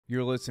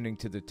You're listening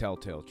to the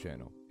Telltale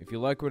Channel. If you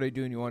like what I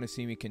do and you want to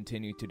see me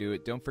continue to do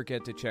it, don't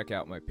forget to check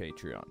out my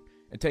Patreon.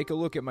 And take a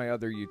look at my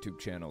other YouTube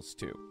channels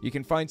too. You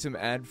can find some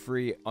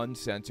ad-free,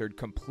 uncensored,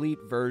 complete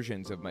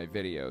versions of my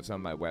videos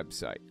on my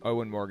website,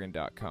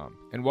 owenmorgan.com.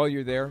 And while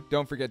you're there,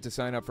 don't forget to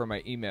sign up for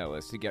my email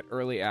list to get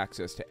early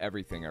access to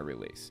everything I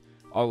release.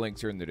 All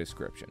links are in the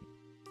description.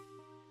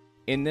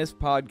 In this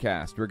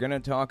podcast, we're going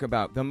to talk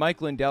about the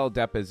Mike Lindell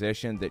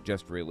deposition that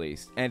just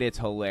released, and it's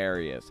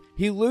hilarious.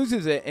 He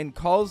loses it and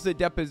calls the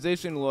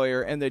deposition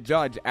lawyer and the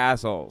judge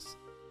assholes.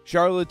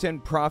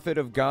 Charlatan prophet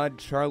of God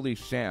Charlie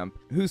Shamp,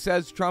 who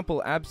says Trump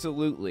will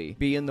absolutely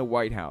be in the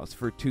White House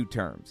for 2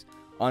 terms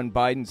on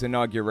Biden's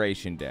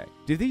inauguration day.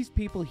 Do these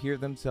people hear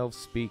themselves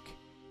speak?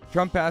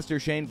 Trump pastor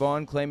Shane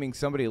Vaughn claiming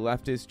somebody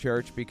left his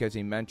church because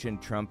he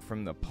mentioned Trump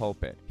from the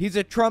pulpit. He's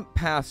a Trump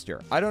pastor.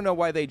 I don't know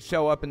why they'd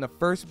show up in the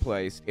first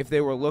place if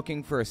they were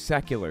looking for a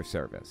secular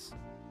service.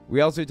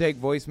 We also take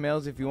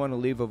voicemails. If you want to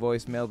leave a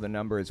voicemail, the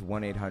number is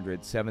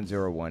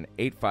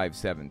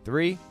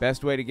 1-800-701-8573.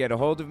 Best way to get a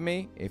hold of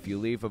me, if you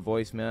leave a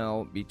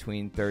voicemail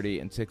between 30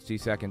 and 60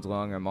 seconds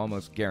long, I'm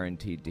almost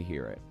guaranteed to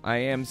hear it. I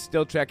am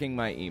still checking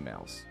my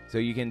emails, so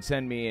you can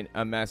send me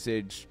a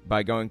message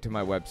by going to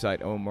my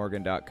website,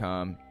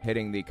 owenmorgan.com,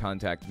 hitting the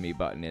Contact Me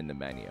button in the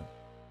menu.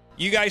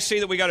 You guys see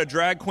that we got a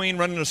drag queen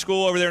running a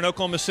school over there in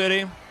Oklahoma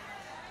City?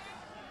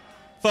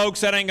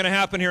 Folks, that ain't going to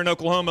happen here in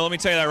Oklahoma. Let me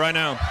tell you that right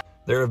now.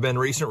 There have been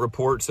recent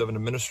reports of an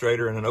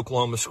administrator in an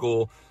Oklahoma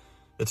school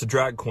that's a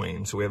drag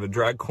queen. So we have a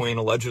drag queen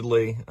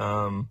allegedly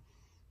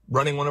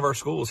running one of our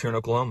schools here in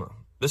Oklahoma.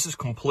 This is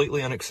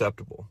completely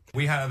unacceptable.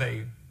 We have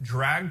a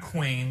drag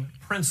queen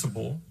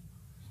principal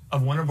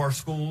of one of our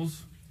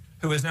schools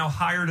who has now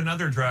hired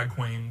another drag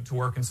queen to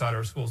work inside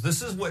our schools.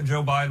 This is what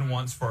Joe Biden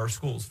wants for our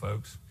schools,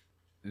 folks.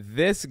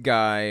 This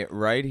guy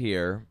right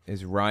here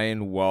is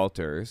Ryan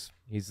Walters.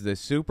 He's the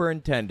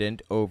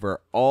superintendent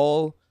over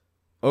all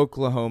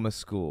Oklahoma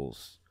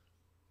schools.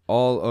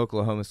 All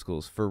Oklahoma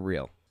schools, for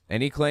real.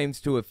 And he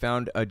claims to have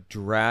found a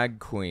drag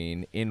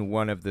queen in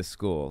one of the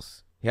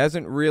schools. He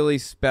hasn't really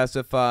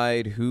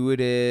specified who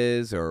it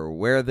is or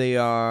where they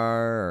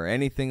are or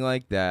anything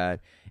like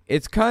that.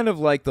 It's kind of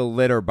like the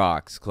litter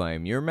box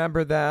claim. You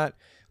remember that?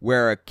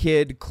 Where a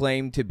kid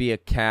claimed to be a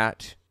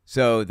cat,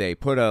 so they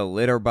put a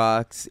litter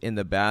box in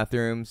the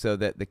bathroom so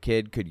that the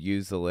kid could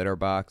use the litter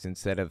box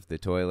instead of the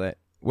toilet.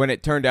 When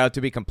it turned out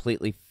to be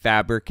completely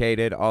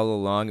fabricated all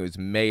along, it was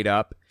made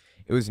up.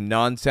 It was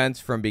nonsense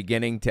from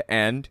beginning to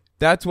end.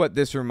 That's what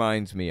this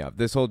reminds me of,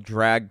 this whole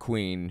drag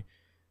queen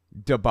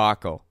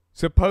debacle.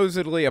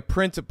 Supposedly a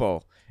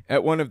principal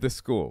at one of the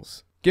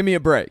schools. Give me a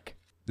break.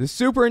 The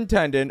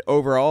superintendent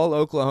over all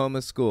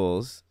Oklahoma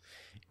schools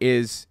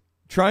is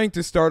trying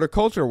to start a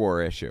culture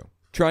war issue,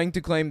 trying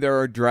to claim there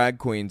are drag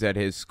queens at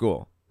his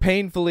school.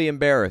 Painfully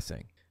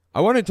embarrassing. I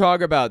want to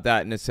talk about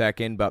that in a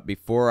second, but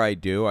before I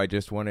do, I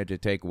just wanted to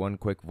take one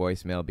quick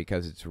voicemail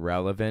because it's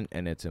relevant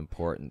and it's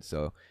important.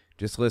 So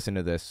just listen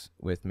to this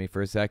with me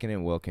for a second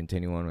and we'll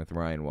continue on with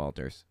Ryan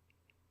Walters.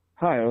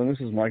 Hi, Owen. This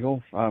is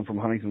Michael. I'm from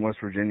Huntington, West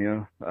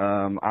Virginia.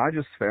 I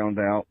just found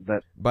out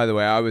that... By the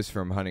way, I was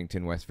from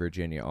Huntington, West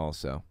Virginia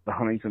also. The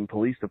Huntington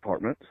Police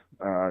Department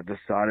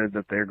decided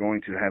that they're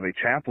going to have a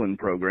chaplain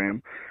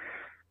program,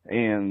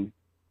 and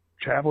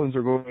chaplains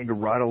are going to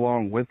ride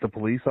along with the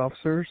police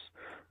officers.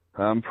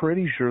 I'm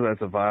pretty sure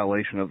that's a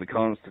violation of the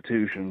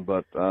Constitution,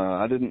 but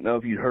I didn't know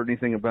if you'd heard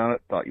anything about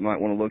it. Thought you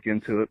might want to look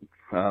into it.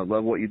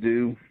 Love what you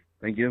do.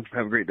 Thank you.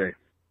 Have a great day.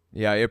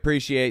 Yeah, I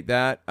appreciate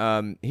that.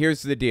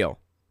 Here's the deal.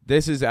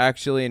 This is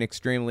actually an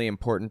extremely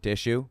important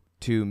issue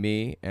to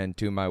me and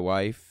to my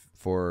wife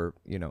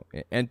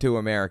and to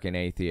American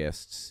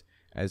atheists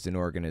as an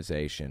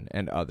organization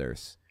and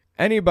others.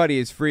 Anybody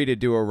is free to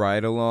do a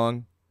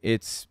ride-along.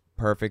 It's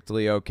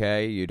perfectly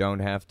okay. You don't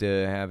have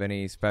to have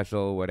any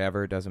special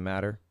whatever. It doesn't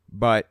matter.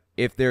 But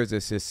if there's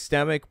a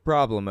systemic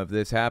problem of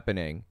this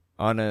happening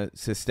on a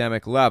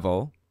systemic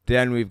level,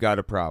 then we've got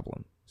a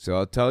problem. So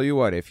I'll tell you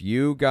what, if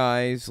you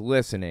guys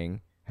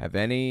listening have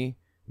any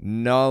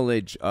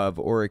knowledge of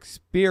or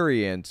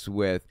experience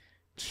with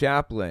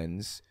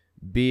chaplains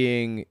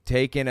being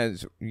taken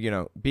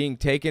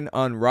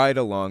on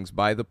ride-alongs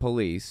by the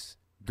police,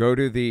 go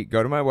to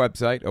my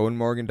website,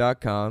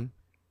 owenmorgan.com,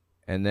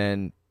 and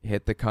then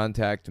hit the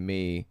Contact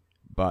Me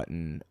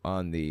button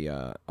on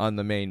the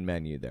main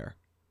menu there.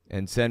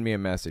 And send me a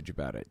message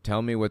about it.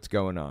 Tell me what's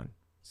going on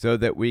so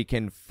that we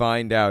can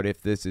find out if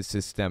this is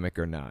systemic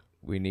or not.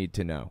 We need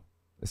to know.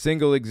 A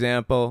single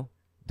example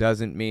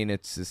doesn't mean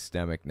it's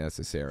systemic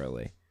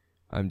necessarily.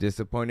 I'm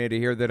disappointed to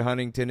hear that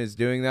Huntington is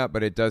doing that,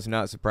 but it does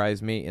not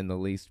surprise me in the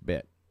least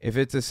bit. If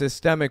it's a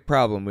systemic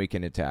problem, we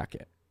can attack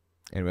it.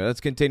 Anyway,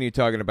 let's continue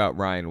talking about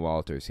Ryan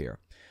Walters here.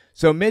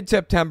 So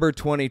mid-September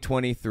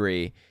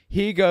 2023,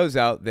 he goes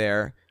out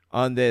there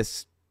on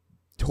this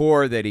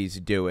tour that he's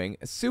doing,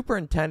 a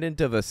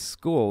superintendent of a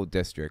school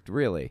district,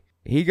 really.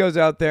 He goes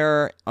out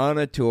there on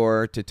a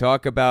tour to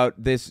talk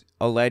about this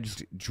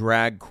alleged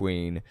drag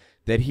queen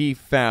that he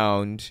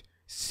found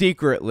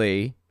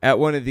secretly at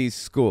one of these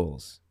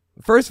schools.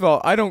 First of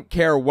all, I don't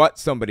care what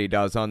somebody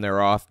does on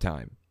their off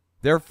time.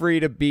 They're free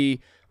to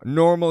be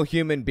normal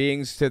human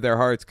beings to their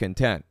heart's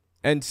content.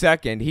 And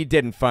second, he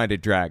didn't find a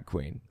drag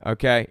queen,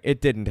 okay?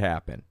 It didn't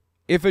happen.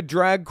 If a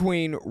drag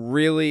queen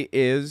really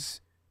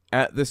is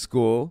at the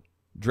school,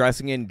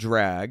 dressing in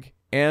drag,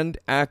 and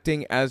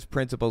acting as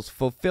principals,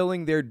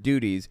 fulfilling their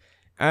duties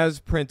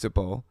as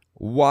principal,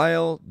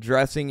 while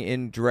dressing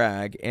in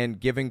drag and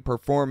giving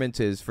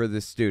performances for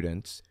the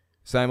students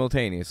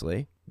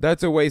simultaneously,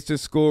 that's a waste of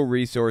school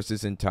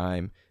resources and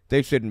time.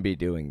 They shouldn't be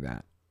doing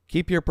that.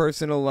 Keep your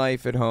personal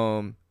life at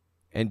home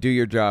and do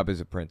your job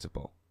as a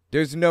principal.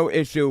 There's no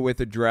issue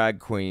with a drag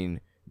queen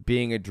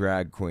being a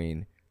drag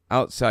queen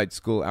outside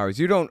school hours.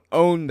 You don't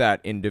own that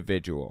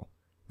individual.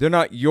 They're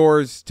not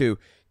yours to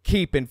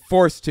keep and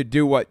forced to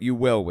do what you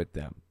will with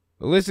them.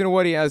 But listen to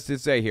what he has to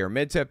say here,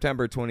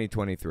 mid-September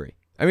 2023.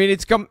 I mean,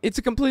 it's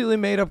a completely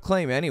made-up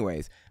claim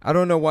anyways. I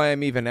don't know why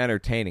I'm even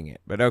entertaining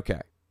it, but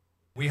okay.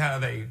 We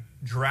have a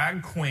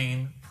drag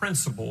queen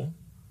principal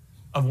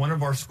of one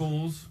of our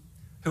schools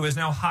who has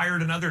now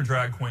hired another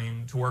drag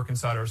queen to work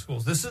inside our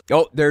schools. This is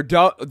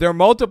They're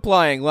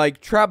multiplying like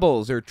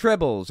trebles or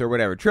tribbles or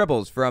whatever.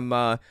 Tribbles from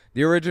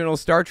the original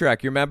Star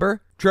Trek, you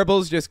remember?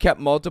 Tribbles just kept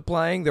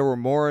multiplying. There were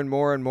more and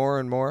more and more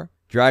and more.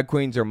 Drag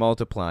queens are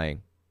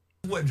multiplying.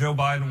 This is what Joe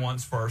Biden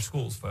wants for our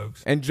schools,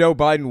 folks. And Joe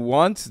Biden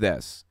wants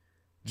this.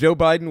 Joe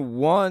Biden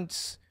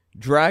wants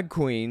drag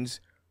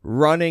queens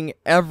running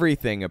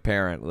everything,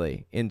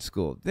 apparently, in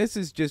school. This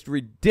is just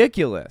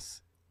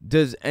ridiculous.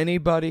 Does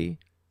anybody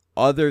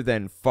other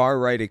than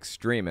far-right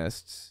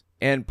extremists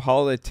and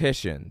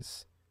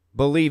politicians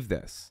believe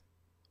this?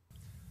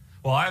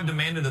 Well, I have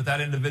demanded that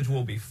that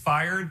individual be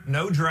fired.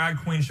 No drag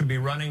queen should be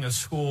running a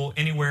school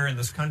anywhere in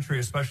this country,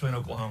 especially in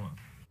Oklahoma.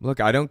 Look,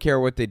 I don't care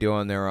what they do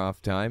on their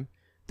off time.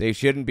 They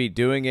shouldn't be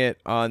doing it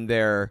on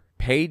their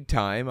paid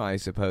time, I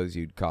suppose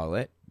you'd call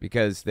it,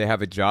 because they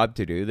have a job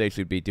to do. They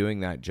should be doing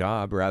that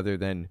job rather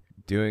than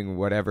doing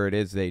whatever it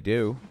is they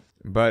do.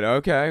 But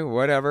okay,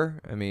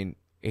 whatever. I mean,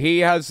 he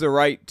has the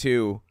right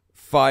to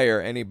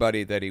fire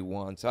anybody that he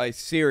wants. I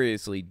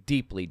seriously,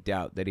 deeply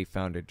doubt that he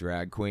found a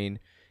drag queen.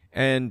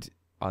 And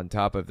on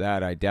top of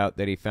that, I doubt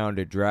that he found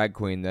a drag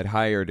queen that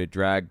hired a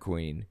drag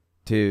queen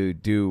to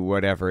do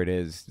whatever it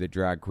is the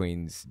drag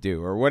queens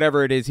do, or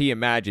whatever it is he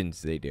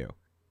imagines they do.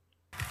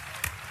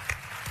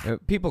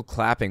 People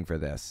clapping for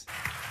this.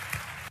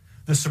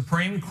 The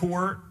Supreme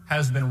Court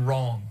has been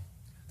wrong.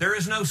 There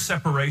is no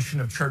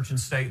separation of church and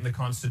state in the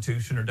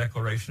Constitution or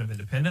Declaration of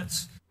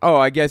Independence. Oh,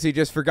 I guess he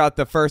just forgot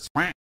the first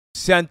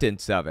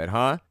sentence of it,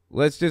 huh?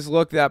 Let's just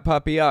look that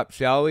puppy up,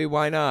 shall we?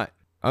 Why not?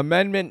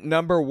 Amendment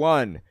number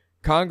 1.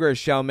 Congress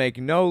shall make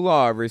no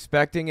law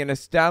respecting an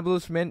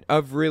establishment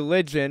of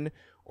religion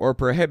or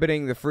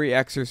prohibiting the free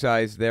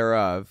exercise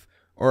thereof,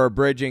 or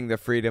abridging the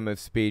freedom of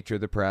speech or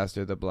the press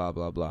or the blah,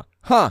 blah, blah.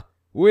 Huh,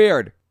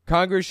 weird.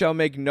 Congress shall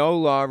make no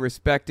law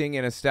respecting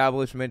an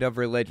establishment of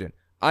religion,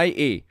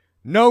 i.e.,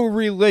 no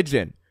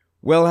religion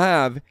will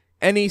have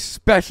any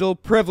special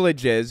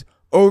privileges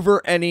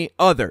over any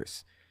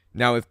others.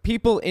 Now, if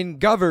people in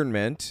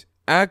government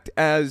act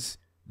as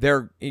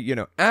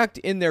act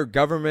in their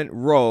government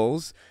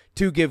roles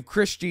to give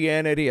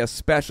Christianity a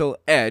special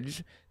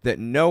edge that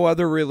no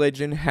other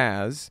religion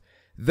has,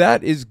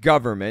 that is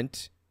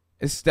government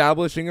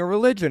establishing a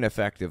religion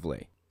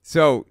effectively.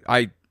 So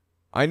I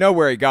know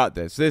where he got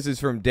this. This is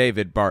from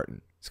David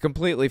Barton. It's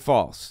completely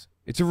false.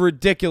 It's a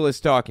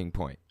ridiculous talking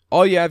point.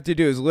 All you have to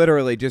do is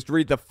literally just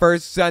read the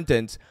first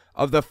sentence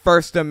of the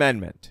First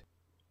Amendment.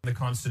 The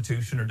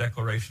Constitution or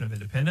Declaration of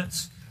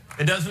Independence.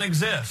 It doesn't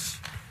exist.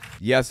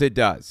 Yes, it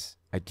does.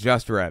 I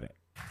just read it.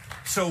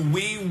 So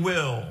we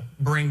will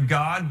bring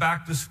God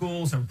back to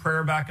schools and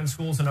prayer back in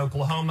schools in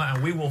Oklahoma,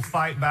 and we will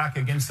fight back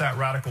against that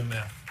radical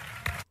myth.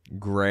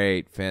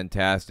 Great.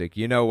 Fantastic.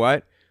 You know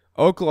what?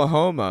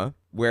 Oklahoma,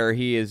 where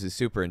he is a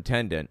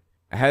superintendent,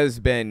 has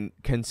been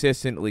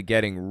consistently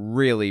getting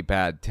really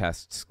bad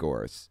test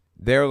scores.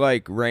 They're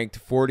like ranked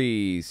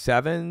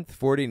 47th,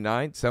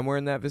 49th, somewhere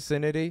in that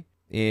vicinity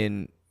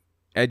in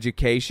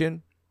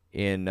education,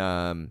 in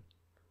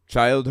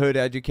childhood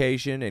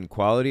education, and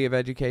quality of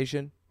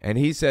education. And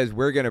he says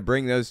we're going to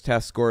bring those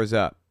test scores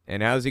up.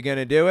 And how's he going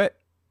to do it?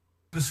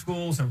 The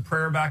schools and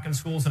prayer back in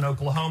schools in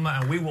Oklahoma,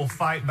 and we will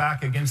fight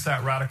back against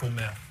that radical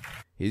myth.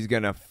 He's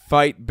going to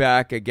fight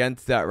back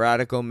against that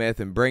radical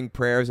myth and bring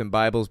prayers and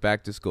Bibles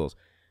back to schools.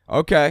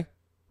 Okay,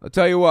 I'll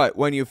tell you what,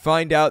 when you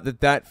find out that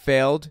that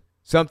failed,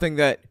 something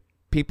that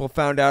people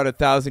found out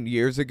 1,000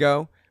 years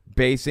ago,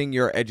 basing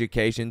your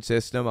education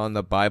system on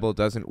the Bible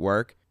doesn't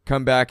work,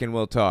 come back and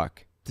we'll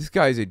talk. This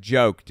guy's a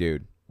joke,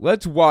 dude.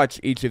 Let's watch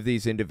each of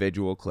these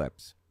individual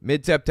clips.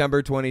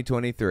 Mid-September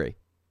 2023.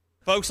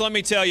 Folks, let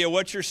me tell you,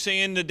 what you're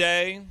seeing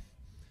today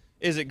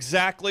is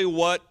exactly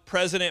what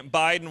President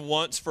Biden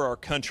wants for our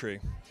country.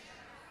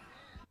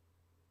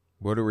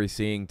 What are we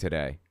seeing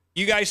today?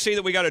 You guys see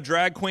that we got a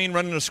drag queen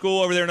running a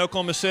school over there in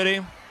Oklahoma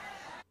City?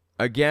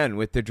 Again,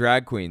 with the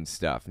drag queen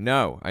stuff.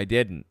 No, I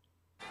didn't.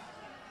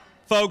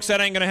 Folks,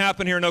 that ain't going to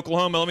happen here in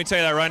Oklahoma. Let me tell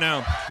you that right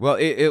now. Well,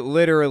 it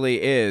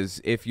literally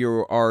is, if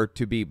you are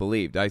to be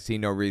believed. I see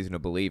no reason to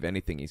believe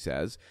anything he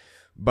says.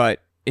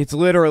 but it's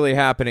literally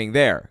happening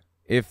there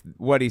if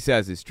what he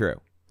says is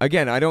true.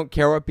 Again, I don't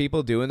care what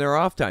people do in their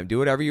off time. Do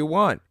whatever you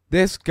want.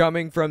 This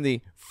coming from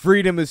the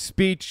freedom of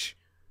speech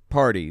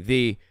party,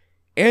 the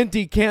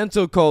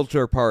anti-cancel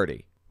culture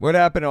party. What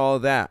happened to all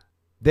of that?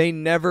 They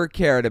never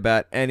cared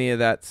about any of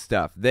that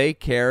stuff. They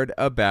cared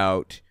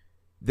about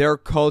their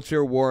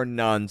culture war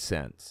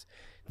nonsense.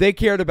 They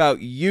cared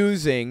about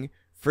using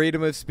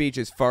freedom of speech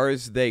as far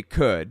as they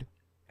could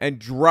and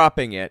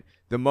dropping it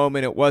the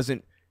moment it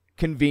wasn't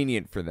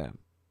convenient for them.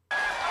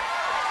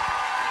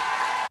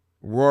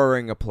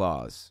 Roaring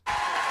applause.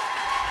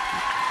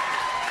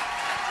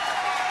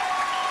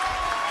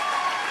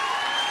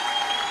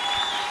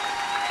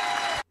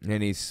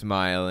 And he's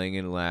smiling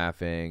and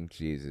laughing.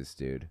 Jesus,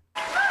 dude.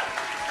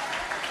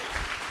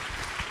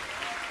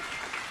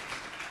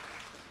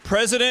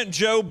 President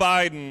Joe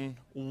Biden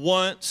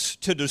wants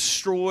to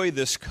destroy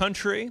this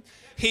country.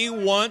 He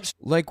wants...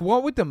 Like,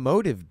 what would the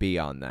motive be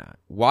on that?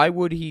 Why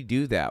would he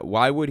do that?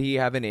 Why would he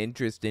have an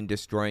interest in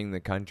destroying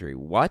the country?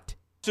 What?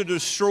 To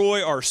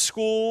destroy our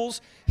schools.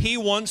 He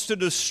wants to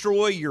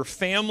destroy your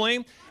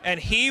family.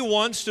 And he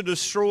wants to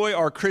destroy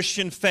our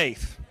Christian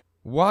faith.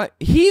 What?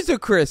 He's a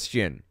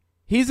Christian.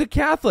 He's a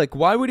Catholic.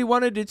 Why would he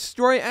want to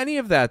destroy any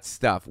of that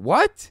stuff?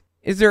 What?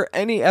 Is there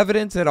any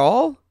evidence at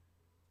all?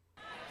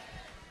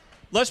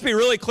 Let's be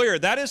really clear.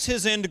 That is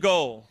his end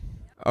goal.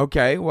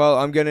 Okay, well,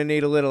 I'm going to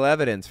need a little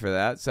evidence for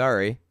that.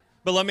 Sorry.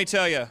 But let me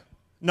tell you,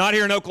 not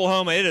here in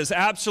Oklahoma. It is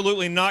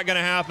absolutely not going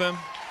to happen.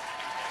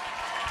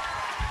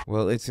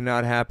 Well, it's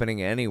not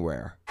happening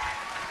anywhere.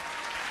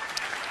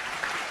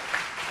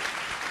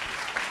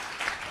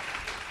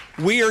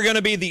 We are going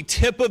to be the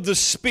tip of the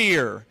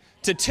spear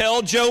to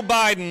tell Joe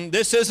Biden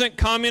this isn't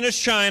communist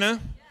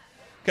China.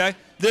 Okay?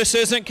 This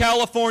isn't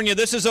California.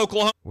 This is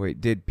Oklahoma.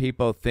 Wait, did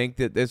people think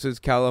that this was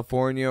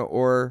California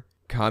or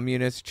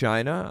communist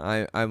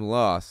China? I'm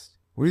lost.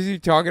 What is he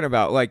talking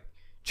about? Like,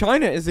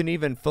 China isn't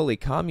even fully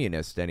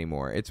communist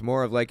anymore. It's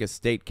more of like a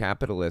state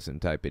capitalism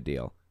type of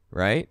deal,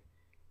 right?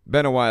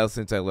 Been a while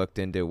since I looked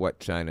into what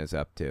China's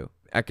up to,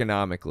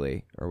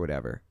 economically or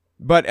whatever.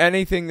 But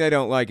anything they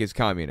don't like is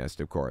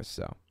communist, of course,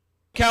 so.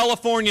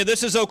 California,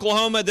 this is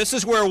Oklahoma. This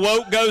is where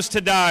woke goes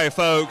to die,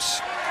 folks.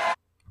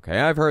 Okay,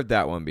 I've heard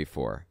that one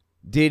before.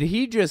 Did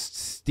he just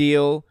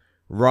steal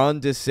Ron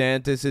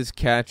DeSantis'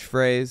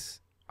 catchphrase?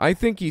 I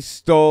think he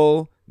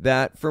stole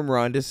that from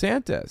Ron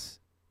DeSantis.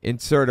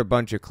 Insert a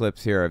bunch of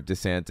clips here of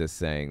DeSantis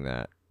saying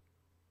that.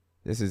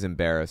 This is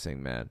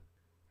embarrassing, man.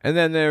 And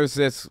then there's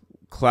this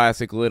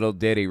classic little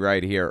ditty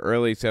right here,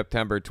 early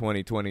September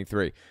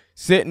 2023.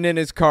 Sitting in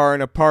his car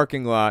in a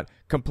parking lot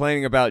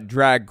complaining about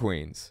drag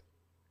queens.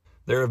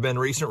 There have been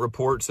recent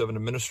reports of an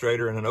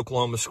administrator in an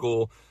Oklahoma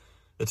school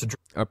that's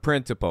a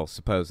principal,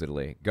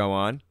 supposedly. Go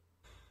on.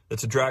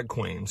 It's a drag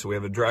queen. So we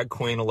have a drag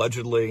queen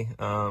allegedly.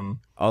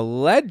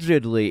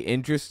 Allegedly,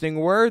 interesting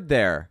word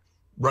there.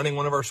 Running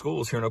one of our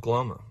schools here in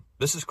Oklahoma.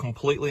 This is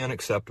completely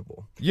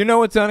unacceptable. You know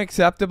what's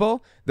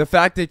unacceptable? The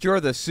fact that you're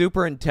the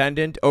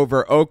superintendent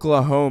over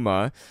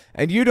Oklahoma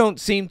and you don't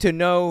seem to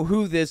know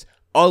who this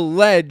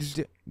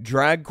alleged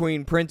drag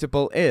queen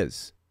principal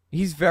is.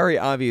 He's very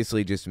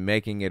obviously just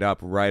making it up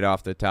right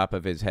off the top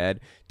of his head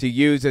to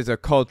use as a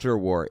culture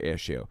war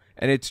issue.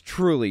 And it's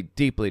truly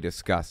deeply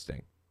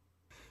disgusting.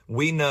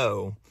 We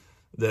know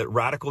that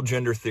radical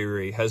gender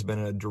theory has been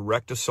a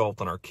direct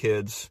assault on our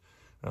kids.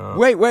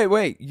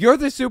 Wait. You're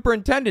the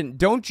superintendent.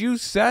 Don't you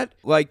set,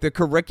 like, the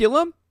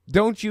curriculum?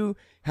 Don't you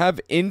have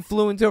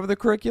influence over the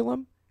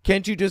curriculum?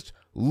 Can't you just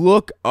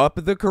look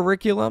up the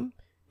curriculum?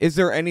 Is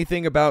there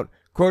anything about,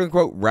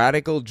 quote-unquote,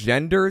 radical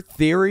gender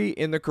theory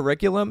in the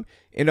curriculum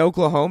in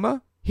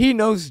Oklahoma? He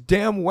knows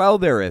damn well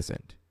there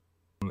isn't.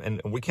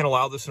 And we can't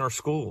allow this in our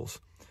schools.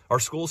 Our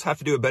schools have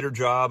to do a better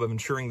job of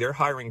ensuring their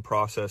hiring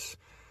process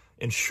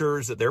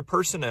ensures that their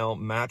personnel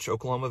match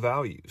Oklahoma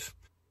values.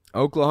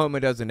 Oklahoma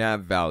doesn't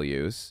have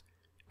values.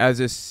 As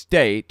a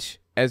state,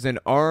 as an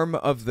arm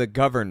of the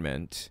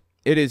government,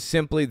 it is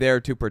simply there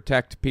to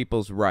protect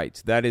people's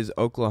rights. That is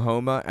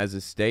Oklahoma as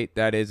a state.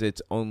 That is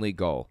its only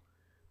goal.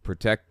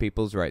 Protect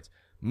people's rights.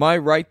 My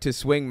right to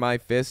swing my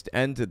fist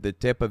ends at the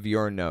tip of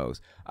your nose.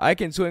 I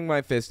can swing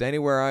my fist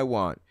anywhere I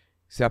want,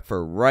 except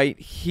for right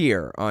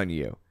here on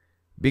you.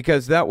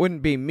 Because that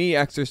wouldn't be me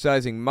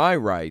exercising my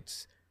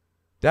rights.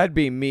 That'd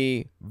be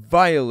me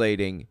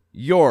violating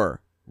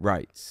your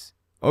rights.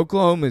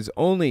 Oklahoma is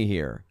only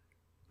here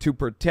to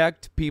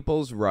protect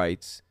people's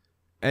rights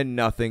and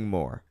nothing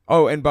more.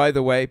 Oh, and by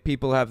the way,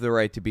 people have the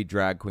right to be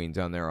drag queens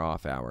on their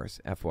off hours,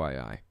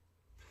 FYI.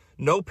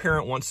 No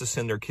parent wants to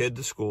send their kid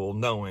to school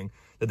knowing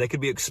that they could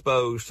be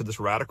exposed to this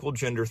radical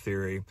gender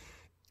theory.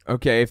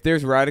 Okay, if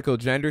there's radical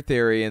gender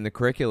theory in the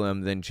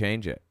curriculum, then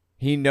change it.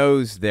 He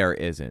knows there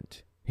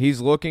isn't.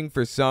 He's looking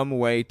for some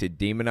way to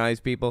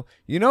demonize people.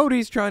 You know what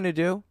he's trying to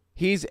do?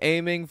 He's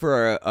aiming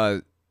for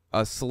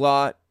a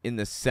slot in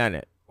the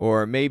Senate,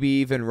 or maybe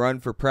even run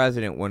for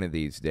president one of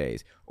these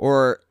days,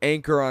 or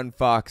anchor on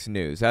Fox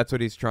News. That's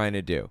what he's trying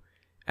to do.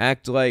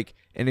 Act like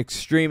an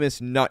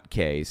extremist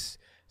nutcase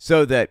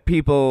so that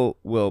people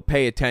will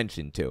pay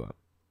attention to him.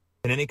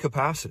 in any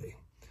capacity.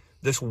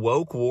 This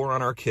woke war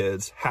on our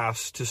kids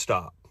has to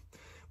stop.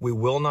 We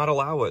will not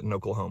allow it in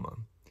Oklahoma.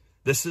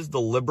 This is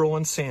the liberal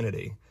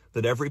insanity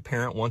that every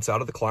parent wants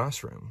out of the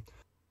classroom.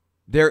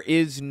 There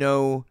is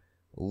no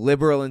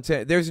liberal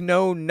insanity. There's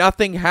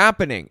nothing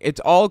happening. It's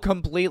all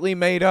completely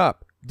made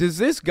up. Does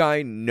this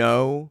guy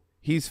know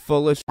he's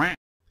full of shit?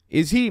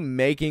 Is he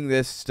making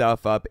this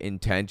stuff up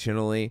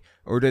intentionally,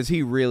 or does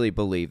he really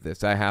believe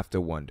this? I have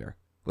to wonder.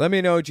 Let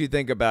me know what you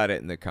think about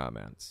it in the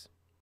comments.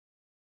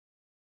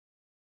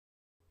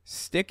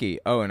 Sticky.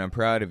 Oh, and I'm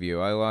proud of you.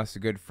 I lost a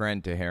good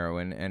friend to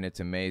heroin, and it's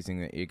amazing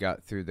that you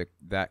got through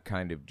that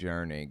kind of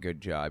journey.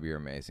 Good job. You're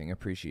amazing.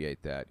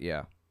 Appreciate that.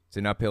 Yeah. It's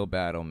an uphill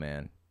battle,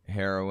 man.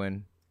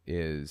 Heroin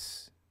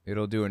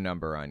it'll do a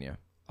number on you.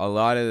 A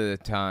lot of the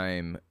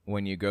time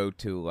when you go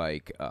to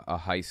like a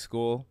high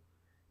school,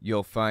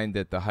 you'll find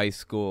that the high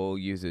school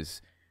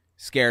uses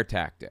scare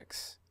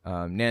tactics.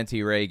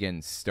 Nancy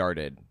Reagan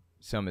started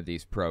some of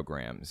these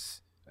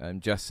programs.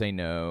 Just Say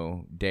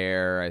No,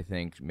 Dare, I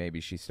think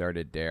maybe she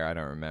started Dare, I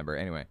don't remember.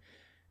 Anyway,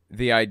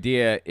 the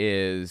idea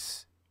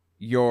is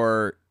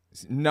you're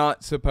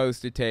not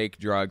supposed to take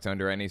drugs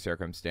under any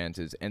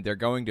circumstances, and they're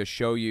going to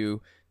show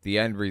you the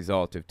end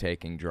result of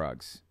taking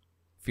drugs.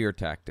 Fear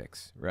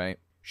tactics, right?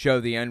 Show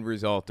the end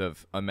result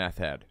of a meth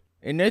head.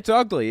 And it's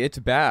ugly, it's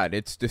bad,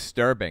 it's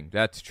disturbing,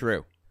 that's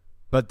true.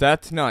 But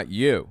that's not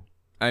you.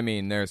 I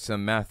mean, there's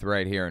some meth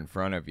right here in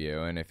front of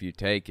you, and if you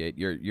take it,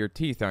 your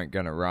teeth aren't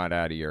going to rot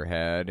out of your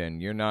head,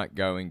 and you're not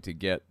going to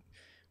get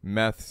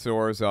meth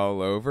sores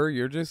all over.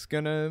 You're just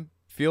going to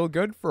feel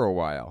good for a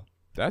while.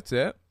 That's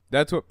it.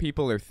 That's what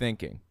people are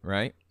thinking,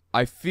 right?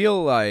 I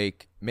feel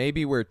like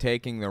maybe we're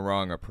taking the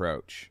wrong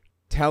approach.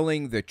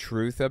 Telling the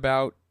truth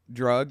about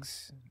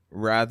drugs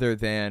rather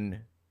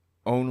than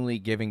only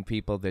giving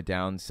people the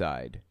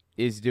downside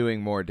is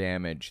doing more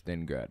damage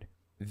than good.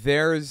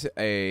 There's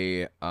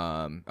a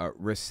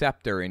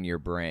receptor in your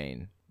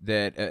brain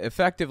that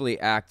effectively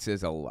acts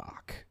as a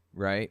lock,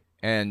 right?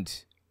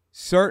 And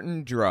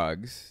certain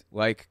drugs,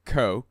 like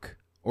Coke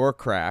or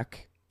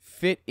crack,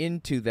 fit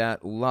into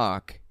that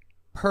lock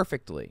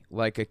perfectly,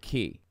 like a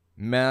key.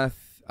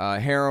 Meth,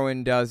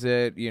 heroin does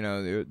it. You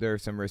know, there are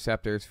some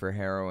receptors for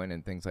heroin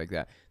and things like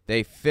that.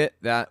 They fit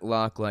that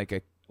lock like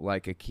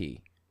a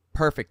key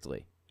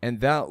perfectly. And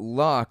that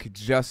lock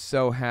just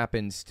so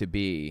happens to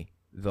be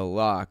the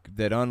lock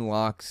that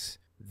unlocks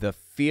the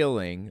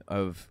feeling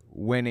of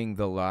winning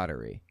the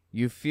lottery.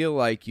 You feel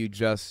like you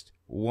just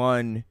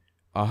won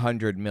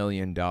 $100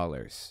 million.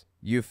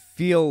 You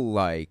feel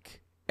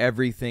like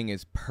everything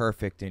is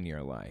perfect in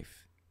your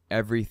life.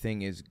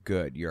 Everything is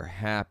good. You're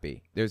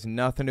happy. There's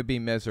nothing to be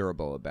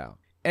miserable about.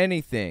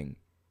 Anything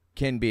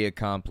can be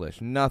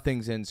accomplished.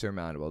 Nothing's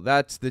insurmountable.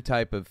 That's the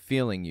type of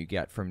feeling you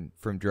get from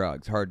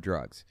drugs, hard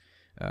drugs,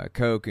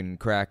 Coke and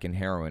crack and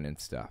heroin and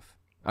stuff.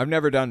 I've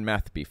never done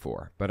meth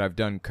before, but I've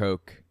done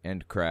Coke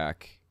and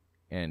crack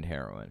and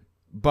heroin.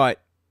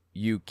 But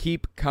you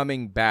keep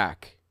coming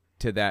back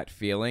to that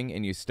feeling,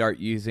 and you start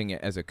using it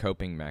as a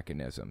coping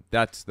mechanism.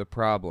 That's the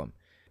problem.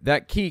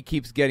 That key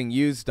keeps getting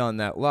used on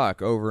that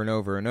lock over and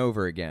over and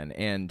over again.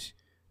 And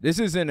this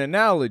is an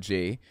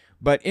analogy,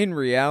 but in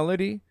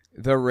reality,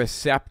 the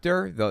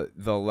receptor,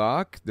 the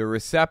lock, the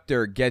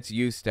receptor gets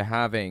used to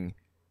having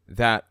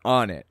that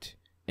on it.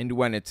 And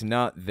when it's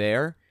not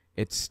there,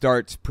 it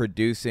starts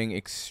producing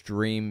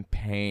extreme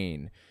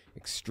pain,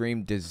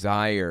 extreme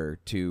desire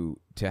to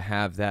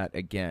have that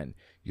again.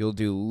 You'll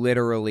do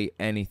literally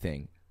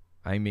anything.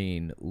 I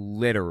mean,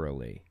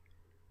 literally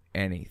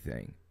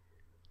anything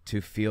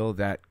to feel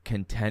that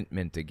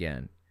contentment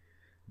again.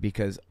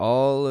 Because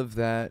all of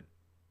that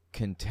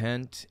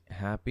content,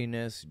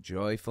 happiness,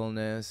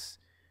 joyfulness,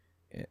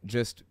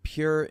 just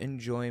pure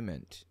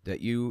enjoyment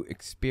that you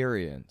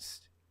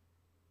experienced,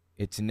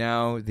 it's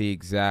now the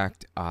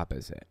exact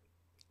opposite.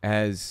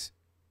 As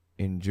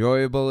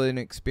enjoyable an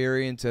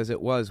experience as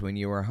it was when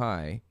you were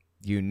high,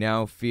 you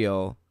now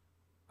feel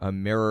a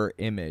mirror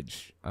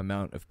image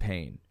amount of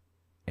pain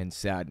and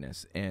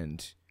sadness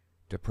and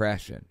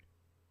depression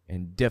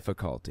and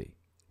difficulty.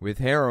 With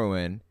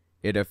heroin,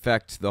 it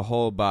affects the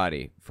whole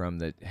body from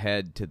the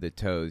head to the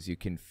toes. You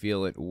can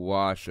feel it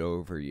wash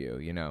over you,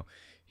 you know.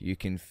 You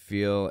can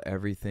feel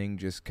everything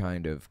just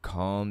kind of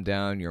calm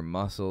down, your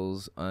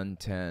muscles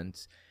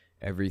untense.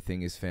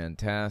 Everything is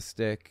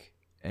fantastic.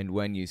 And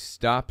when you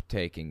stop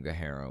taking the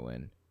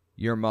heroin,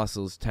 your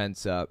muscles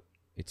tense up.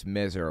 It's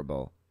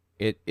miserable.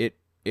 It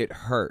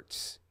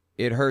hurts.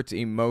 It hurts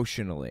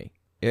emotionally.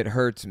 It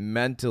hurts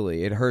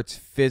mentally. It hurts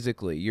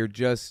physically. You're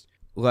just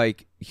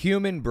like,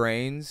 human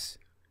brains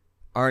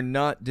are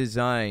not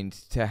designed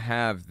to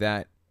have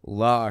that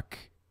lock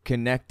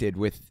connected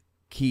with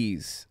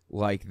keys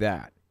like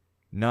that.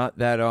 Not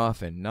that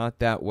often. Not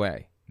that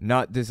way.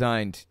 Not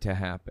designed to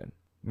happen.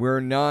 We're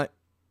not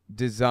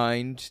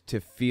designed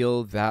to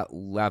feel that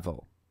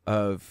level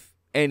of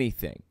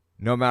anything,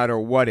 no matter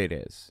what it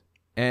is.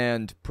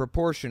 And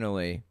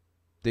proportionally,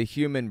 the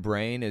human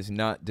brain is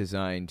not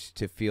designed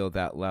to feel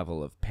that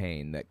level of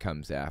pain that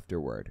comes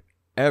afterward.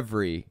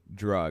 Every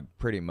drug,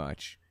 pretty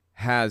much,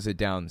 has a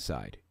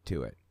downside.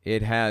 to it.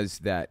 It has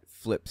that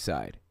flip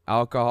side.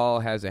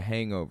 Alcohol has a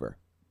hangover.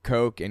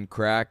 Coke and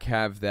crack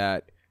have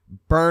that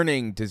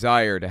burning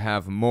desire to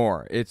have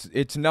more.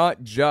 It's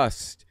not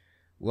just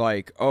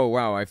like, oh,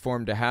 wow, I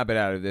formed a habit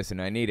out of this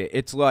and I need it.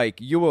 It's like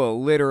you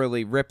will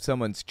literally rip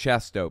someone's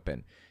chest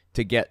open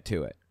to get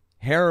to it.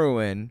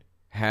 Heroin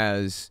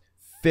has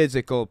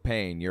physical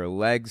pain. Your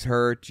legs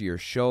hurt, your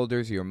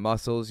shoulders, your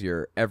muscles,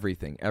 your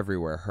everything,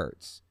 everywhere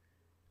hurts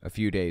a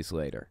few days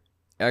later.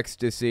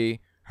 Ecstasy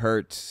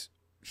hurts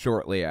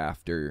shortly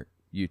after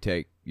you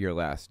take your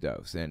last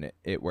dose and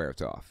it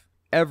wears off.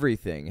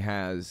 Everything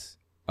has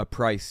a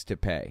price to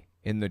pay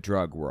in the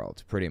drug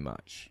world, pretty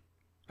much.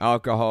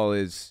 Alcohol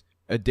is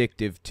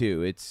addictive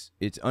too.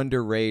 It's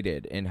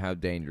underrated in how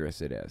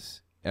dangerous it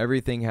is.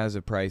 Everything has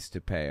a price to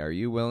pay. Are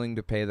you willing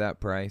to pay that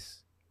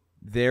price?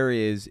 There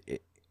is,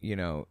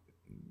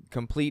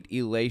 complete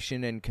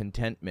elation and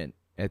contentment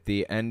at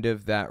the end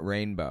of that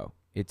rainbow.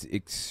 It's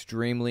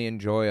extremely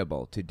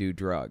enjoyable to do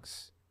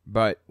drugs.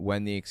 But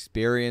when the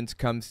experience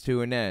comes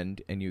to an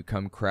end and you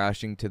come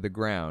crashing to the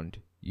ground,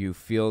 you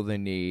feel the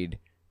need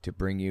to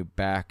bring you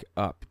back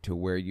up to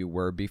where you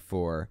were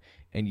before,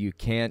 and you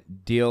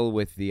can't deal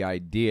with the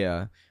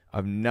idea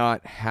of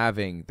not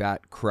having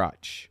that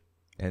crutch.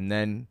 And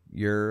then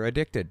you're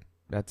addicted.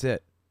 That's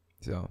it.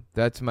 So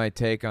that's my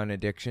take on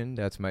addiction.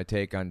 That's my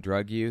take on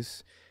drug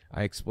use.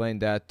 I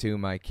explained that to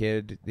my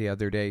kid the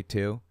other day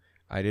too.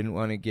 I didn't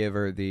want to give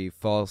her the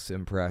false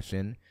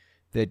impression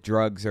that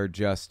drugs are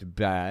just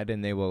bad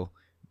and they will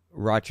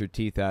rot your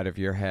teeth out of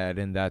your head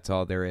and that's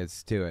all there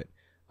is to it.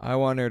 I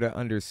want her to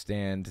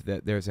understand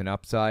that there's an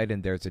upside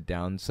and there's a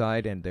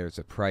downside and there's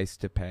a price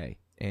to pay.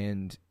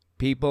 And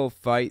people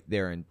fight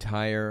their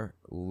entire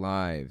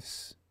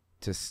lives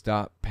to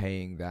stop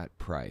paying that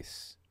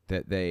price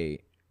that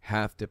they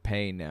have to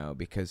pay now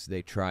because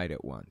they tried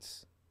it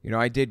once.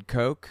 I did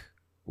coke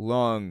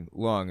long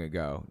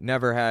ago.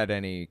 Never had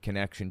any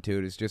connection to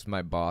it. It's just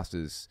my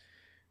boss's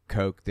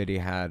coke that he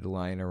had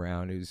lying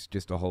around. It was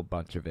just a whole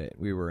bunch of it.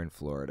 We were in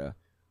Florida.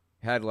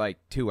 Had like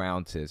 2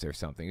 ounces or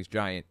something.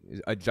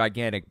 It's a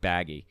gigantic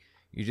baggie.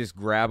 You just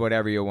grab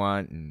whatever you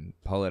want and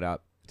pull it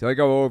up. So I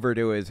go over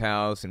to his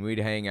house and we'd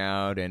hang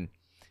out, and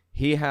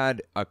he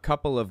had a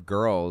couple of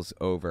girls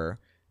over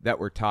that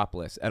were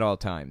topless at all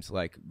times,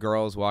 like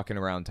girls walking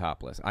around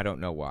topless. I don't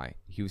know why.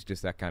 He was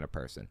just that kind of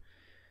person.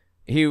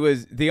 He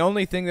was the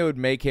only thing that would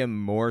make him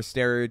more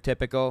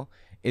stereotypical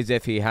is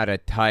if he had a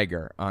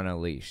tiger on a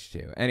leash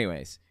too.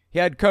 Anyways, he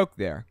had coke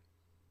there.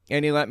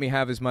 And he let me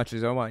have as much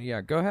as I want.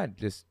 Yeah, go ahead.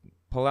 Just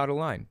pull out a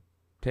line.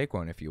 Take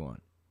one if you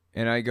want.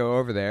 And I'd go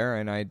over there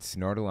and I'd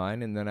snort a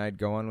line and then I'd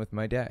go on with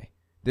my day.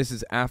 This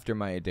is after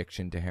my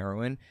addiction to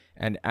heroin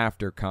and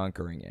after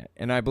conquering it.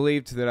 And I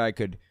believed that I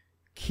could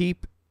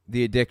keep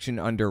the addiction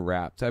under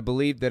wraps. I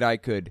believed that I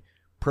could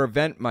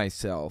prevent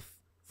myself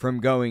from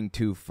going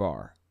too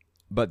far.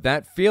 But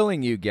that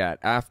feeling you get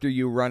after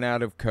you run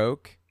out of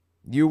coke,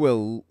 you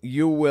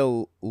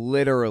will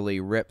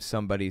literally rip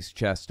somebody's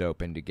chest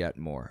open to get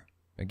more.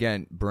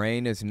 Again,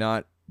 brain is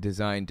not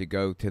designed to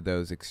go to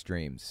those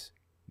extremes.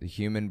 The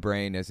human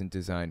brain isn't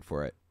designed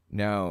for it.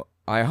 Now,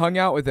 I hung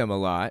out with him a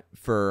lot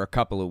for a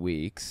couple of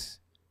weeks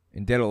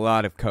and did a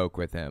lot of coke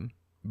with him.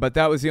 But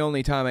that was the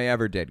only time I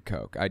ever did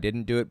coke. I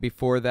didn't do it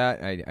before that,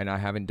 and I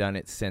haven't done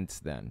it since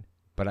then.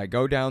 But I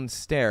go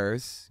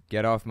downstairs,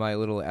 get off my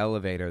little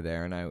elevator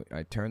there, and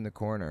I turn the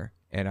corner,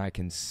 and I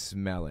can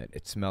smell it.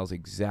 It smells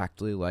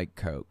exactly like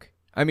coke.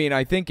 I mean,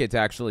 I think it's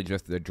actually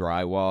just the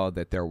drywall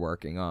that they're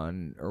working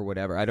on or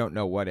whatever. I don't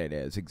know what it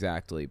is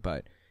exactly,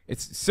 but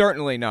it's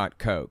certainly not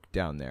coke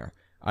down there.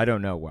 I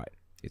don't know what.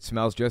 It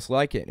smells just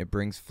like it, and it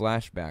brings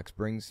flashbacks,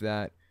 brings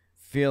that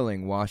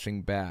feeling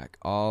washing back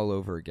all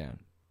over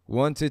again.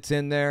 Once it's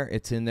in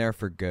there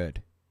for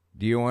good.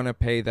 Do you want to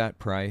pay that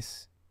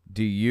price?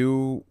 Do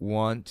you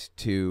want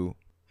to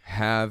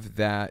have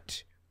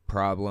that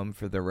problem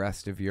for the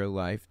rest of your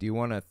life? Do you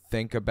want to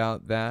think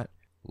about that?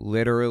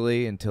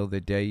 Literally until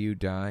the day you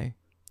die.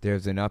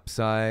 There's an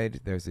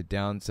upside, there's a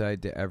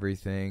downside to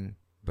everything,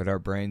 but our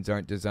brains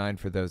aren't designed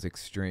for those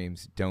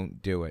extremes.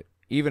 Don't do it.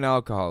 Even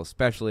alcohol,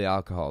 especially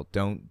alcohol,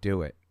 don't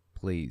do it,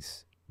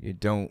 please. You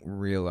don't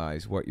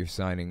realize what you're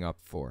signing up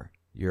for.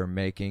 You're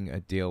making a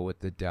deal with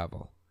the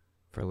devil,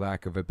 for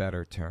lack of a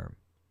better term.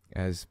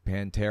 As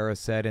Pantera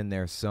said in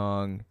their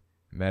song,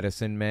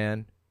 Medicine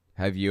Man,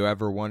 have you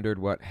ever wondered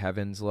what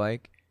heaven's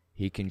like?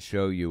 He can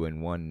show you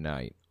in one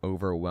night,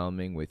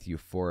 overwhelming with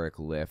euphoric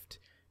lift,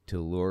 to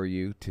lure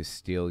you to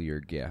steal your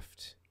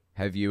gift.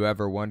 Have you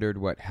ever wondered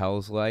what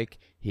hell's like?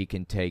 He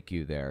can take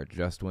you there,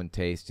 just one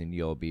taste and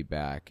you'll be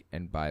back,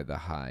 and by the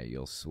high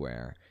you'll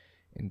swear.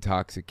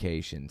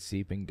 Intoxication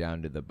seeping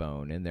down to the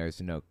bone, and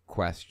there's no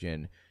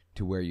question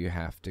to where you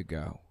have to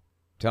go.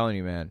 I'm telling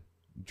you, man,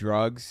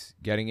 drugs,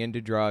 getting into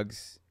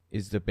drugs,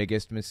 is the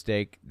biggest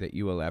mistake that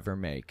you will ever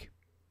make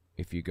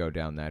if you go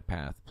down that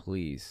path.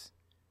 Please,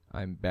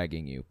 I'm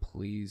begging you,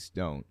 please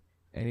don't.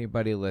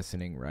 Anybody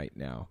listening right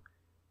now,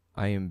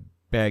 I am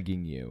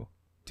begging you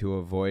to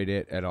avoid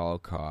it at all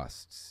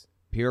costs.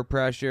 Peer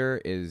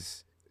pressure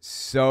is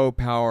so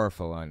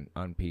powerful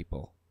on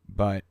people.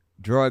 But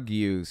drug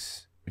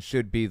use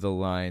should be the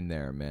line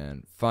there,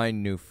 man.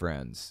 Find new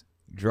friends.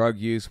 Drug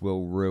use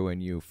will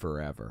ruin you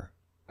forever.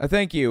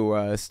 Thank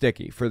you,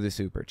 Sticky, for the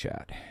super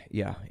chat.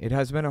 Yeah, it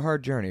has been a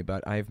hard journey,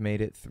 but I've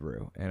made it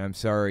through. And I'm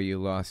sorry you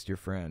lost your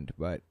friend.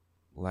 But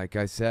like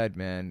I said,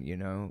 man, you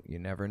know, you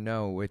never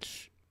know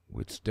which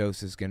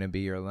dose is going to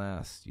be your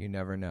last. You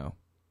never know.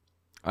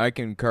 I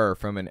concur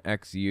from an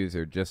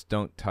ex-user. Just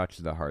don't touch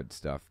the hard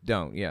stuff.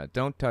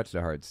 Don't touch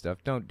the hard stuff.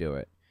 Don't do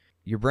it.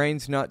 Your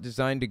brain's not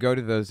designed to go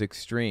to those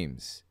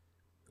extremes.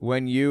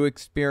 When you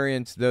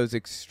experience those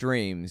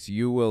extremes,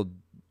 you will,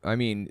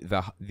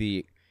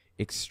 the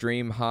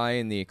extreme high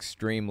and the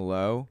extreme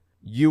low,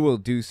 you will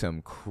do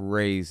some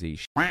crazy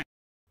shit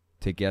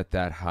to get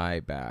that high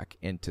back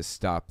and to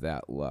stop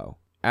that low.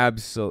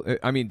 Absolutely.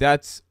 I mean,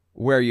 that's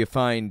where you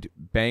find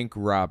bank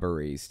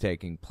robberies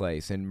taking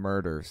place and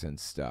murders and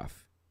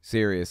stuff.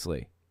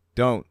 Seriously,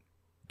 don't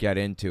get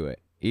into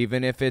it.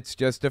 Even if it's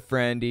just a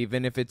friend,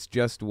 even if it's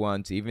just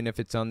once, even if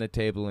it's on the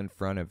table in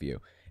front of you.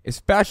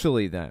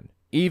 Especially then.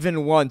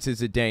 Even once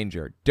is a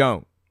danger.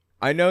 Don't.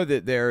 I know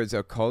that there is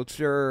a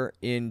culture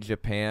in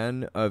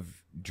Japan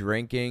of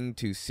drinking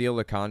to seal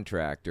a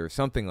contract or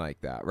something like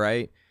that,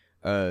 right?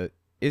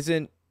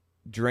 Isn't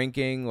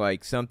drinking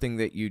like something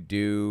that you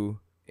do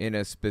in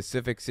a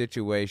specific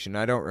situation?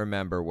 I don't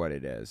remember what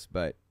it is,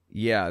 but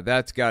yeah,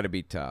 that's got to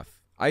be tough.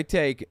 I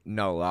take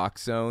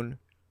naloxone,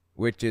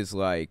 which is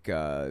like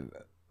a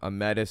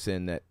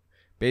medicine that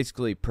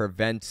basically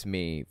prevents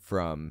me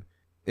from...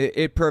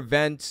 It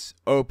prevents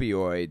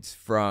opioids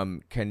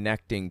from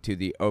connecting to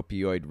the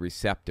opioid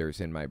receptors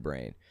in my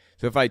brain.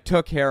 So if I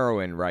took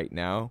heroin right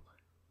now,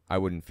 I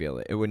wouldn't feel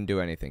it. It wouldn't do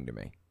anything to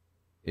me.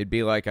 It'd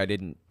be like I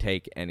didn't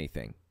take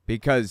anything.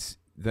 Because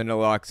the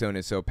naloxone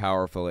is so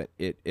powerful,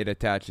 it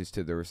attaches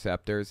to the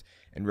receptors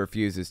and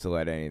refuses to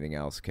let anything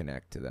else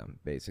connect to them,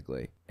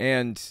 basically.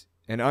 And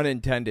an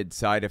unintended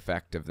side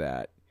effect of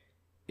that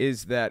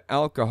is that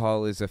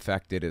alcohol is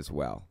affected as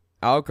well.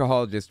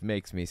 Alcohol just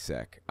makes me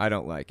sick. I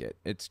don't like it.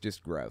 It's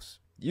just gross.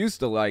 Used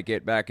to like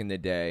it back in the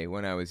day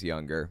when I was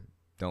younger.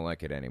 Don't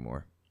like it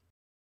anymore.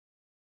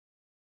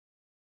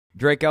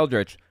 Drake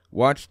Eldritch.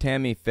 Watch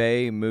Tammy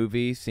Faye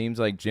movie. Seems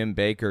like Jim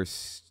Bakker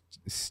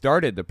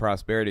started the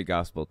prosperity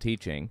gospel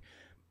teaching,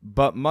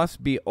 but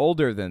must be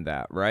older than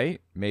that,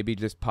 right? Maybe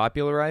just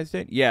popularized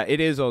it? Yeah,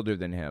 it is older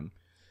than him.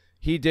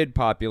 He did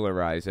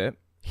popularize it.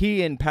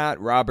 He and Pat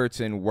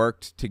Robertson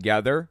worked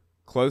together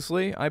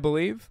closely, I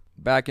believe,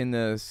 back in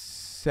the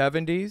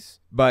 70s.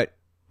 But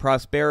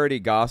prosperity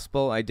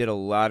gospel, I did a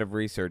lot of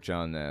research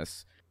on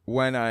this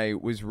when I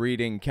was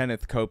reading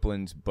Kenneth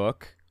Copeland's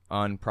book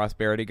on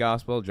prosperity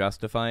gospel,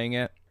 justifying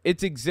it.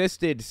 It's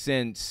existed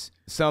since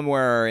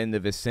somewhere in the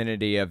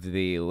vicinity of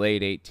the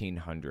late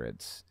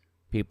 1800s.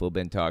 People have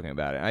been talking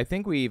about it. I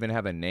think we even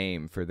have a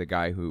name for the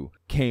guy who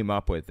came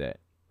up with it.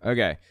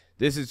 Okay,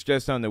 this is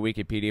just on the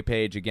Wikipedia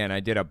page. Again, I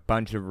did a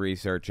bunch of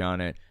research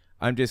on it.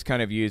 I'm just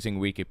kind of using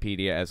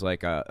Wikipedia as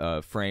like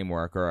a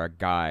framework or a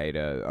guide,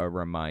 a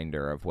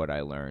reminder of what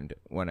I learned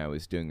when I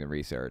was doing the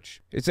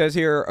research. It says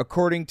here,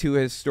 according to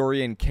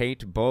historian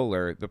Kate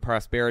Bowler, the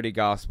prosperity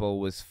gospel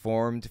was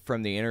formed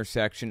from the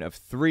intersection of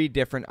three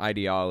different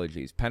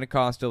ideologies.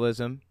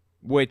 Pentecostalism,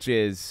 which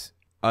is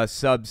a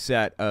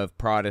subset of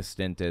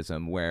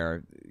Protestantism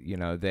where, you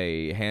know,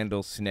 they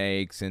handle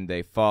snakes and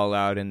they fall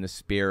out in the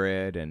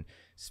spirit and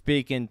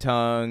speak in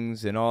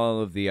tongues and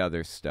all of the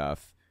other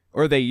stuff.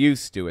 Or they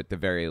used to, at the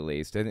very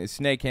least. And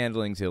snake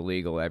handling's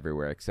illegal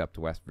everywhere except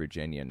West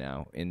Virginia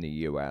now in the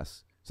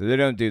U.S. So they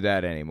don't do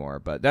that anymore,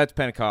 but that's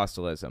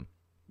Pentecostalism.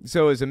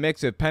 So it's a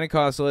mix of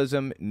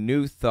Pentecostalism,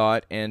 New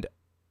Thought, and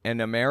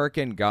an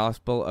American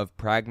gospel of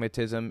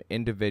pragmatism,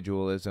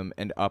 individualism,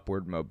 and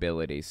upward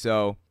mobility.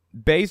 So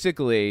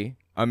basically,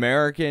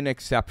 American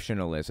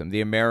exceptionalism,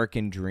 the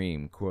American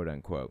dream,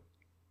 quote-unquote,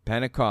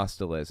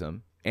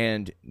 Pentecostalism,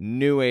 and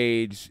New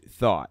Age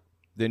thought.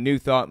 The New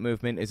Thought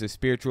movement is a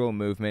spiritual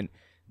movement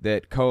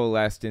that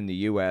coalesced in the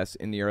U.S.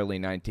 in the early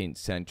 19th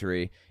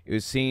century. It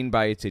was seen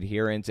by its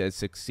adherents as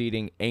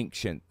succeeding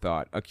ancient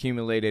thought,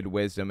 accumulated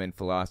wisdom and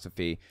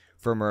philosophy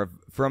from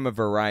a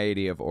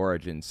variety of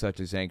origins, such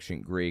as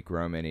ancient Greek,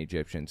 Roman,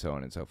 Egyptian, so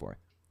on and so forth.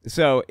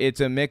 So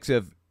it's a mix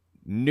of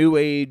New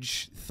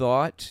Age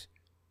thought,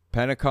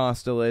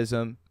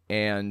 Pentecostalism,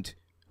 and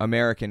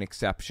American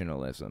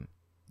exceptionalism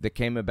that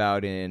came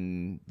about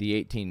in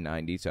the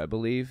 1890s, I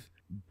believe.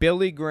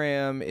 Billy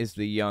Graham is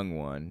the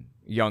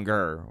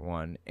younger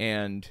one,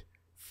 and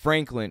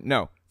Franklin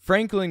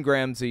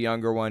Graham's the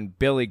younger one,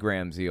 Billy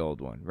Graham's the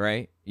old one,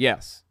 right?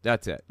 Yes,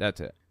 that's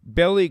it.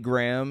 Billy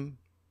Graham,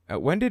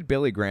 when did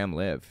Billy Graham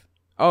live?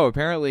 Oh,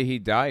 apparently he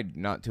died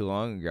not too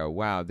long ago.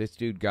 Wow, this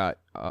dude got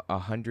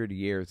 100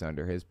 years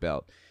under his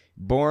belt.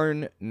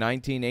 Born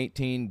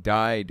 1918,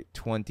 died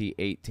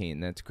 2018.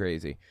 That's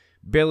crazy.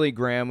 Billy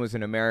Graham was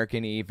an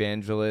American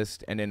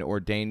evangelist and an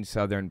ordained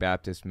Southern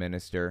Baptist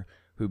minister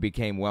who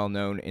became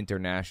well-known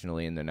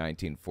internationally in the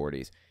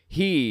 1940s.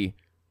 He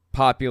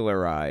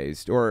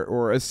popularized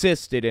or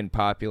assisted in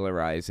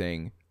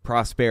popularizing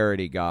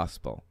prosperity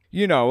gospel.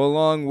 You know,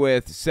 along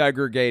with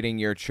segregating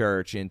your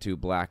church into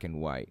black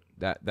and white,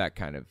 that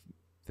kind of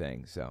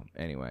thing. So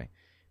anyway,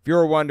 if you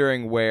were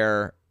wondering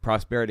where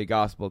prosperity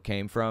gospel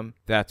came from,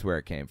 that's where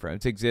it came from.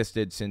 It's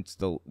existed since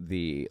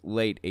the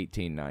late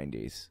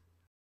 1890s.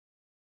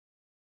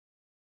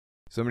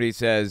 Somebody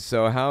says,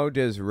 so how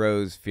does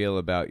Rose feel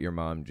about your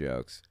mom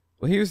jokes?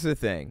 Well, here's the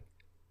thing.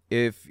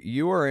 If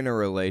you are in a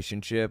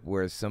relationship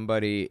where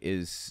somebody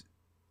is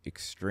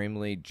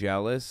extremely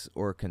jealous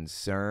or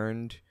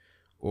concerned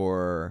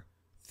or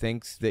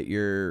thinks that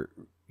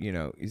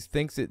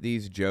thinks that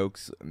these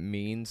jokes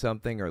mean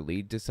something or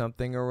lead to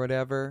something or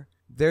whatever,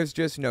 there's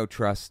just no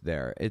trust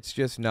there. It's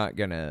just not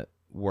going to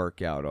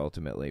work out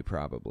ultimately,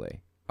 probably.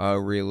 A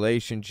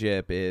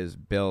relationship is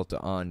built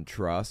on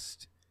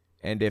trust,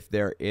 and if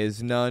there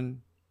is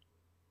none,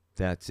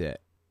 that's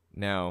it.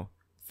 Now,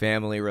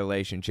 family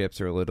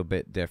relationships are a little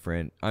bit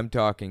different. I'm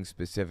talking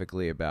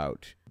specifically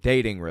about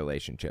dating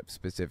relationships,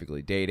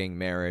 specifically dating,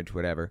 marriage,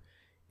 whatever.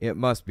 It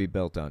must be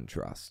built on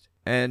trust.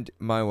 And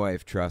my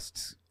wife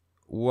trusts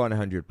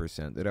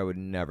 100% that I would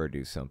never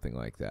do something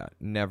like that.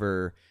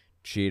 Never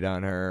cheat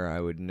on her. I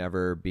would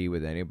never be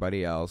with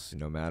anybody else,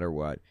 no matter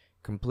what.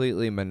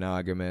 Completely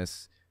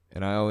monogamous,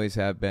 and I always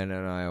have been,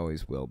 and I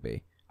always will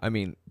be. I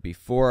mean,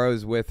 before I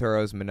was with her,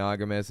 I was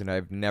monogamous, and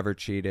I've never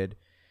cheated.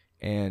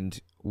 And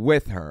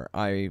with her,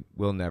 I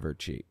will never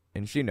cheat.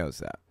 And she knows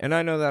that. And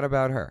I know that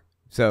about her.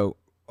 So,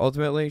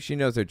 ultimately, she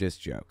knows they're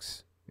just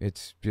jokes.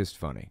 It's just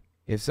funny.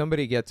 If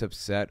somebody gets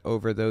upset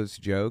over those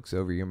jokes,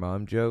 over your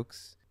mom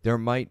jokes, there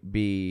might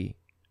be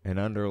an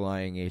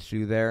underlying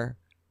issue there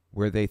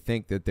where they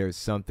think that there's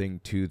something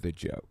to the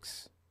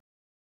jokes.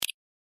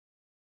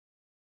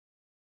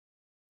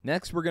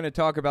 Next, we're going to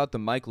talk about the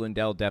Mike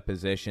Lindell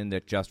deposition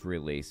that just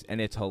released, and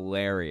it's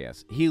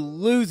hilarious. He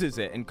loses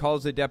it and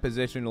calls the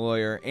deposition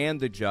lawyer and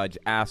the judge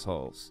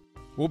assholes.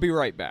 We'll be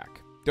right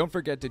back. Don't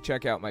forget to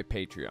check out my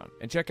Patreon,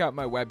 and check out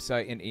my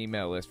website and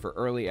email list for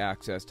early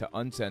access to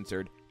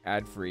uncensored,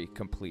 ad-free,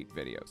 complete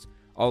videos.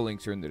 All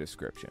links are in the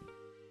description.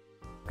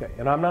 Okay,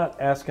 and I'm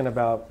not asking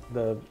about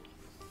the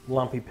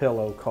lumpy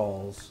pillow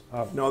calls.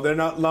 No, they're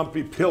not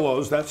lumpy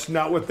pillows. That's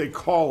not what they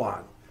call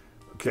on.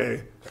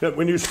 Okay?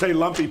 When you say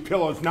lumpy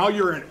pillows, now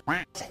you're an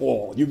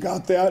asshole. You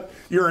got that?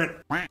 You're an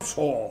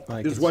asshole,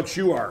 is what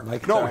you are.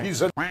 No,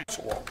 he's an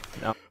asshole.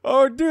 No.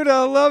 Oh, dude,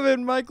 I love it.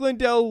 Mike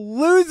Lindell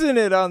losing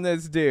it on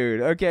this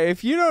dude. Okay,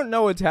 if you don't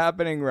know what's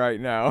happening right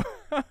now,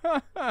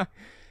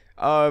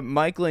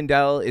 Mike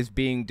Lindell is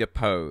being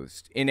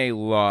deposed in a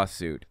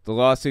lawsuit. The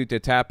lawsuit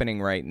that's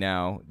happening right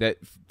now that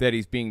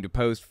he's being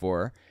deposed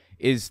for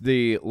is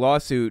the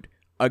lawsuit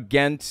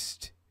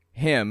against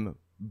him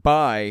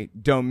by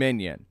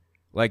Dominion,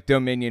 like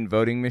Dominion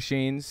voting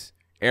machines.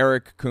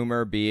 Eric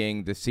Coomer,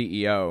 being the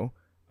CEO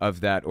of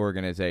that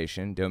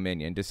organization,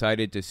 Dominion,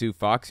 decided to sue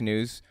Fox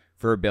News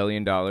for $1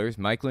 billion,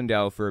 Mike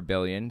Lindell for $1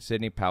 billion,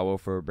 Sidney Powell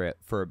for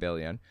 $1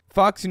 billion.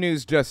 Fox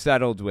News just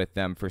settled with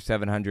them for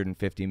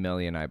 $750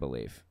 million, I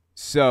believe.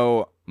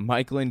 So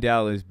Mike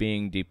Lindell is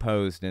being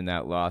deposed in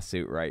that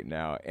lawsuit right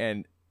now,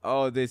 and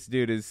oh, this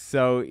dude is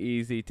so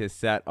easy to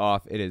set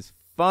off. It is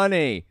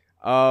funny.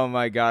 Oh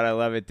my God, I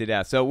love it to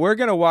death. So we're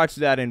gonna watch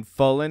that in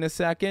full in a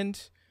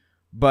second,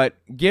 but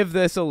give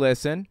this a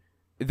listen.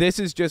 This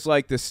is just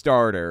like the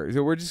starter.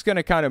 So we're just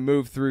gonna kind of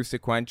move through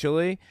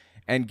sequentially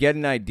and get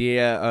an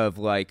idea of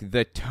like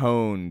the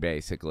tone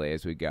basically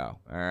as we go.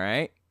 All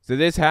right. So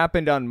this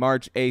happened on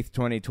March 8th,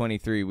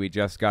 2023. We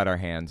just got our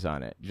hands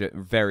on it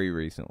very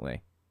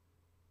recently.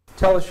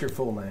 Tell us your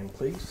full name,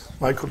 please.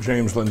 Michael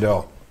James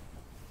Lindell.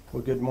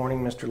 Well, good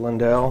morning, Mr.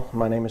 Lindell.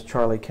 My name is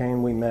Charlie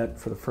Kane. We met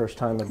for the first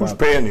time Who's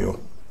paying you?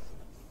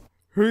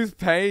 Who's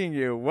paying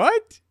you?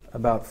 What?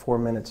 About 4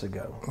 minutes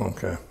ago.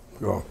 Okay,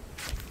 go.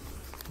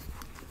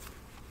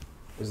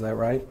 Is that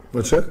right?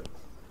 What's it?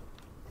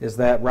 Is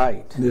that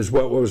right?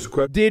 What was the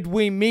question? Did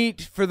we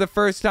meet for the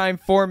first time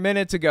 4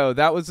 minutes ago?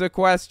 That was the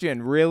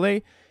question.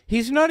 Really?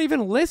 He's not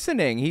even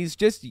listening. He's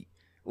just,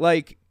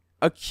 like,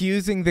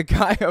 accusing the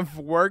guy of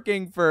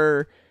working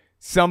for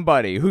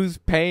somebody who's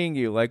paying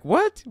you. Like,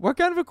 what? What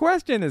kind of a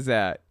question is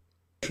that?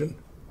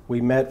 We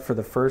met for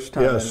the first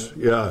time. Yes.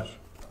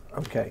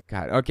 Okay.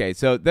 God, okay,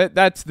 so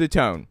that's the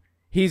tone.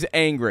 He's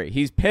angry.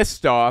 He's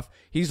pissed off.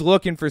 He's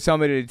looking for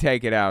somebody to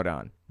take it out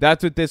on.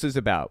 That's what this is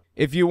about.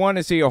 If you want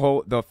to see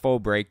the full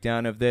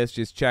breakdown of this,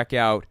 just check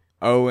out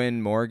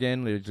Owen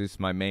Morgan, which is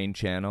my main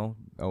channel,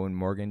 Owen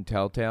Morgan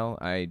Telltale.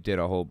 I did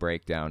a whole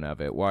breakdown of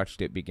it,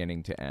 watched it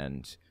beginning to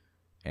end,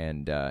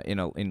 and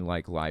in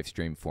like live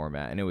stream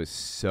format, and it was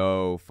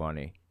so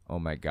funny. Oh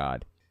my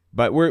God!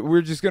 But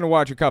we're just gonna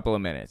watch a couple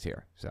of minutes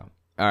here. So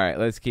all right,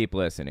 let's keep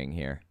listening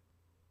here.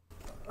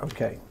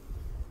 Okay.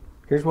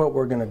 Here's what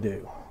we're gonna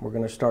do. We're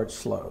gonna start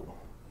slow,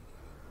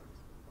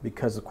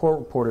 because the court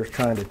reporter's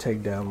trying to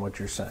take down what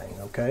you're saying,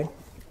 okay?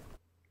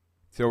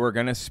 So we're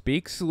going to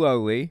speak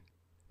slowly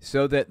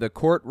so that the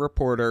court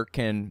reporter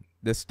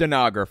the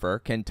stenographer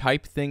can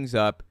type things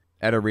up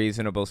at a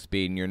reasonable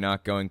speed, and you're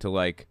not going to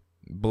like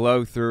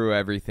blow through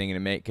everything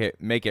and make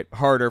it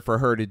harder for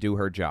her to do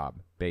her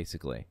job,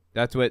 basically.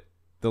 That's what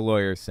the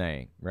lawyer's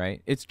saying,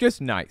 right? It's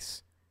just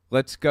nice.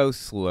 Let's go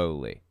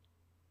slowly.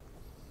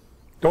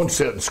 Don't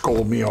sit and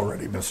scold me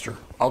already, mister.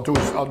 I'll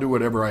do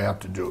whatever I have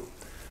to do.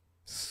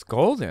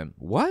 Scold him?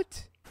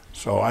 What?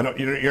 So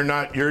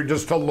you're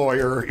just a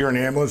lawyer. You're an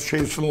ambulance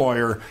chasing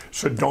lawyer.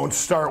 So don't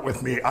start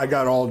with me. I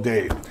got all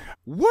day.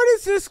 What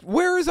is this?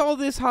 Where is all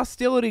this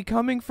hostility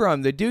coming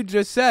from? The dude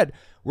just said,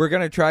 we're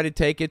going to try to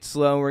take it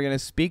slow. We're going to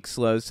speak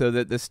slow so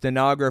that the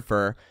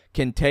stenographer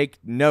can take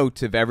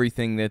notes of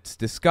everything that's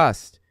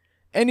discussed.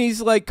 And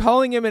he's like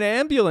calling him an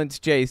ambulance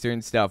chaser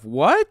and stuff.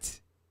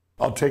 What?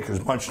 I'll take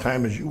as much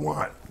time as you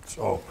want.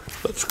 So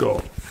let's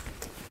go.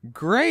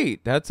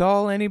 Great. That's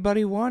all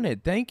anybody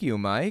wanted. Thank you,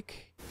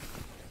 Mike.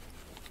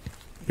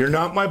 You're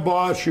not my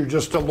boss. You're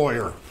just a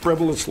lawyer.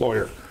 Frivolous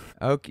lawyer.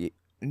 Okay.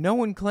 No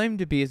one claimed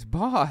to be his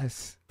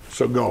boss.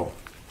 So go.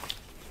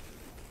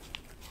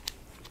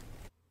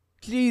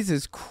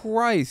 Jesus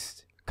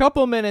Christ.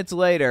 Couple minutes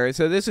later,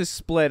 so this is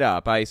split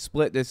up. I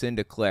split this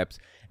into clips,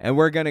 and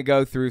we're going to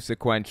go through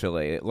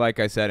sequentially. Like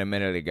I said a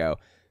minute ago,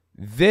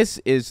 this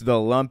is the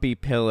lumpy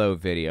pillow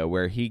video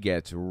where he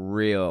gets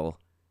real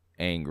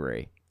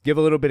angry. Give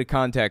a little bit of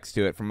context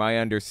to it. From my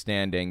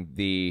understanding,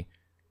 the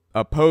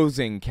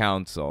opposing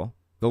counsel,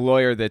 the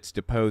lawyer that's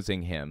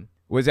deposing him,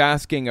 was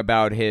asking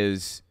about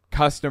his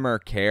customer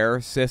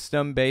care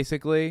system,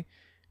 basically,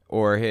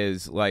 or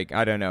his, like,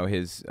 I don't know,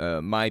 his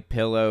My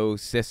Pillow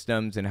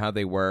systems and how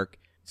they work.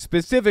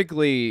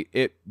 Specifically,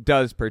 it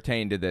does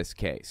pertain to this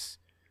case.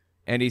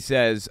 And he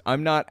says,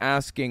 I'm not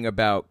asking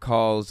about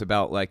calls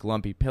about, like,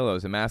 lumpy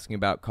pillows. I'm asking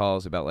about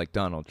calls about, like,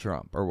 Donald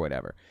Trump or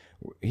whatever.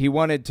 He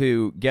wanted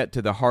to get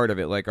to the heart of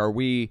it. Like,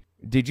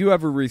 did you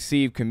ever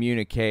receive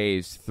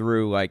communiques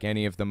through, like,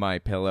 any of the My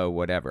Pillow,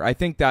 whatever? I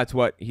think that's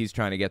what he's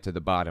trying to get to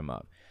the bottom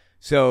of.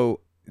 So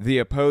the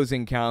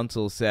opposing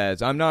counsel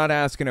says, I'm not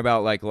asking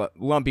about, like,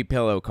 lumpy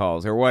pillow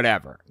calls or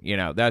whatever. You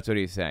know, that's what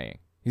he's saying.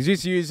 He's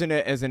just using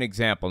it as an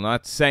example,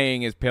 not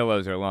saying his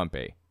pillows are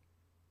lumpy.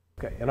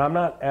 Okay, and I'm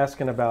not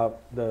asking about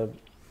the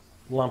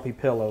lumpy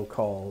pillow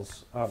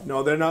calls.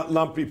 No, they're not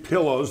lumpy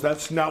pillows.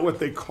 That's not what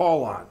they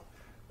call on.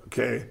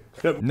 Okay?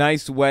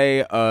 Nice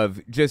way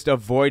of just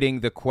avoiding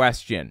the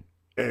question.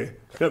 Okay?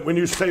 When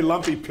you say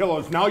lumpy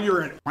pillows, now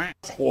you're an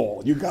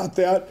asshole. You got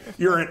that?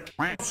 You're an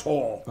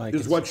asshole,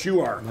 is what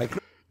you are.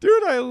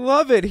 Dude, I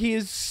love it. He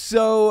is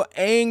so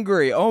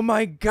angry. Oh,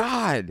 my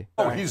God.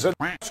 Oh, he's an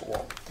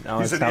asshole. No,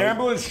 he's an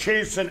ambulance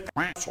chasing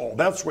asshole.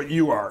 That's what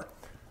you are.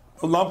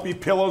 The lumpy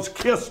pillows,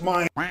 kiss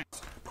my ass.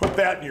 Put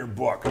that in your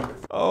book.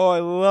 Oh, I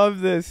love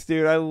this,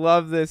 dude. I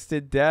love this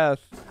to death.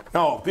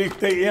 No,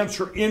 they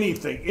answer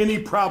anything, any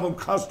problem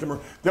customer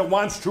that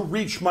wants to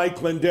reach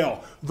Mike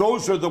Lindell.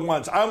 Those are the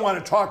ones. I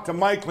want to talk to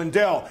Mike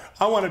Lindell.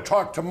 I want to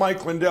talk to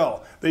Mike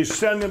Lindell. They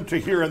send them to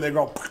here and they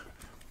go,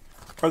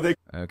 or they.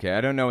 Okay,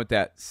 I don't know what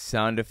that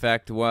sound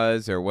effect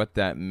was or what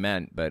that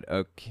meant, but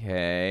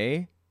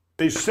okay.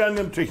 They send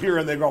them to here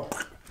and they go,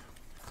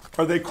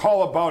 or they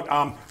call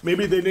about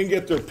maybe they didn't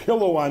get their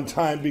pillow on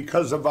time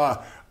because of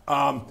the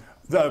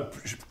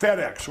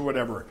FedEx or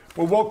whatever.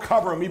 Well, we'll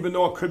cover them even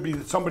though it could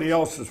be somebody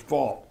else's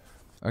fault.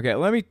 Okay,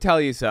 let me tell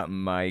you something,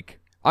 Mike.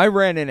 I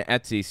ran an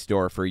Etsy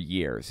store for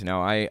years.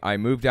 Now, I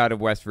moved out of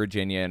West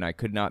Virginia, and I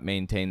could not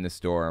maintain the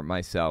store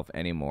myself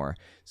anymore.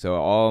 So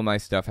all my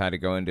stuff had to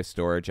go into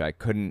storage. I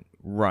couldn't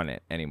run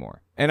it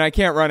anymore. And I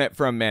can't run it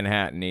from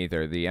Manhattan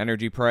either. The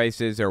energy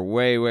prices are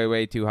way, way,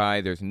 way too high.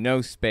 There's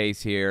no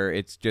space here.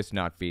 It's just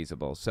not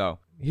feasible. So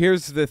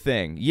here's the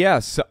thing.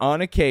 Yes,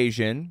 on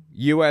occasion,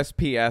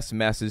 USPS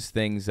messes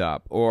things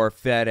up, or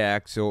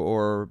FedEx,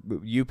 or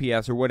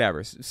UPS, or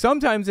whatever.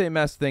 Sometimes they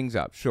mess things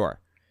up,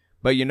 sure.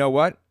 But you know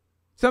what?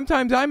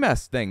 Sometimes I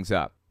mess things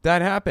up.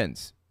 That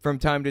happens from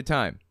time to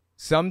time.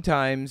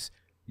 Sometimes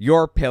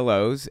your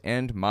pillows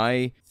and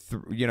my,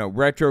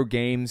 retro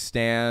game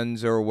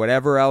stands or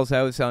whatever else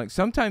I was selling,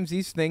 sometimes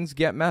these things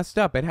get messed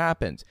up. It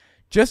happens.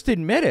 Just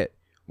admit it.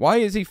 Why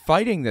is he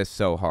fighting this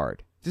so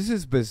hard? This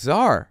is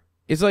bizarre.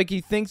 It's like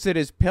he thinks that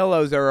his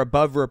pillows are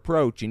above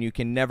reproach and you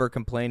can never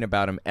complain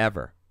about them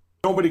ever.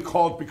 Nobody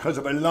called because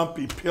of a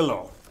lumpy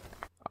pillow.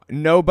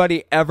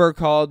 Nobody ever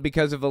called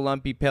because of a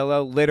lumpy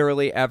pillow?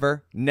 Literally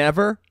ever?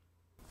 Never?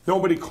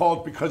 Nobody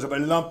called because of a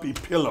lumpy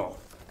pillow.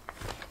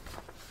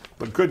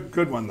 But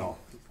good one, though.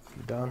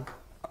 You done?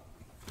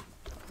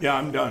 Yeah,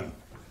 I'm done.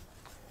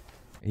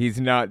 He's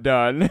not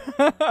done.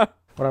 What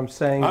I'm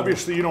saying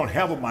Obviously, you don't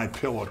have a My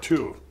Pillow,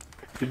 too.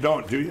 You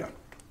don't, do you?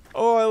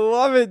 Oh, I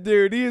love it,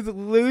 dude. He is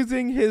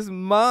losing his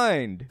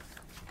mind.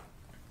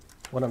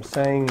 What I'm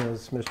saying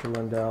is, Mr.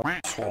 Lindell.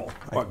 Asshole.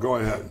 Go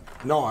ahead.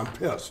 No, I'm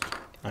pissed.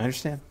 I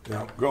understand.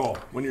 Yeah, go.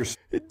 When you're...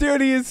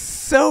 Dude, he is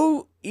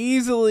so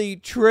easily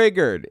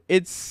triggered.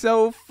 It's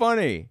so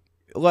funny.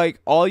 Like,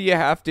 all you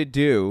have to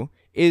do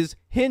is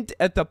hint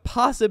at the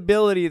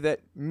possibility that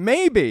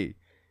maybe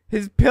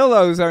his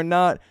pillows are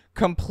not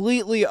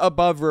completely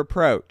above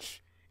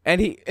reproach.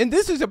 And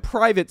this is a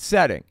private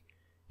setting.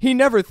 He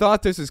never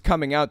thought this was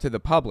coming out to the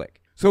public.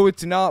 So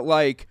it's not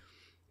like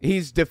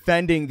he's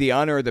defending the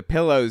honor of the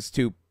pillows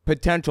to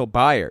potential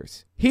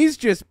buyers. He's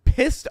just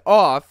pissed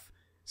off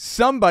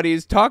somebody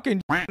is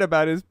talking shit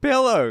about his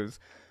pillows.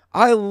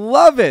 I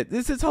love it.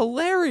 This is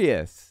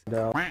hilarious.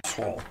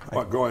 Asshole.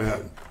 But go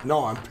ahead.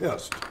 No, I'm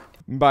pissed.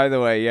 By the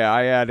way, yeah,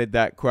 I added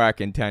that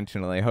quack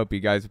intentionally. I hope you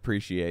guys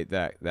appreciate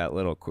that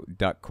little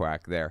duck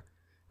quack there.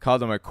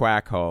 Called him a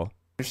quack hole.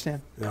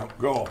 Understand? Yeah,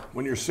 go.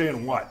 When you're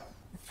saying what?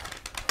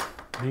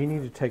 Do you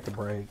need to take a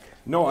break?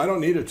 No, I don't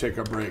need to take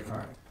a break. All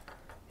right.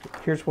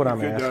 Here's what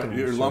I'm asking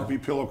Your you, lumpy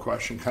pillow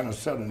question kind of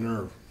set a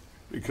nerve.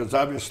 Because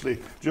obviously,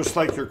 just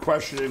like your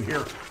question in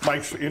here,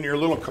 Mike's, in your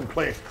little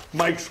complaint,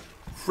 Mike's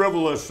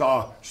frivolous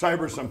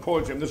cyber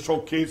symposium, this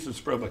whole case is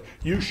frivolous.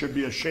 You should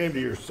be ashamed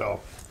of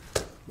yourself.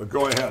 But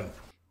go ahead.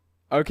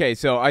 Okay,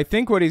 so I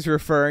think what he's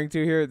referring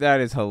to here,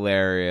 that is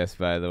hilarious,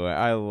 by the way.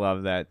 I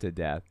love that to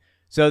death.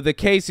 So the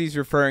case he's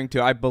referring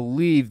to, I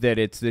believe that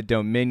it's the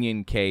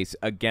Dominion case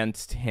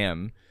against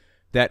him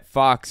that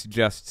Fox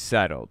just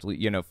settled.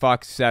 You know,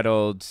 Fox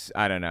settled,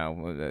 I don't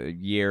know, a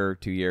year,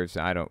 2 years,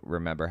 I don't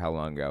remember how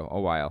long ago, a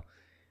while.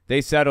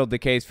 They settled the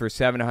case for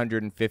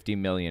 $750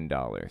 million,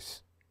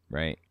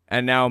 right?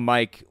 And now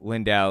Mike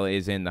Lindell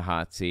is in the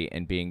hot seat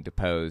and being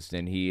deposed,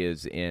 and he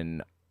is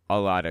in a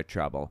lot of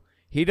trouble.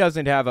 He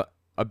doesn't have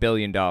 $1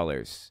 billion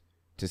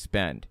to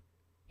spend.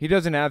 He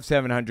doesn't have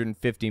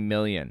 $750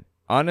 million.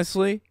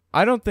 Honestly,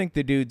 I don't think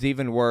the dude's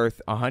even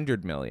worth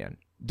 $100 million.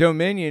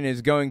 Dominion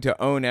is going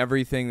to own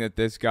everything that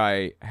this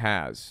guy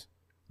has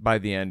by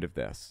the end of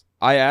this.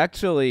 I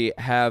actually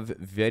have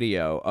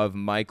video of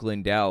Mike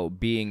Lindell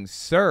being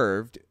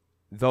served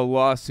the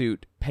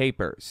lawsuit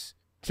papers.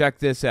 Check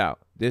this out.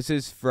 This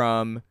is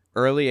from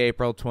early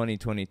April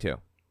 2022.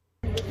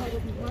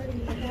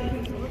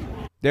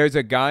 There's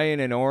a guy in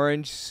an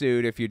orange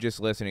suit, if you're just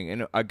listening,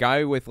 and a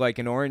guy with like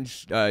an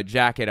orange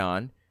jacket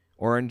on,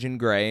 orange and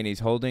gray, and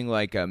he's holding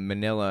like a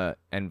manila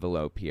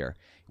envelope here,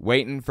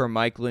 waiting for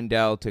Mike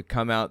Lindell to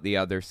come out the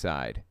other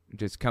side.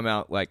 Just come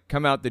out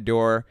the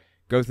door,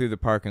 go through the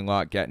parking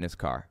lot, get in his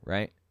car,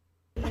 right?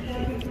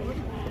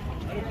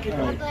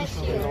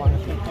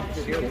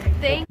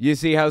 You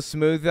see how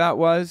smooth that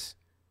was?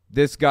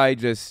 This guy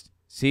just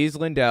sees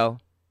Lindell,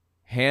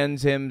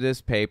 hands him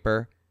this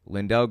paper.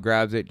 Lindell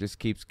grabs it, just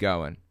keeps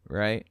going,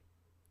 right?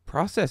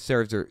 Process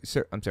servers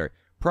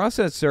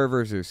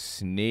are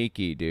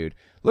sneaky, dude.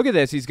 Look at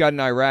this. He's got an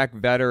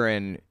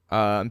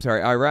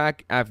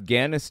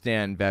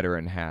Iraq-Afghanistan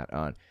veteran hat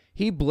on.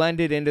 He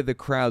blended into the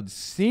crowd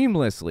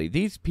seamlessly.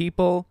 These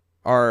people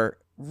are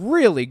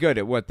really good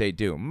at what they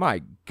do.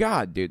 My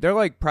God, dude. They're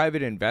like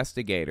private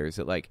investigators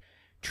that like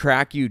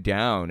track you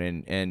down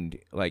and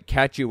like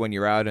catch you when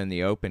you're out in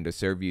the open to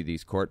serve you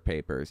these court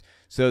papers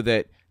so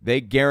that they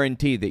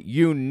guarantee that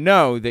you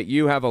know that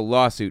you have a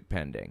lawsuit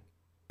pending.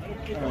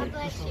 God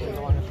bless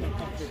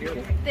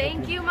you.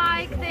 Thank you,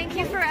 Mike. Thank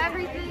you for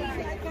everything.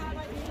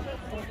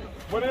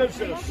 What is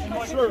this?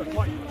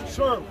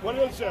 Sir, what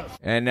is this?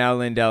 And now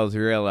Lindell's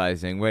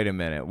realizing, wait a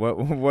minute,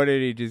 what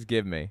did he just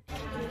give me?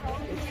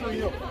 It's for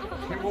you.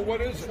 Okay, well,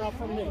 what is it? It's not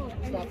from me.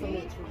 It's not from me.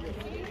 It's from you.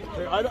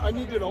 Okay, I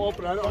need you to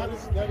open it.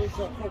 That is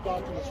court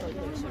documents right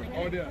there, sir.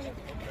 Oh, it is.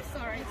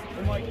 Sorry.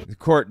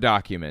 Court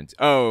documents.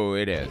 Oh,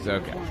 it is.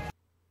 Okay.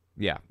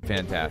 Yeah,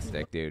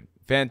 fantastic, dude.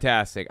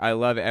 Fantastic. I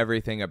love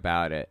everything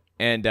about it.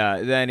 And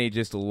then he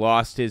just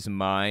lost his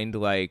mind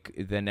like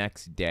the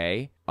next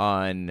day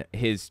on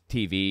his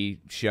TV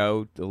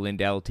show, the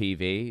Lindell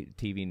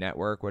TV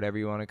network, whatever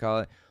you want to call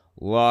it.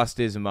 Lost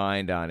his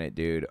mind on it,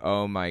 dude.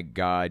 Oh, my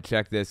God.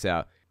 Check this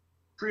out.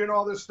 And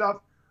all this stuff.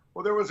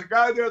 Well, there was a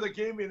guy there that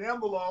gave me an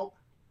envelope,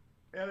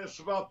 and it's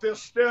about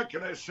this thick.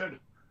 And I said,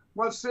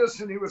 what's this?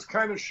 And he was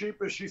kind of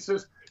sheepish. He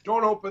says,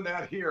 don't open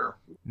that here.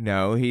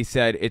 No, he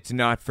said, it's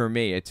not for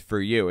me. It's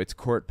for you. It's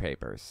court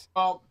papers.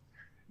 Well,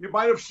 you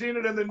might have seen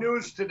it in the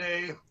news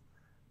today.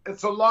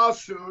 It's a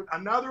lawsuit,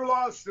 another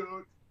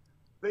lawsuit.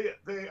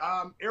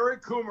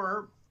 Eric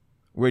Coomer,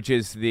 which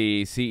is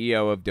the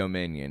CEO of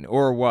Dominion,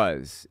 or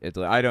was.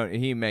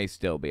 He may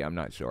still be. I'm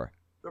not sure.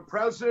 The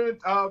president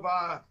of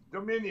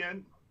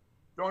Dominion,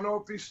 don't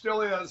know if he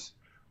still is,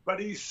 but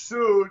he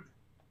sued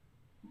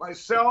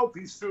myself,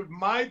 he sued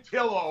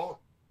MyPillow,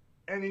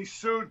 and he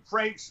sued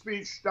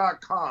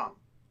FrankSpeech.com.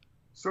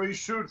 So he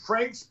sued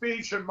Frank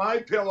Speech and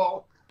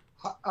MyPillow,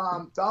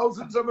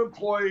 thousands of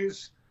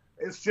employees.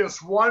 It's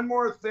just one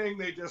more thing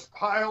they just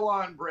pile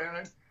on,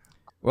 Brandon.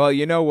 Well,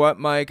 you know what,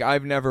 Mike?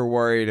 I've never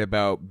worried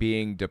about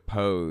being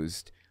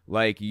deposed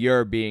like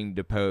you're being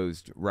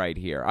deposed right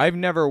here. I've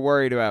never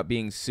worried about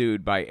being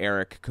sued by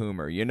Eric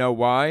Coomer. You know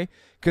why?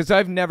 Because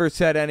I've never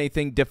said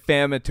anything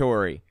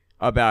defamatory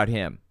about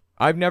him.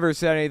 I've never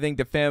said anything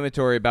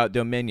defamatory about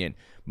Dominion.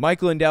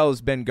 Mike Lindell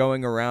has been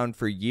going around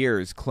for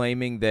years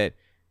claiming that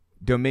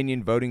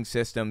Dominion voting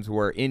systems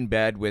were in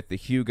bed with the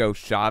Hugo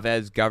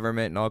Chavez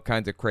government and all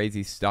kinds of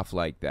crazy stuff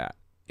like that.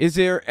 Is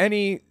there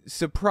any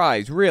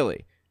surprise,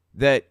 really,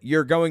 that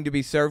you're going to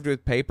be served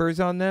with papers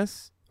on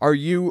this? Are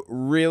you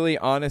really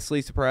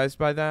honestly surprised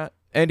by that?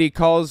 And he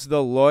calls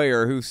the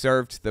lawyer who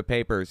served the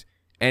papers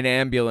an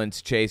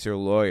ambulance chaser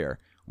lawyer.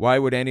 Why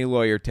would any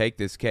lawyer take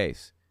this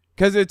case?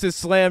 Because it's a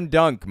slam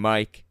dunk,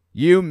 Mike.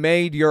 You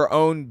made your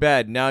own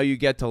bed. Now you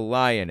get to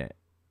lie in it.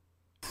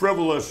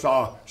 frivolous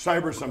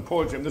cyber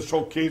symposium. This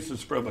whole case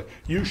is frivolous.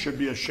 You should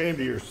be ashamed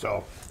of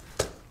yourself.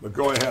 But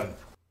go ahead.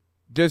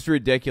 Just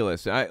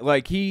ridiculous.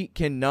 He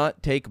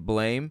cannot take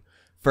blame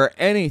for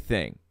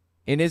anything.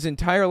 In his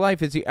entire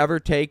life, has he ever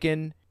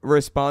taken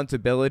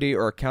responsibility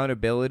or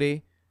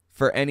accountability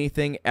for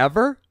anything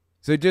ever?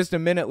 So just a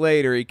minute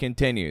later, he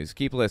continues.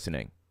 Keep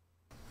listening.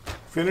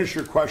 Finish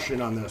your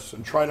question on this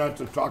and try not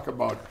to talk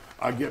about,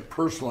 get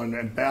personal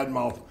and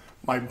badmouth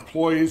my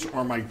employees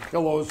or my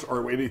pillows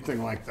or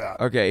anything like that.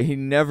 Okay, he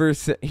never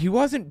said, he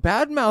wasn't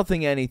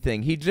bad-mouthing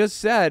anything. He just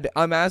said,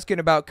 I'm asking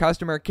about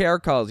customer care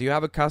calls. You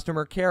have a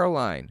customer care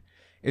line.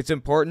 It's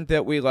important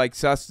that we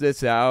suss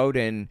this out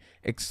and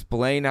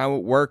explain how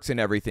it works and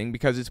everything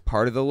because it's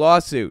part of the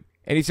lawsuit.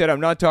 And he said, I'm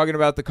not talking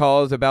about the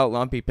calls about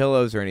lumpy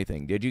pillows or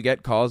anything. Did you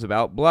get calls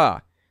about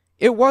blah?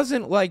 It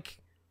wasn't like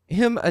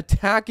him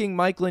attacking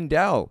Mike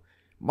Lindell.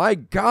 My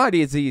God,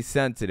 is he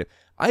sensitive.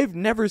 I've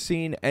never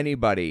seen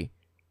anybody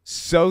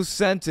so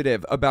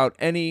sensitive about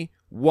any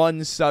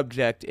one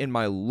subject in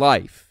my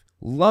life.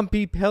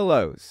 Lumpy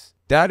pillows.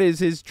 That is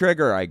his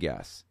trigger, I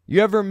guess.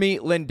 You ever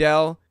meet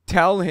Lindell?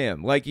 Tell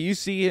him, you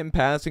see him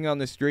passing on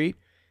the street,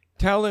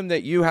 tell him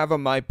that you have a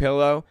My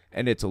Pillow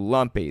and it's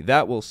lumpy.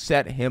 That will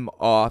set him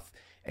off,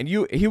 and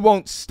he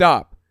won't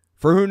stop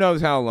for who knows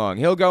how long.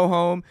 He'll go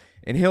home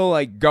and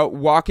he'll go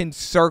walk in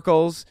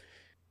circles,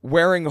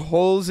 wearing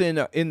holes in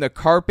the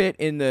carpet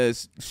in the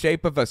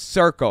shape of a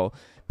circle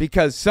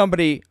because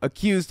somebody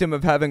accused him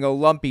of having a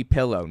lumpy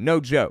pillow. No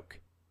joke.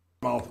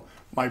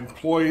 My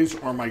employees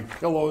or my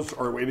pillows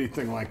or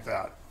anything like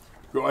that.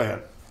 Go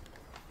ahead.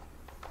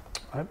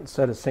 I haven't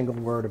said a single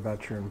word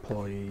about your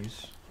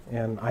employees,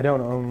 and I don't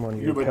own one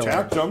of your pillows.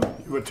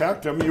 You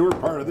attacked them. You were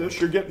part of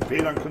this. You're getting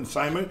paid on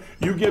consignment.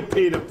 You get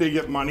paid if they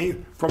get money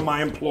from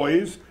my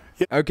employees.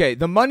 Okay,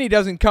 the money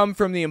doesn't come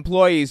from the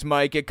employees,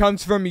 Mike. It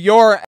comes from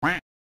your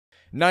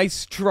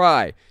nice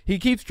try. He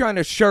keeps trying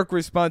to shirk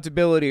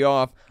responsibility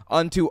off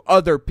onto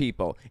other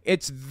people.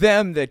 It's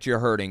them that you're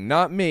hurting,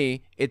 not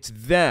me. It's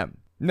them.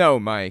 No,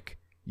 Mike.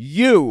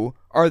 You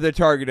are the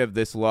target of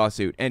this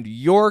lawsuit, and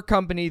your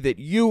company that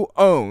you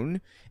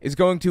own is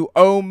going to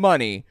owe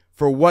money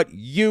for what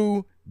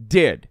you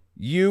did.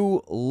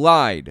 You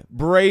lied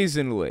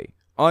brazenly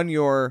on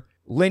your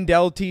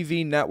Lindell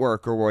TV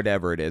network or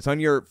whatever it is,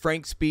 on your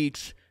Frank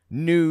Speech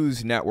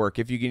news network,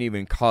 if you can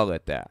even call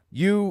it that.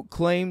 You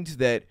claimed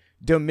that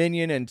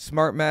Dominion and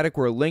Smartmatic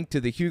were linked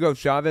to the Hugo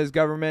Chavez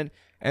government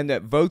and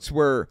that votes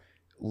were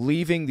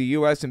leaving the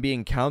U.S. and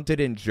being counted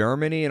in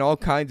Germany and all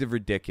kinds of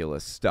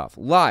ridiculous stuff.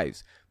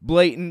 Lies.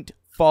 Blatant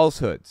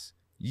falsehoods.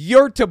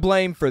 You're to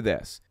blame for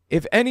this.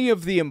 If any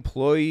of the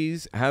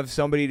employees have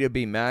somebody to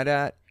be mad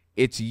at,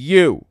 it's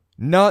you,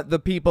 not the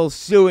people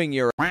suing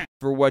your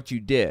for what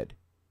you did.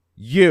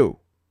 You.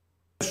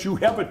 Yes, you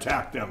have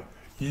attacked them.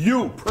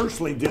 You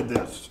personally did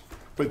this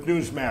with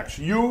Newsmax.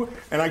 You,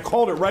 and I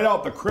called it right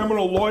out, the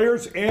criminal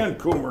lawyers and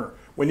Coomer,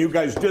 when you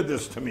guys did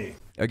this to me.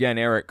 Again,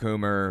 Eric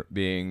Coomer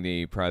being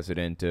the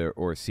president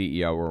or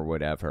CEO or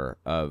whatever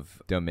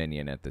of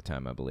Dominion at the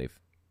time, I believe.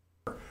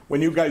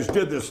 When you guys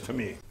did this to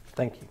me.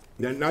 Thank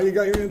you. Now you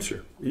got your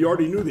answer. You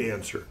already knew the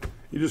answer.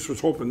 You just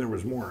was hoping there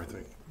was more, I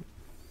think.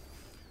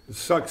 It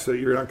sucks that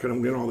you're not going to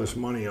win all this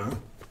money, huh?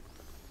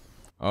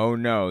 Oh,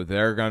 no,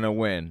 they're going to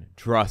win.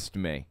 Trust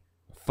me.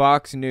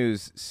 Fox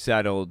News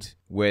settled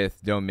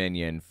with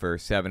Dominion for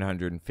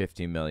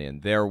 $750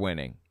 million. They're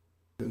winning.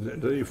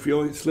 Do you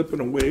feel it's slipping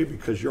away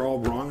because you're all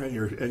wrong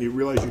and you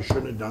realize you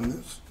shouldn't have done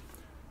this?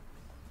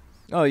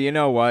 Oh, you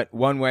know what?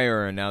 One way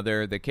or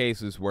another, the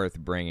case is worth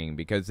bringing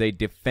because they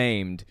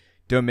defamed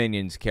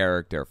Dominion's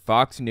character.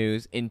 Fox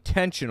News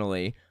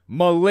intentionally,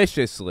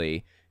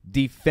 maliciously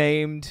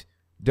defamed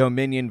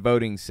Dominion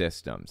voting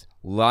systems,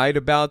 lied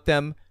about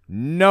them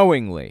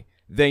knowingly.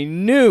 They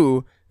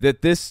knew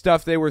that this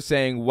stuff they were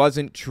saying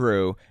wasn't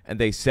true, and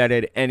they said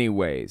it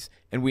anyways.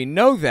 And we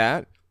know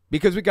that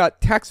because we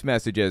got text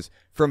messages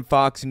from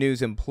Fox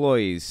News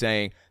employees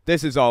saying,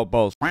 this is all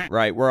bullshit,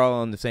 right? We're all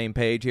on the same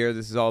page here.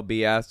 This is all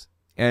BS.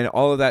 And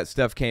all of that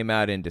stuff came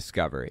out in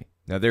Discovery.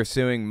 Now they're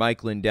suing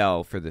Mike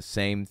Lindell for the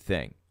same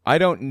thing. I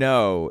don't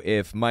know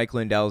if Mike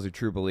Lindell is a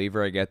true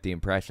believer. I get the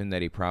impression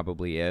that he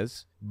probably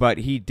is. But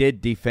he did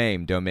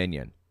defame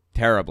Dominion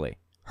terribly.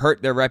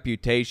 Hurt their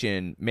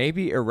reputation,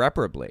 maybe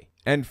irreparably.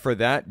 And for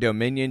that,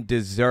 Dominion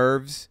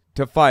deserves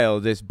to file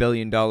this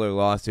billion-dollar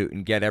lawsuit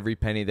and get every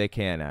penny they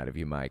can out of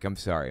you, Mike. I'm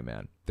sorry,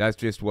 man. That's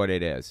just what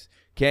it is.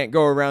 Can't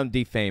go around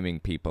defaming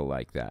people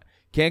like that.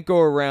 Can't go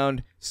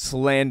around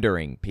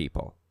slandering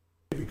people.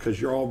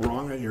 Because you're all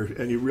wrong and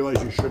you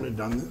realize you shouldn't have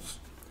done this?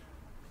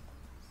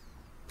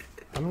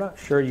 I'm not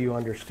sure you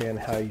understand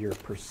how you're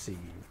perceived.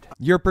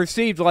 You're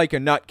perceived like a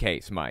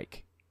nutcase,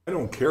 Mike. I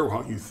don't care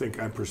how you think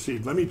I'm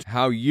perceived.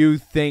 How you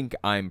think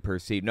I'm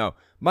perceived. No,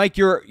 Mike,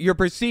 you're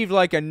perceived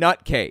like a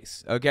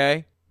nutcase,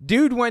 okay?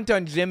 Dude went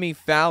on Jimmy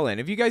Fallon.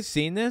 Have you guys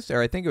seen this?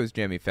 Or I think it was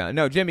Jimmy Fallon.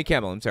 No, Jimmy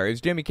Kimmel. I'm sorry. It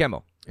was Jimmy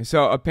Kimmel.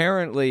 So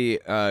apparently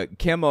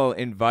Kimmel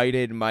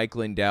invited Mike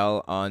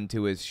Lindell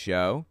onto his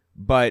show,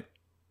 but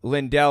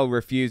Lindell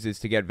refuses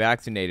to get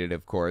vaccinated,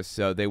 of course,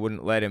 so they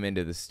wouldn't let him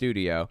into the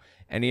studio,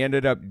 and he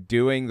ended up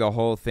doing the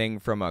whole thing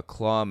from a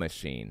claw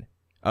machine,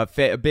 a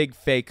big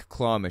fake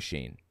claw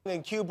machine.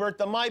 And Cubert,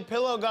 the My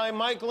Pillow guy,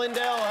 Mike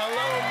Lindell.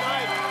 Hello,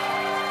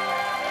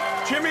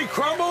 Mike. Jimmy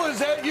Crumble, is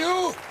that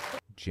you?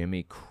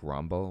 Jimmy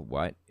Crumble?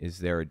 What? Is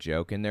there a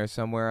joke in there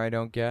somewhere I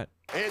don't get?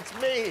 It's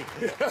me.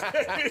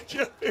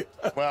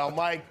 Well,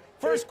 Mike,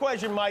 first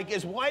question, Mike,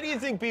 is why do you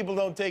think people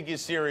don't take you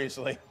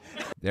seriously?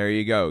 There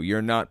you go.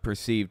 You're not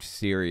perceived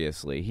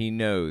seriously. He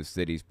knows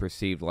that he's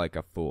perceived like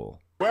a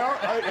fool. Well,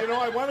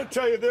 I want to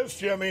tell you this,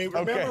 Jimmy.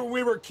 Remember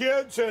we were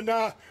kids and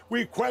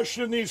we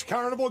questioned these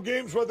carnival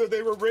games, whether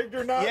they were rigged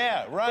or not?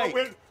 Yeah,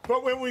 right.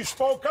 But when we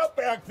spoke up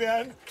back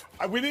then,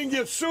 we didn't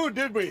get sued,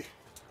 did we?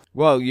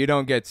 Well, you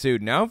don't get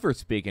sued now for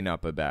speaking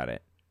up about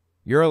it.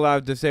 You're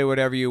allowed to say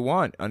whatever you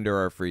want under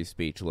our free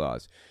speech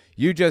laws.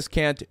 You just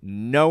can't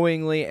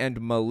knowingly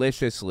and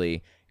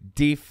maliciously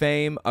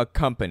defame a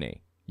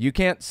company. You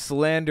can't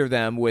slander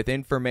them with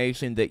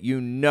information that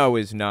you know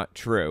is not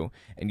true,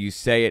 and you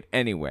say it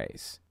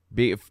anyways,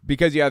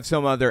 because you have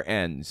some other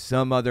end,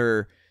 some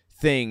other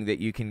thing that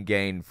you can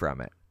gain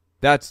from it.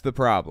 That's the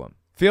problem.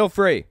 Feel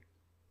free.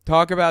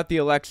 Talk about the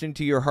election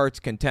to your heart's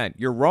content.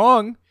 You're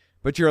wrong,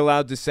 but you're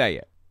allowed to say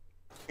it.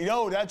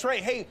 That's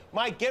right. Hey,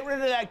 Mike, get rid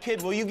of that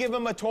kid. Will you give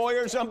him a toy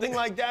or something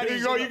like that? There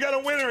you go. You got a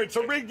winner. It's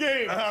a rigged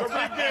game. It's a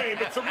rigged game.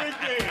 It's a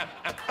rigged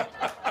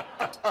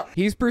game.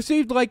 He's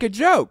perceived like a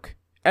joke.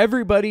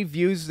 Everybody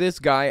views this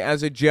guy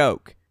as a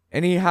joke,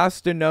 and he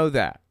has to know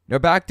that. Now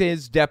back to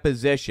his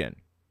deposition.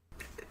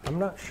 I'm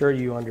not sure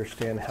you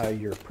understand how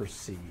you're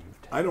perceived.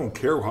 I don't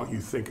care how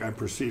you think I'm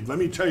perceived. Let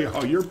me tell you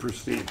how you're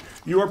perceived.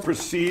 You are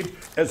perceived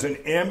as an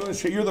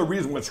ambulance. You're the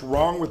reason what's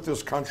wrong with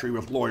this country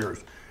with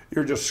lawyers.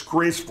 You're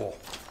disgraceful.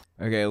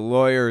 Okay,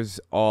 lawyers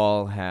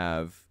all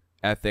have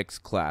ethics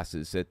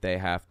classes that they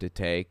have to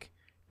take,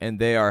 and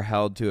they are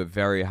held to a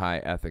very high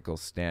ethical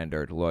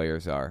standard.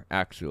 Lawyers are,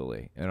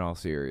 actually, in all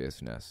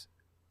seriousness.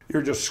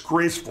 You're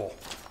disgraceful.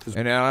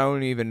 And I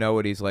don't even know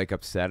what he's,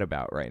 upset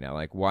about right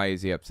now. Why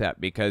is he upset?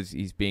 Because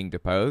he's being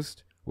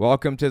deposed?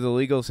 Welcome to the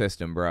legal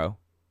system, bro.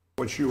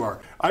 What you are.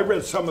 I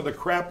read some of the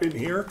crap in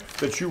here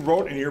that you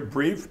wrote in your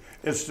brief.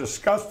 It's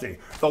disgusting.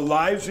 The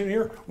lies in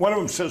here. One of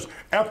them says,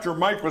 after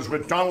Mike was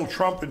with Donald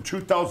Trump in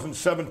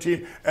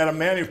 2017 at a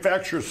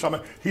manufacturer's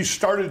summit, he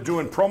started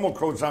doing promo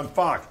codes on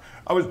Fox.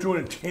 I was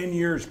doing it 10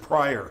 years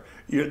prior.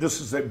 This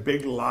is a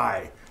big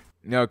lie.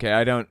 Okay,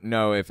 I don't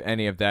know if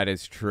any of that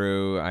is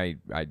true. I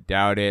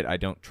doubt it. I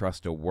don't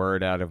trust a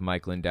word out of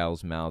Mike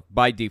Lindell's mouth.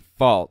 By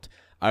default,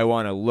 I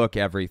want to look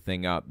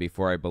everything up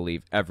before I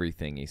believe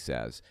everything he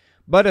says.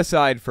 But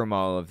aside from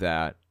all of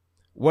that,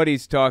 what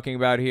he's talking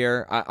about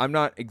here, I'm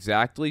not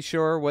exactly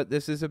sure what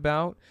this is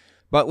about,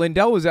 but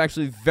Lindell was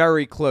actually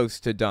very close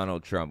to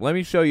Donald Trump. Let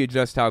me show you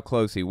just how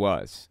close he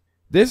was.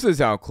 This is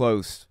how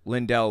close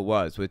Lindell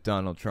was with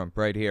Donald Trump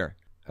right here.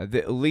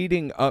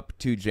 Leading up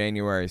to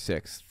January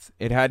 6th,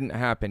 it hadn't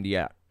happened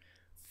yet.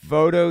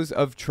 Photos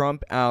of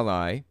Trump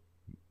ally,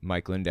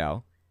 Mike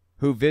Lindell,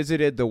 who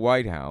visited the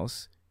White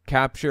House,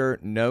 capture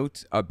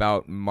notes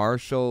about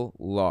martial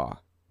law.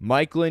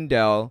 Mike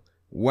Lindell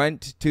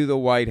went to the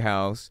White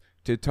House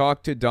to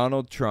talk to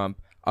Donald Trump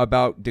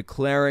about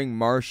declaring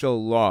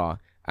martial law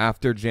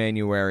after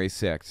January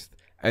 6th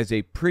as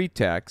a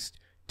pretext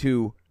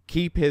to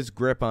keep his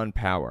grip on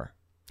power.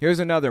 Here's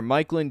another.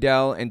 Mike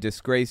Lindell and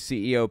disgraced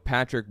CEO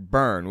Patrick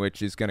Byrne,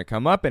 which is going to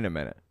come up in a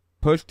minute,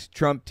 pushed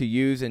Trump to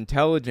use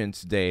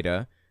intelligence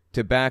data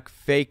to back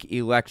fake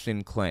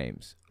election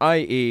claims,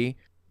 i.e.,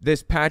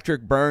 this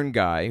Patrick Byrne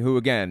guy, who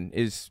again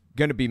is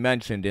going to be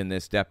mentioned in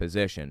this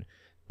deposition.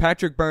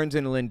 Patrick Burns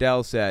and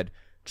Lindell said,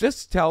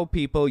 just tell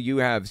people you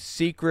have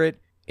secret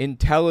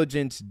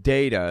intelligence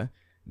data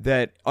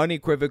that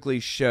unequivocally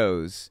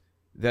shows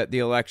that the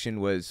election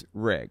was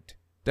rigged.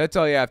 That's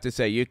all you have to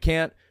say. You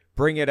can't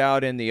bring it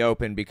out in the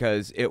open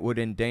because it would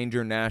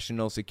endanger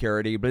national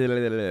security, blah, blah,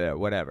 blah, blah,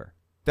 whatever.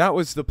 That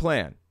was the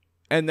plan.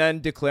 And then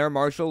declare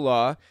martial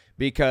law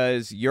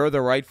because you're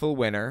the rightful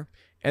winner,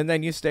 and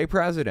then you stay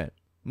president.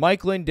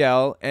 Mike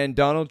Lindell and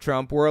Donald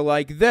Trump were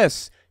like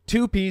this,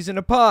 2 peas in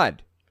a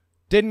pod.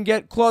 Didn't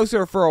get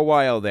closer for a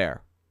while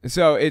there.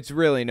 So it's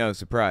really no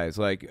surprise.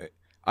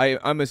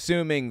 I'm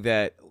assuming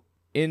that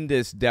in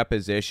this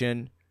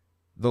deposition,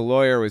 the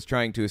lawyer was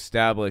trying to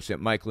establish that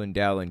Mike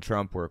Lindell and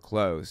Trump were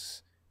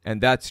close. And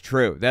that's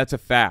true. That's a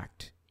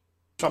fact.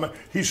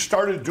 He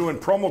started doing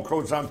promo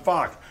codes on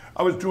Fox.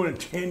 I was doing it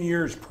 10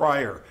 years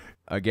prior.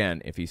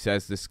 Again, if he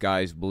says the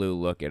sky's blue,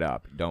 look it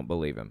up. Don't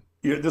believe him.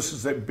 This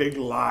is a big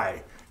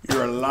lie.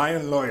 You're a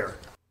lying lawyer.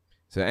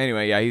 So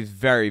anyway, yeah, he's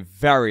very,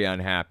 very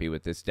unhappy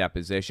with this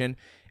deposition.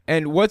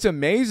 And what's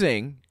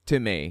amazing to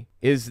me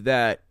is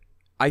that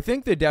I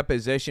think the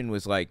deposition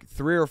was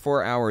 3 or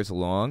 4 hours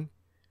long.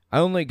 I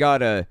only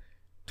got a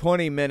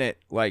 20-minute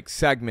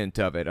segment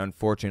of it,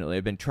 unfortunately.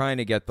 I've been trying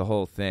to get the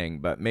whole thing,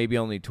 but maybe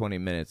only 20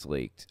 minutes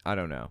leaked. I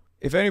don't know.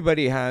 If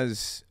anybody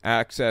has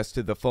access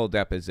to the full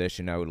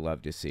deposition, I would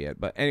love to see it.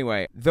 But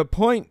anyway, the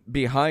point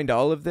behind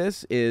all of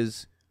this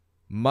is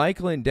Mike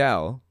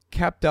Lindell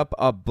kept up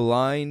a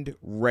blind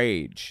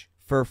rage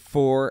for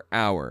 4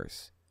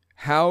 hours.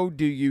 How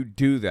do you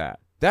do that?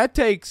 That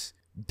takes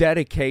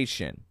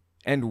dedication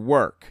and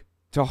work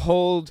to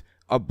hold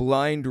a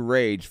blind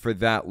rage for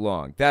that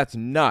long. That's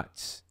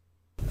nuts.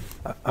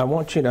 I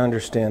want you to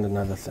understand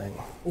another thing.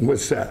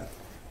 What's that?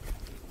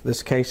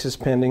 This case is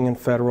pending in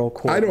federal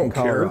court. I don't in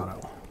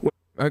Colorado.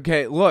 care.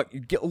 Okay, look,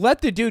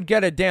 let the dude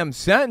get a damn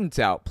sentence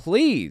out,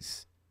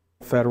 please.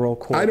 Federal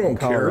court. I don't in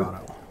care.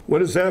 Colorado. What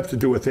does that have to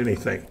do with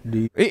anything?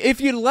 If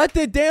you let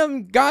the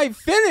damn guy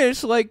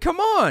finish, like, come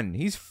on.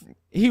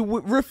 He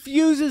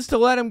refuses to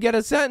let him get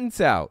a sentence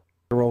out.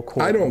 Federal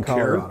court. I don't in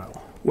care.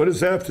 Colorado. What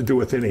does that have to do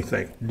with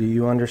anything? Do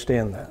you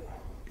understand that?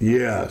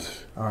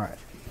 Yes. All right.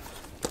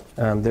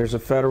 There's a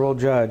federal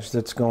judge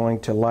that's going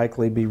to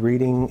likely be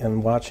reading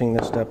and watching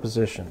this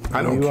deposition.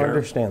 I don't Do you care.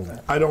 understand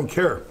that? I don't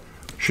care.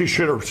 She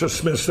should have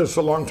dismissed this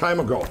a long time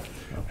ago.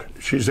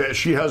 Okay.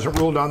 She hasn't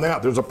ruled on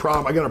that. There's a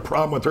problem. I got a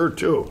problem with her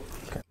too.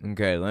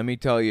 Okay, let me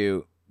tell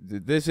you,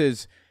 this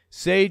is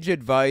sage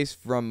advice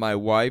from my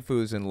wife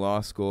who's in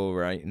law school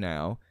right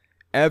now.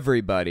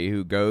 Everybody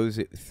who goes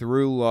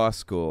through law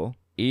school,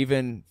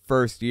 even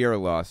first-year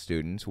law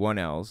students,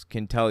 1Ls,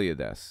 can tell you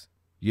this.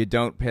 You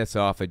don't piss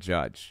off a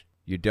judge.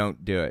 You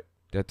don't do it.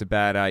 That's a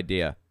bad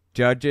idea.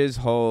 Judges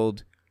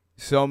hold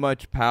so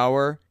much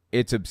power,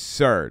 it's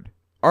absurd.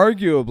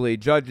 Arguably,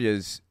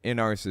 judges in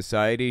our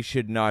society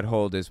should not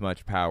hold as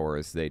much power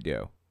as they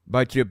do.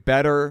 But you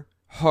better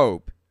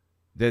hope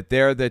that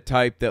they're the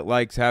type that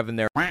likes having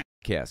their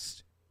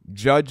kissed.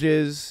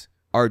 Judges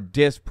are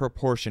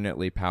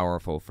disproportionately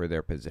powerful for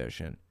their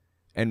position.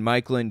 And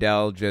Mike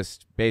Lindell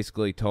just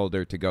basically told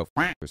her to go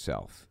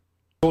herself.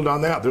 Hold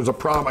on that. There's a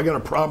problem. I got a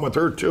problem with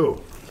her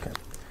too. Okay.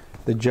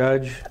 The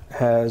judge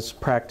has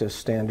practice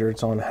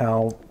standards on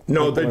how...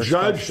 No, the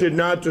judge did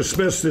not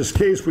dismiss this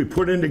case. We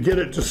put in to get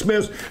it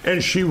dismissed,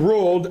 and she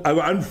ruled an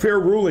unfair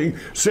ruling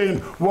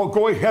saying, well,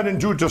 go ahead and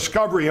do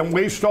discovery and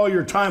waste all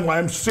your time while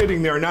I'm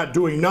sitting there not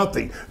doing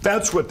nothing.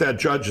 That's what that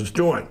judge is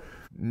doing.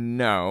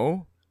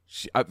 No.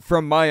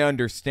 From my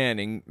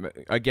understanding,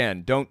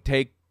 again, don't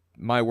take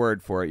my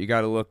word for it. You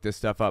got to look this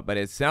stuff up. But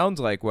it sounds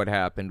like what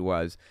happened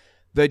was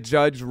the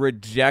judge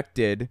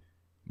rejected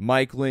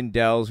Mike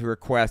Lindell's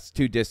request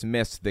to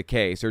dismiss the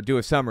case, or do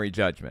a summary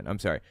judgment. I'm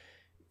sorry.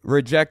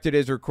 Rejected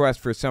his request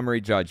for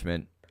summary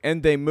judgment,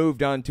 and they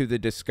moved on to the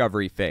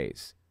discovery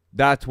phase.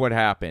 That's what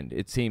happened,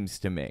 it seems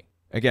to me.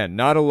 Again,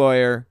 not a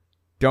lawyer,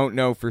 don't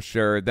know for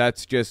sure.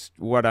 That's just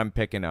what I'm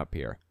picking up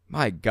here.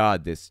 My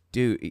God, this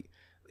dude,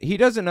 he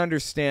doesn't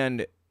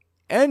understand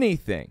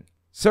anything.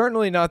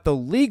 Certainly not the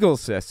legal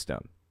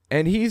system.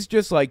 And he's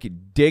just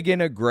like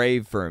digging a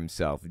grave for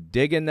himself,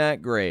 digging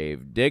that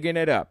grave, digging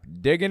it up,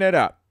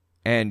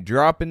 and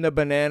dropping the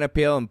banana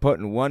peel and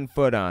putting one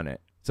foot on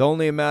it. It's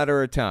only a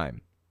matter of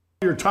time.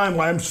 Your time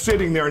while I'm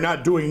sitting there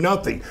not doing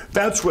nothing.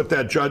 That's what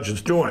that judge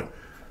is doing.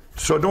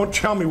 So don't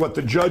tell me what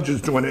the judge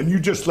is doing, and you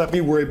just let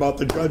me worry about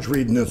the judge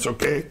reading this,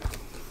 okay?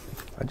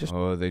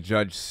 Oh, the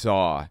judge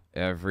saw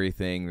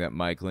everything that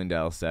Mike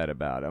Lindell said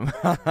about him.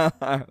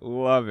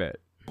 Love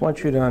it. I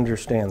want you to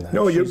understand that.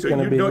 No, you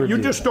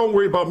just don't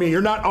worry about me.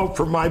 You're not out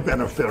for my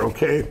benefit,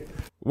 okay?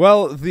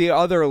 Well, the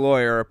other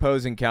lawyer,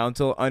 opposing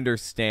counsel,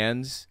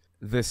 understands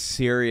the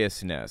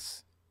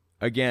seriousness.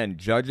 Again,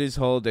 judges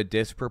hold a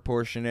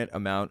disproportionate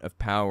amount of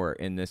power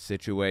in this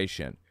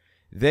situation.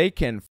 They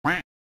can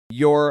f***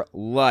 your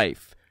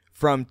life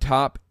from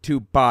top to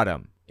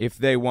bottom if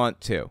they want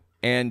to.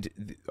 And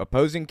the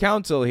opposing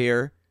counsel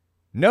here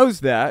knows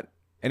that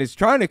and is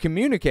trying to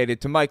communicate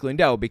it to Mike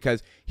Lindell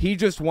because he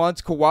just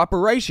wants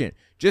cooperation.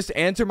 Just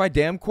answer my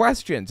damn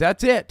questions.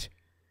 That's it.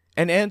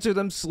 And answer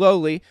them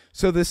slowly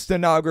so the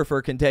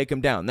stenographer can take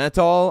him down. That's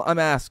all I'm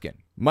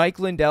asking. Mike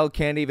Lindell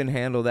can't even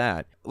handle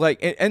that.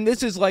 And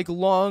this is like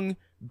long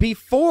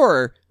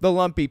before the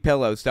lumpy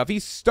pillow stuff. He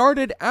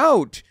started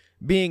out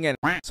being an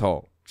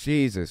asshole.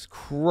 Jesus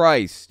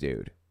Christ,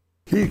 dude.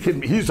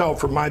 He's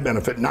out for my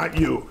benefit, not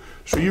you.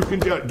 So you can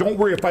don't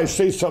worry if I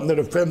say something that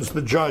offends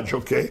the judge,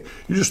 okay?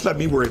 You just let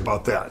me worry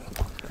about that.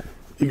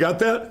 You got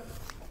that?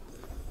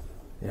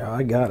 Yeah,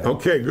 I got it.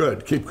 Okay,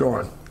 good. Keep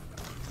going.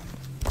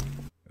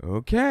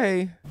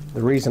 Okay.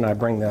 The reason I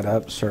bring that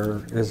up,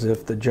 sir, is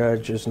if the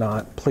judge is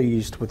not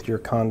pleased with your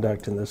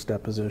conduct in this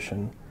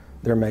deposition,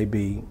 there may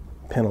be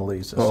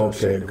penalties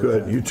associated with that.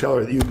 Okay, good. You tell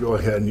her, you go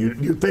ahead, and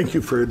you thank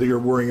you for your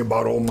worrying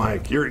about old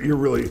Mike. You're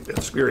really,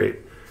 that's great.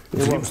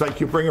 It seems like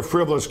you bring a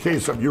frivolous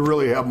case up. You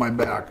really have my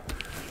back.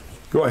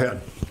 Go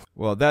ahead.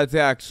 Well, that's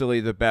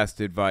actually the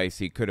best advice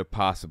he could have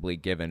possibly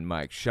given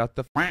Mike. Shut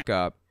the f***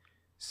 up,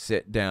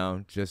 sit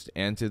down, just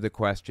answer the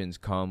questions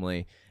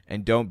calmly,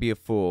 and don't be a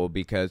fool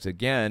because,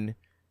 again,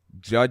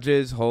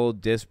 judges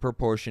hold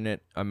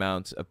disproportionate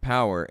amounts of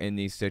power in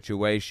these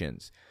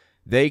situations.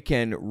 They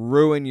can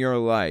ruin your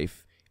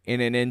life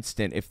in an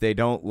instant if they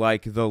don't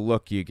like the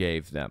look you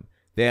gave them.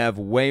 They have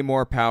way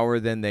more power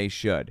than they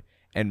should.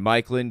 And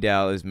Mike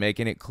Lindell is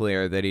making it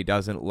clear that he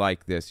doesn't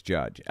like this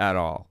judge at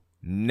all.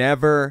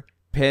 Never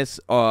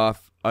piss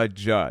off a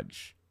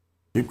judge.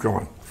 Keep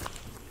going.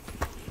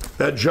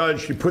 That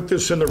judge, he put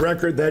this in the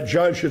record, that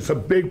judge, it's a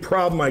big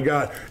problem I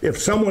got. If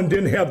someone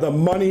didn't have the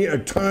money or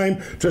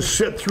time to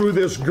sit through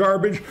this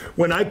garbage,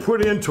 when I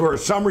put into her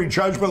summary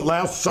judgment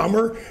last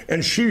summer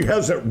and she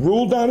hasn't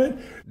ruled on it.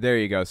 There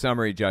you go,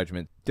 summary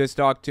judgment. Just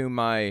talked to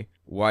my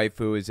wife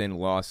who is in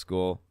law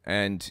school,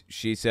 and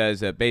she says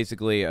that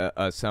basically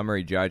a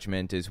summary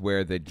judgment is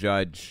where the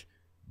judge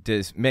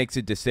makes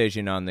a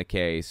decision on the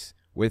case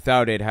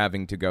without it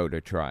having to go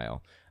to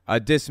trial. A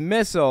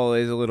dismissal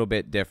is a little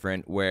bit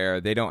different, where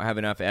they don't have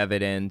enough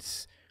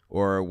evidence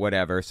or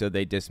whatever, so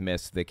they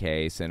dismiss the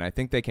case, and I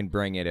think they can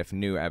bring it if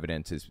new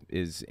evidence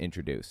is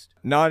introduced.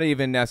 Not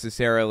even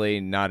necessarily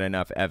not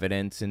enough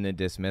evidence in the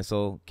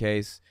dismissal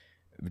case,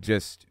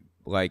 just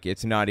like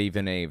it's not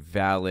even a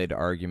valid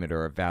argument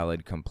or a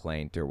valid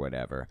complaint or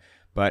whatever.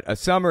 But a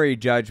summary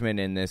judgment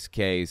in this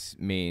case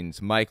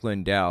means Mike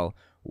Lindell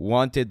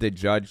wanted the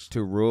judge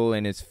to rule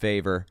in his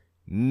favor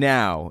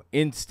now,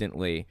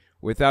 instantly,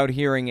 without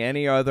hearing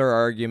any other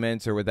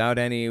arguments or without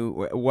any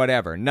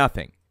whatever,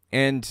 nothing.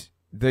 And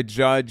the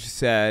judge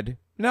said,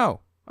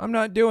 no, I'm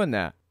not doing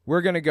that.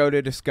 We're going to go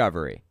to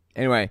discovery.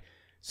 Anyway,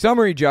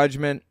 summary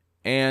judgment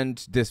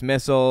and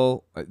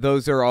dismissal,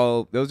 those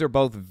are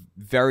both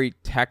very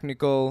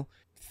technical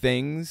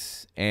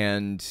things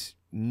and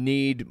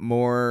need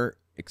more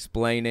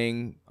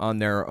explaining on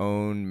their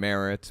own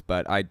merits,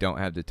 but I don't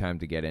have the time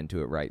to get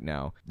into it right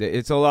now.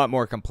 It's a lot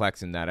more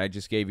complex than that. I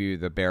just gave you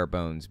the bare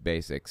bones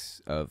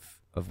basics of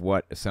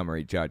what a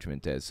summary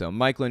judgment is. So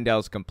Mike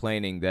Lindell's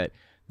complaining that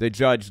the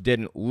judge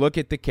didn't look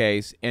at the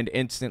case and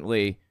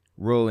instantly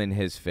rule in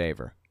his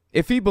favor.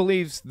 If he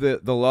believes the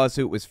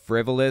lawsuit was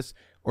frivolous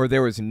or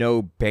there was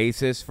no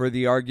basis for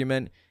the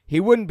argument, he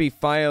wouldn't be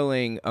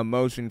filing a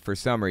motion for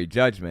summary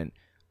judgment.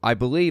 I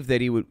believe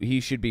that he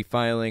should be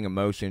filing a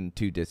motion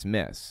to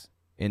dismiss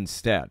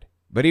instead.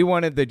 But he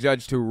wanted the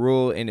judge to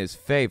rule in his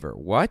favor.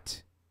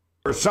 What?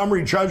 Her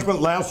summary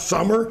judgment last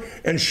summer,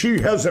 and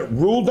she hasn't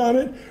ruled on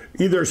it?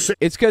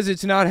 It's because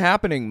it's not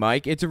happening,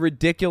 Mike. It's a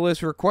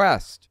ridiculous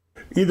request.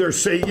 Either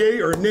say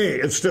yay or nay.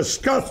 It's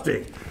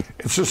disgusting.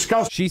 It's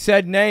disgusting. She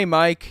said nay,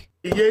 Mike.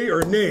 Yay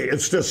or nay.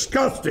 It's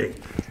disgusting.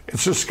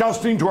 It's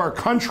disgusting to our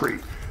country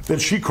that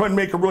she couldn't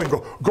make a ruling.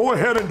 Go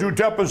ahead and do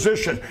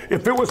deposition.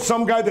 If it was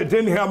some guy that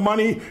didn't have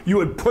money, you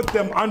would put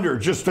them under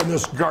just in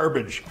this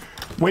garbage.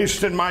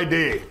 Wasting my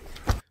day.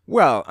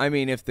 Well, I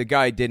mean, if the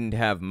guy didn't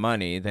have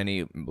money, then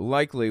he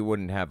likely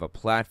wouldn't have a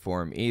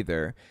platform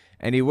either,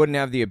 and he wouldn't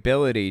have the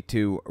ability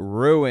to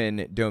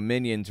ruin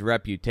Dominion's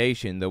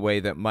reputation the way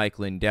that Mike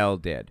Lindell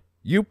did.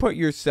 You put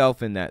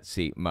yourself in that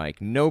seat,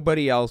 Mike.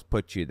 Nobody else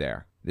put you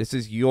there. This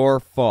is your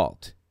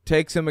fault.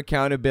 Take some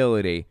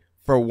accountability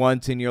for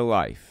once in your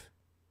life.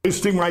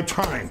 Wasting my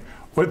time.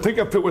 But think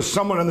if it was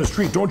someone on the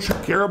street. Don't you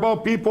care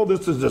about people?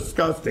 This is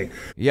disgusting.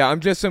 Yeah, I'm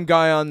just some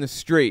guy on the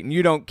street, and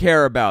you don't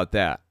care about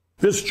that.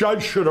 This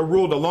judge should have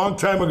ruled a long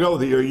time ago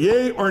that you're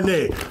yay or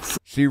nay.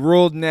 She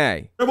ruled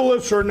nay.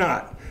 Frivolous or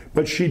not,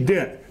 but she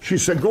didn't. She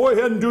said, go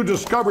ahead and do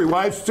discovery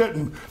while I sit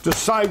and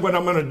decide what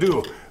I'm going to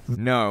do.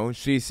 No,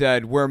 she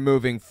said, we're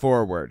moving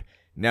forward.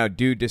 Now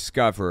do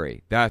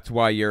discovery. That's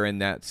why you're in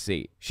that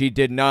seat. She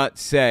did not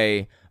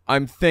say,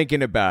 I'm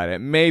thinking about it.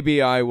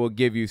 Maybe I will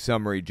give you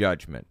summary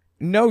judgment.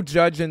 No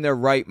judge in their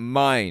right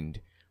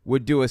mind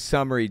would do a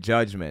summary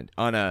judgment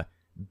on a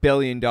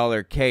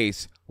billion-dollar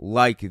case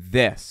like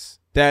this.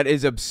 That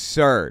is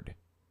absurd.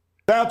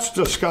 That's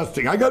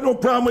disgusting. I got no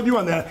problem with you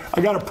on that.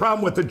 I got a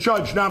problem with the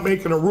judge not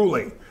making a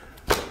ruling.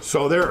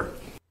 So there.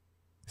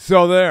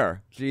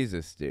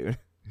 Jesus, dude.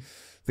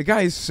 The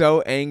guy is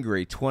so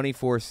angry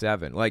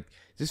 24/7. Like,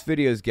 this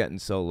video is getting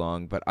so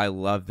long, but I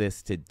love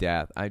this to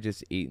death. I've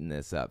just eaten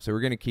this up. So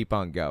we're going to keep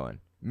on going.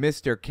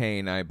 Mr.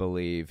 Kane, I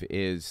believe,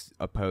 is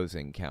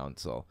opposing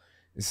counsel.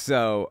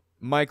 So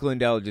Mike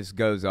Lindell just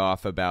goes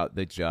off about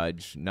the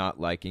judge, not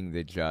liking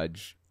the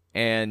judge.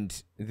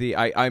 And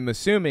I'm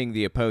assuming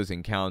the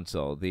opposing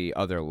counsel, the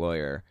other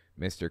lawyer,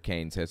 Mr.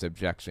 Kane, says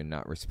objection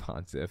not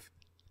responsive.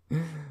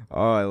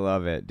 Oh, I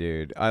love it,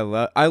 dude. I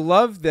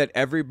love that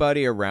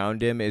everybody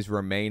around him is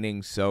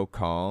remaining so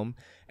calm,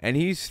 and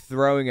he's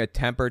throwing a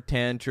temper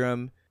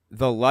tantrum,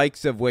 the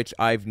likes of which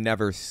I've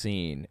never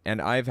seen.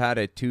 And I've had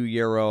a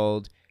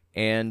 2-year-old,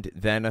 and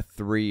then a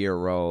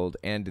 3-year-old,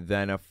 and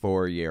then a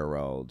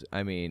 4-year-old.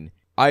 I mean,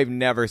 I've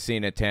never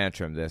seen a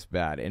tantrum this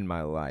bad in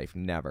my life.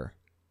 Never.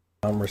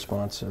 I'm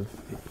responsive.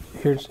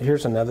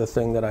 Here's another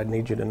thing that I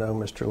need you to know,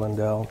 Mr.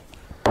 Lindell.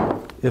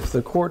 If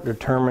the court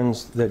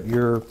determines that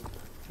you're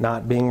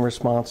not being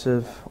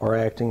responsive or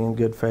acting in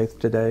good faith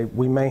today,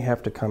 we may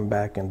have to come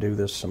back and do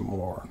this some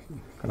more.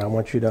 And I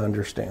want you to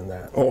understand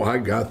that. Oh, I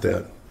got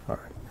that. All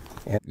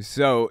right.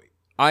 So,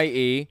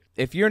 i.e.,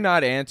 if you're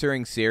not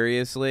answering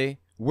seriously,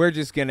 we're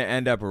just going to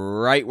end up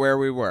right where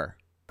we were.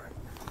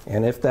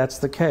 And if that's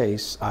the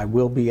case, I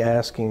will be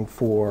asking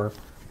for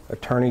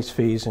attorney's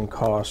fees and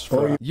costs.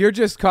 You're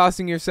just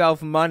costing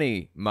yourself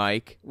money,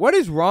 Mike. What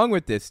is wrong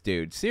with this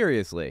dude?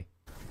 Seriously.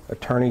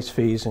 Attorney's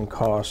fees and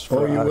costs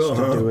for you us will,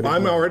 to do it.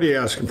 I'm already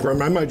asking for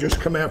them. I might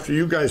just come after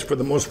you guys for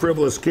the most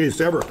frivolous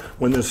case ever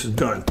when this is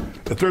done.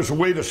 If there's a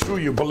way to sue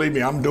you, believe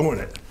me, I'm doing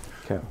it.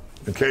 Okay.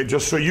 Okay,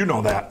 just so you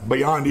know that,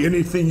 beyond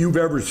anything you've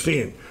ever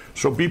seen.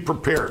 So be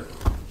prepared.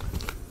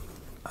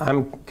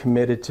 I'm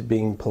committed to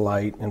being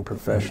polite and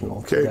professional.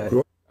 Okay.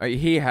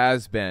 He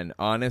has been,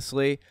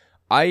 honestly.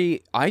 I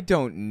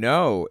don't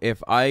know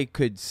if I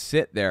could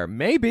sit there.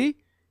 Maybe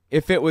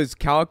if it was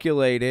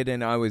calculated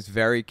and I was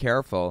very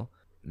careful,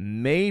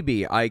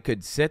 maybe I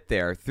could sit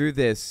there through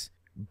this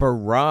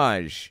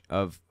barrage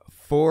of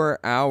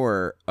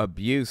 4-hour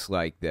abuse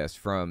like this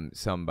from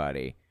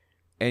somebody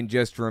and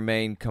just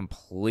remain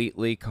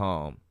completely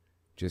calm,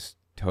 just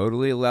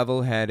totally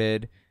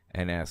level-headed,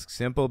 and ask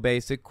simple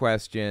basic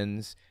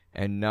questions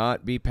and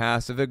not be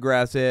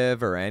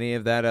passive-aggressive or any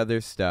of that other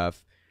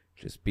stuff.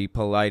 Just be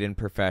polite and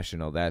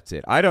professional. That's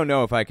it. I don't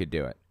know if I could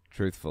do it,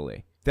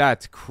 truthfully.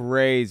 That's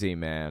crazy,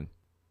 man.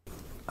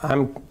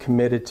 I'm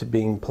committed to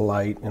being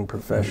polite and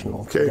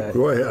professional. Okay,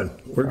 go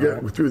ahead. We're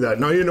getting through that.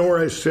 Now you know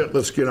where I sit.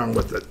 Let's get on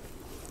with it.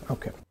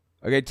 Okay.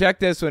 Okay, check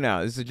this one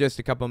out. This is just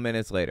a couple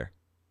minutes later.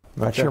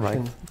 Not sure, Mike.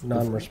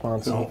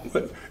 Non-responsive. No,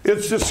 but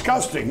it's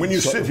disgusting when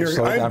you sit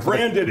here. I'm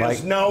branded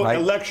as now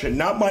election,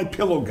 not my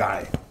pillow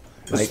guy.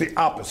 It's the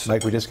opposite.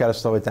 Mike, we just got to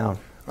slow it down.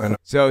 I know.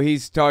 So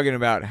he's talking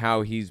about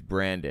how he's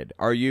branded.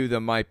 Are you the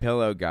My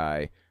Pillow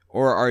guy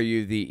or are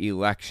you the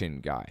election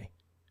guy?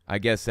 I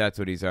guess that's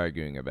what he's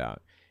arguing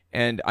about.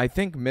 And I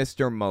think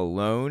Mr.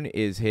 Malone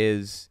is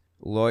his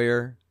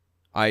lawyer.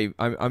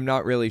 I'm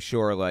not really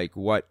sure like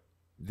what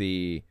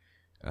the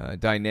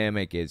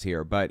dynamic is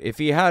here, but if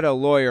he had a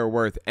lawyer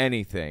worth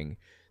anything,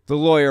 the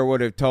lawyer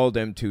would have told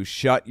him to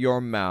shut your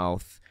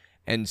mouth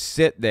and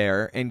sit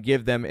there and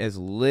give them as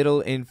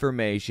little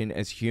information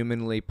as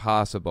humanly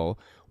possible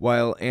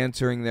while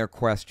answering their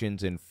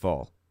questions in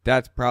full.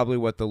 That's probably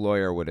what the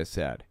lawyer would have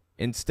said.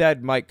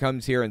 Instead, Mike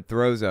comes here and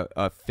throws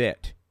a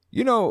fit.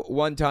 You know,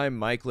 one time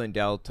Mike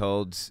Lindell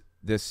told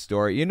this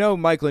story. You know,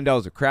 Mike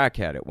Lindell's a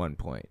crackhead at one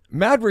point.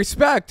 Mad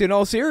respect, in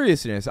all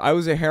seriousness. I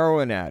was a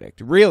heroin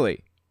addict.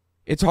 Really.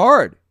 It's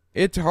hard.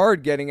 It's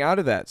hard getting out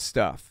of that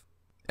stuff.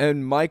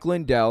 And Mike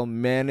Lindell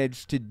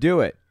managed to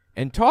do it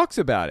and talks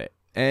about it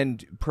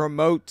and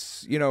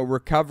promotes, you know,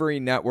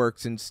 recovery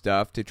networks and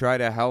stuff to try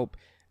to help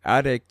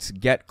addicts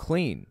get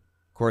clean.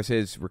 Of course,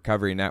 his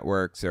recovery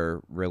networks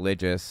are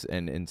religious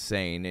and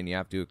insane, and you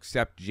have to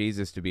accept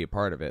Jesus to be a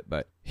part of it.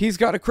 But he's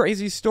got a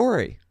crazy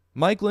story.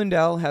 Mike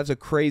Lindell has a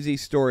crazy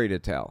story to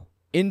tell.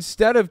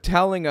 Instead of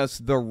telling us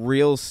the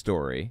real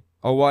story,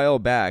 a while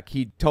back,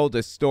 he told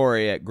a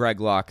story at Greg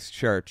Locke's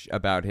church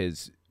about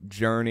his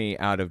journey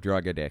out of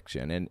drug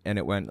addiction, and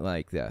it went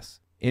like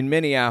this. In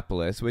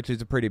Minneapolis, which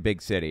is a pretty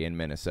big city in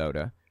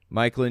Minnesota,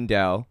 Mike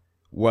Lindell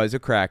was a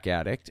crack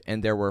addict,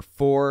 and there were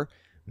 4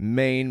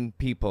 main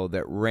people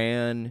that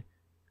ran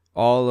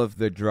all of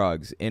the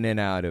drugs in and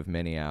out of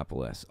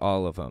Minneapolis,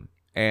 all of them.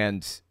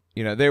 And,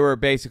 you know, they were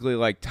basically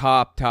like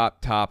top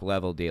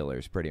level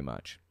dealers, pretty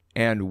much.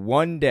 And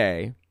one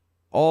day,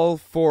 all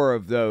 4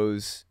 of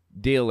those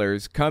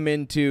dealers come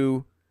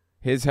into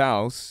his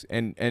house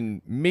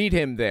and meet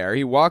him there.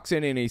 He walks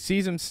in and he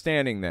sees him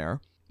standing there,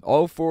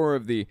 all 4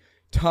 of the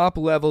top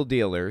level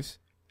dealers,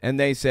 and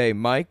they say,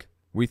 Mike,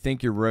 we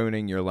think you're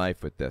ruining your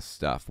life with this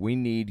stuff. We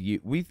need you.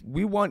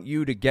 We want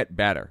you to get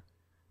better.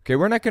 Okay,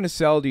 we're not going to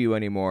sell to you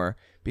anymore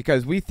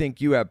because we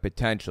think you have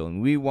potential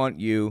and we want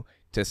you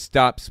to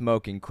stop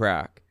smoking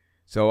crack.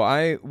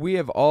 So we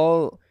have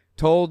all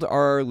told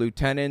our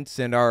lieutenants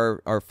and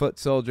our foot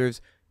soldiers,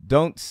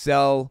 don't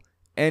sell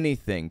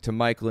anything to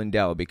Mike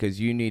Lindell because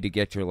you need to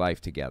get your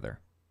life together.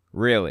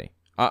 Really.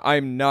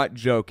 I'm not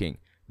joking.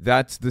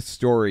 That's the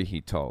story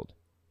he told.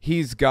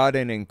 He's got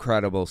an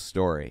incredible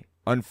story.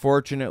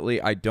 Unfortunately,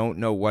 I don't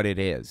know what it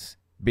is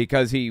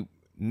because he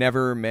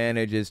never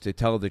manages to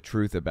tell the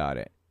truth about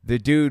it. The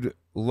dude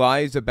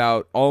lies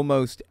about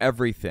almost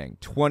everything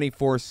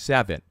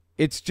 24/7.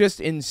 It's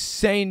just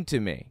insane to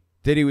me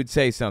that he would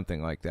say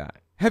something like that.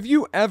 Have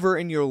you ever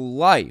in your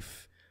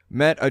life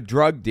met a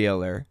drug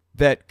dealer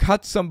that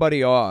cut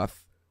somebody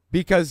off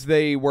because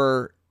they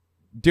were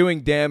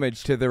doing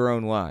damage to their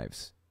own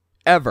lives?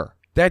 Ever.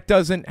 That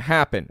doesn't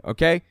happen,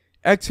 okay?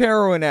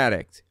 Ex-heroin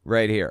addict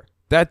right here.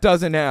 That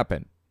doesn't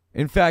happen.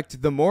 In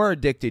fact, the more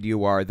addicted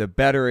you are, the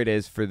better it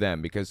is for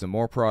them because the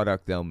more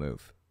product they'll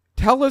move.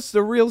 Tell us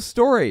the real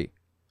story.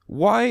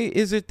 Why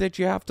is it that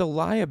you have to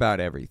lie about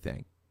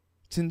everything?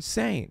 It's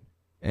insane.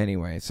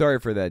 Anyway, sorry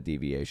for that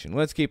deviation.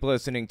 Let's keep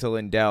listening to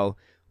Lindell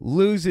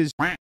lose his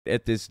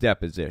at this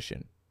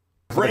deposition.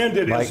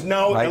 Branded is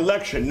now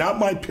election, not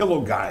my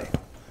pillow guy.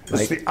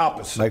 It's the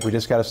opposite. Mike, we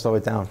just got to slow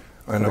it down.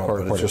 I know,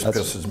 but it just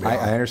pisses me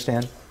off. I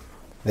understand.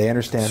 They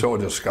understand. So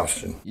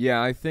disgusting. Yeah,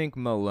 I think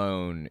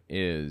Malone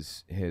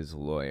is his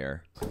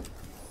lawyer.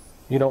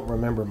 You don't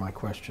remember my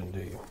question, do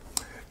you?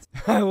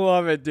 I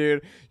love it,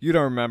 dude. You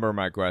don't remember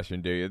my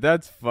question, do you?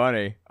 That's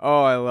funny.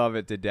 Oh, I love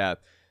it to death.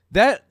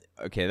 That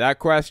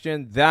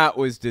question, that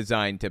was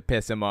designed to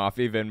piss him off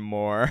even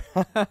more.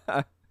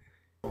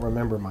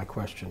 Remember my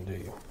question, do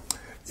you?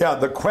 Yeah,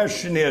 the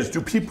question is,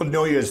 do people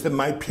know you as the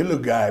My Pillow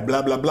guy,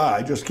 blah, blah, blah.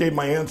 I just gave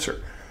my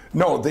answer.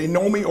 No, they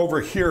know me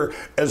over here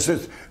as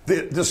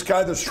this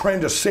guy that's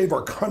trying to save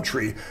our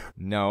country.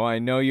 No, I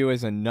know you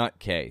as a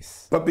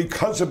nutcase. But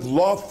because of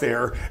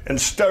lawfare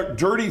and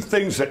dirty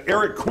things that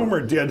Eric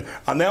Coomer did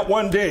on that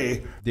one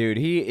day. Dude,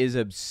 he is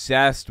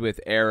obsessed with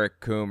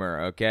Eric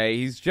Coomer, okay?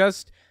 He's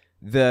just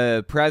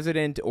the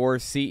president or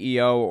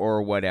CEO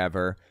or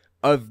whatever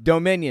of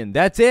Dominion.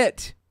 That's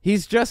it.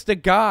 He's just a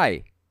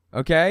guy,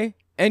 okay?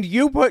 And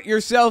you put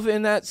yourself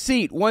in that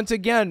seat. Once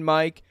again,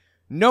 Mike,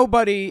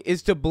 nobody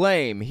is to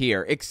blame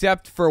here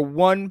except for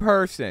one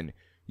person.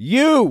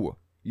 You!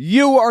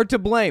 You are to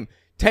blame.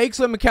 Take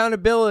some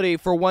accountability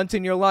for once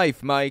in your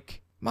life,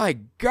 Mike. My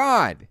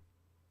God.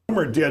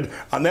 Did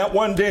on that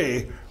one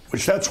day,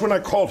 which that's when I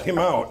called him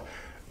out.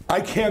 I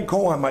can't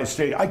go on my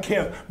stage. I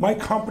can't. My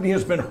company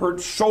has been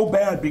hurt so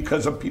bad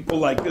because of people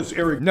like this,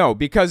 Eric. No,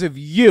 because of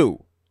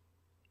you.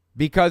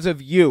 Because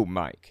of you,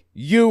 Mike.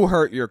 You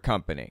hurt your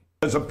company.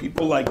 Because of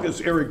people like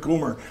this, Eric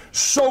Coomer,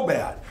 so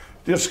bad.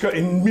 This guy,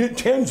 in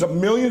tens of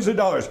millions of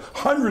dollars,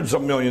 hundreds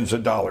of millions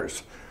of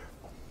dollars.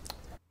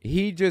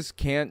 He just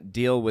can't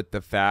deal with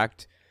the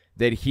fact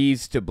that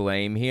he's to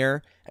blame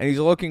here, and he's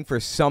looking for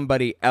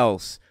somebody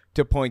else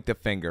to point the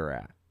finger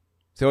at.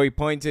 So he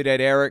points it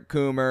at Eric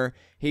Coomer.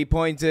 He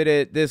points it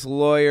at this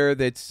lawyer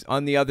that's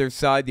on the other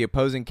side, the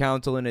opposing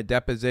counsel in a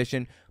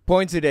deposition.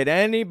 Points it at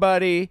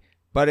anybody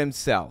but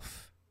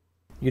himself.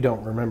 You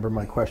don't remember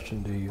my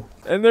question, do you?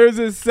 And there's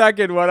a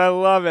second one. I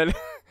love it.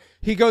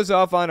 He goes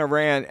off on a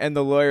rant, and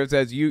the lawyer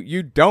says,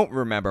 you don't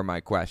remember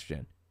my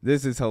question.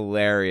 This is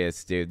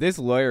hilarious, dude. This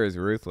lawyer is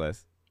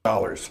ruthless.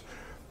 Dollars.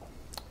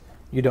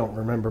 You don't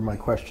remember my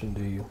question,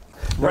 do you?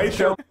 Right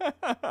there.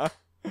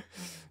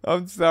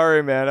 I'm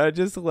sorry, man. I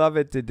just love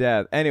it to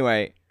death.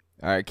 Anyway,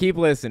 all right, keep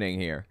listening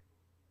here.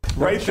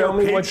 Right there,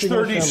 page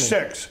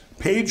 36.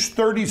 Page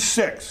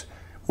 36,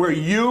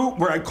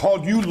 where I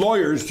called you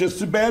lawyers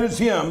just as bad as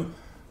him.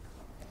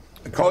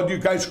 I called you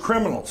guys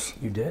criminals.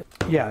 You did?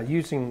 Yeah,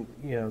 using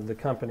the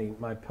company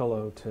My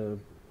Pillow to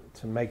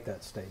make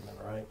that statement,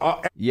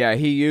 right? Yeah,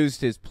 he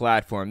used his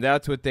platform.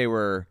 That's what they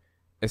were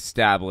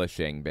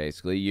establishing,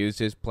 basically. Used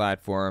his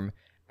platform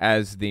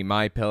as the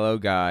My Pillow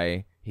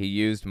guy. He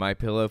used My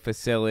Pillow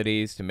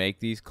facilities to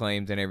make these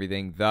claims and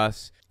everything.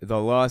 Thus,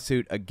 the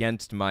lawsuit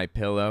against My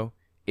Pillow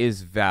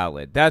is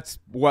valid. That's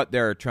what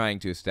they're trying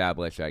to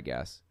establish, I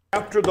guess.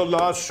 After the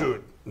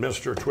lawsuit,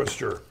 Mr.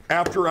 Twister,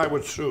 after I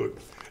was sued,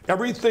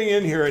 everything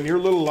in here in your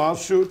little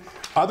lawsuit,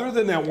 other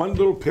than that one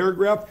little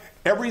paragraph,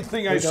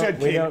 everything I said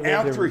came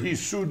after he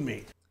sued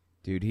me.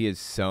 Dude, he is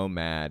so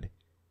mad.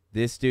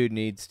 This dude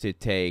needs to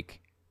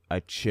take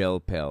a chill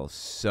pill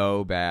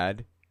so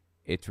bad.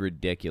 It's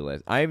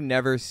ridiculous. I've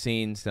never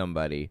seen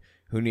somebody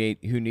who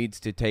needs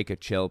to take a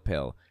chill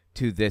pill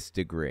to this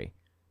degree.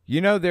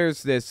 You know,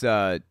 there's this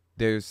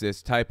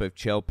type of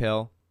chill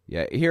pill.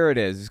 Yeah, here it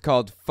is. It's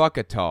called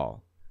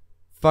Fuckatol.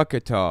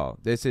 Fuckatol.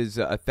 This is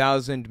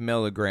 1,000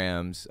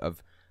 milligrams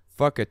of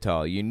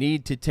Fuckatol. You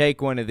need to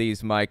take one of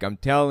these, Mike. I'm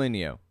telling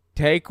you.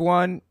 Take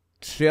one,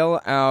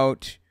 chill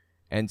out,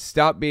 and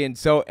stop being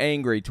so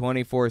angry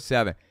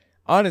 24/7.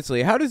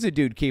 Honestly, how does a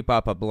dude keep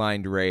up a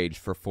blind rage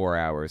for 4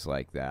 hours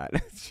like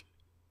that?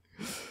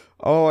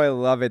 Oh, I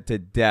love it to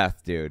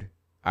death, dude.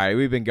 All right,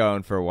 we've been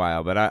going for a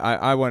while, but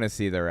I want to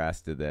see the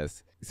rest of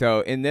this.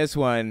 So in this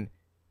one,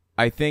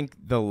 I think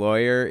the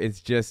lawyer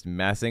is just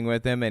messing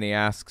with him, and he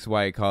asks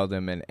why he called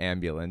him an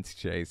ambulance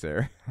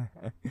chaser.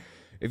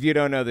 If you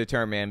don't know the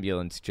term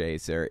ambulance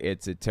chaser,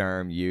 it's a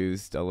term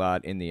used a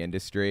lot in the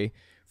industry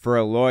for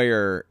a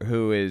lawyer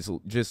who is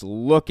just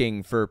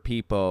looking for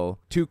people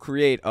to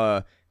create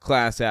a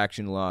class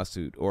action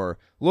lawsuit or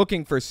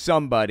looking for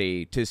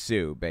somebody to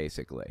sue,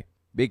 basically,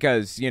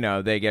 because,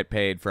 they get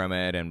paid from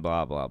it and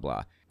blah, blah,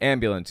 blah.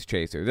 Ambulance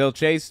chaser. They'll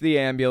chase the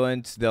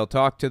ambulance, they'll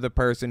talk to the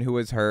person who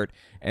was hurt,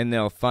 and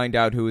they'll find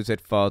out who is at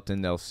fault,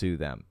 and they'll sue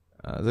them.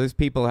 Those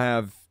people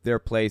have their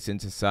place in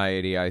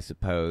society, I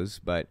suppose,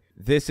 but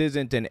this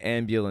isn't an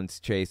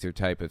ambulance chaser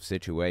type of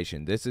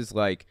situation. This is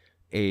like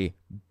a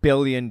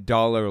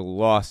billion-dollar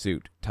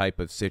lawsuit type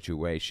of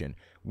situation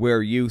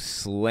where you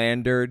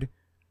slandered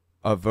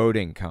a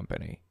voting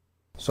company.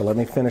 So let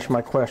me finish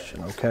my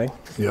question, okay?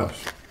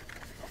 Yes.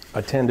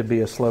 I tend to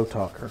be a slow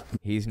talker.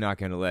 He's not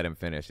going to let him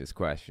finish his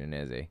question,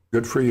 is he?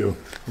 Good for you.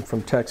 I'm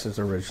from Texas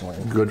originally.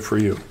 Good for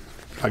you.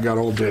 I got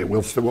all day.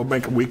 We'll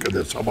make a week of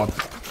this. How about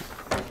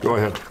that? Go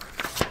ahead.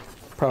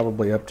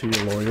 Probably up to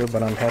your lawyer,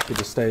 but I'm happy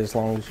to stay as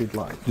long as you'd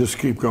like. Just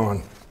keep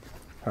going.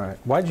 All right.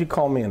 Why'd you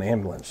call me an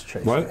ambulance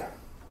chaser? What?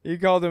 You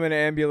called him an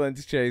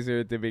ambulance chaser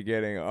at the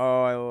beginning.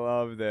 Oh, I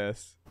love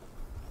this.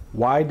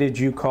 Why did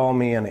you call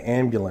me an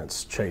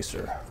ambulance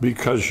chaser?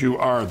 Because you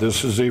are.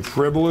 This is a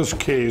frivolous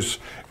case,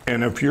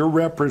 and if you're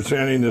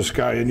representing this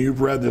guy and you've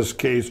read this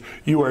case,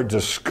 you are a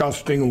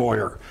disgusting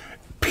lawyer.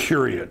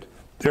 Period.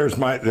 That's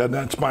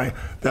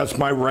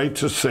my right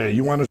to say.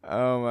 You want to?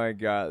 Oh my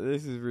God,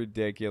 this is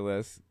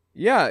ridiculous.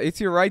 Yeah, it's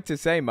your right to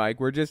say, Mike.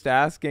 We're just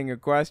asking a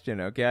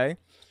question, okay?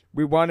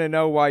 We want to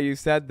know why you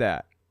said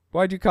that.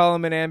 Why'd you call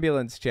him an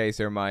ambulance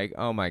chaser, Mike?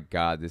 Oh my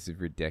God, this is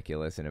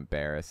ridiculous and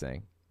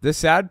embarrassing. The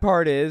sad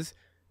part is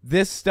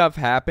This stuff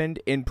happened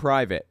in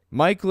private.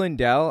 Mike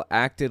Lindell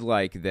acted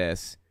like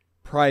this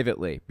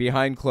privately,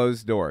 behind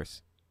closed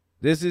doors.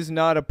 This is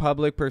not a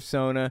public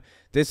persona.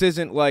 This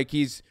isn't like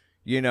he's,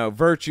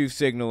 virtue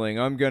signaling,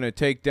 I'm going to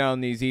take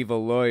down these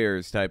evil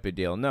lawyers type of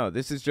deal. No,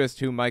 this is just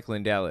who Mike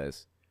Lindell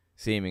is,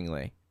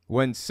 seemingly.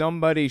 When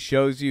somebody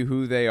shows you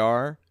who they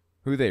are,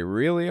 who they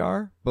really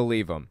are,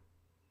 believe them.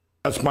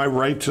 That's my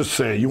right to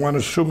say. You want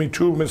to sue me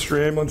too,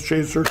 Mr. Ambulance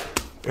Chaser?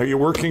 Are you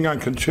working on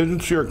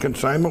contingency or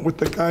consignment with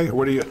the guy?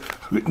 What are you?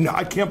 No,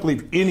 I can't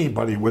believe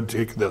anybody would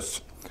take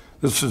this.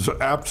 This is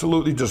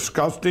absolutely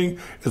disgusting.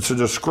 It's a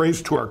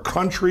disgrace to our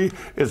country.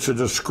 It's a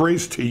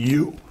disgrace to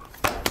you.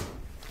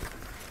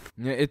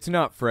 It's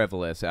not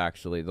frivolous,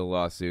 actually, the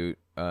lawsuit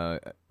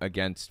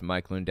against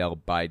Mike Lindell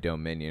by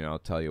Dominion. I'll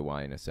tell you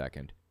why in a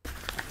second.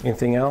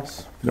 Anything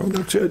else? No,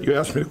 that's it. You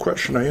asked me the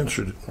question. I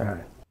answered it. All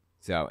right.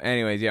 So,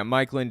 anyways, yeah,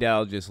 Mike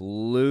Lindell just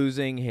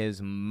losing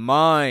his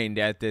mind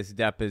at this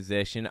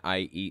deposition.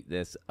 I eat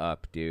this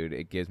up, dude.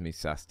 It gives me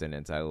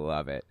sustenance. I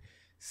love it.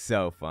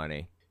 So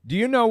funny. Do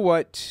you know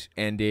what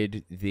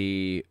ended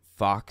the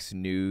Fox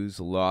News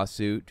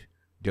lawsuit?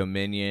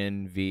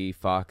 Dominion v.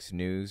 Fox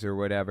News or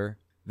whatever?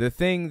 The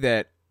thing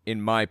that,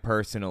 in my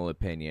personal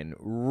opinion,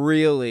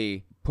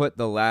 really put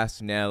the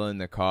last nail in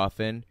the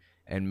coffin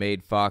and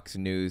made Fox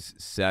News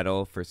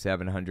settle for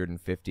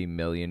 $750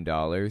 million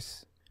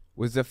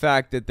was the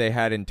fact that they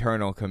had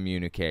internal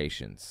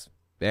communications.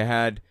 They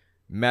had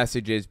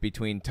messages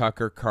between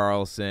Tucker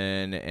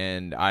Carlson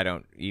and I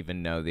don't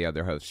even know the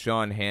other host,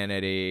 Sean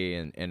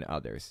Hannity and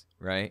others,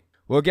 right?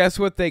 Well, guess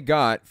what they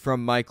got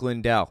from Mike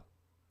Lindell?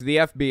 The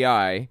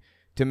FBI,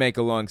 to make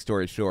a long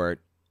story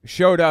short,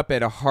 showed up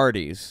at a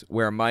Hardee's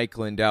where Mike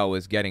Lindell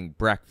was getting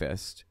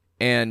breakfast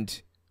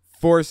and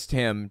forced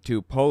him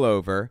to pull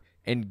over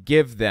and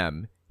give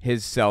them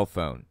his cell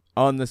phone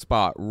on the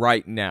spot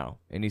right now.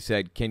 And he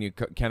said,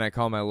 can I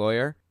call my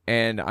lawyer?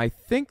 And I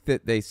think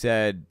that they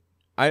said,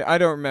 I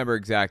don't remember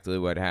exactly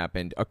what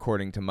happened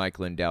according to Mike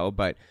Lindell,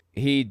 but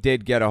he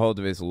did get a hold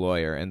of his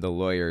lawyer and the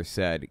lawyer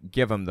said,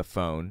 give him the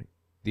phone.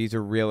 These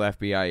are real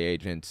FBI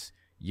agents.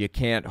 You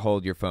can't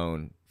hold your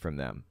phone from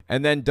them.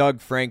 And then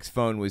Doug Frank's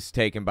phone was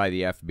taken by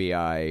the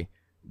FBI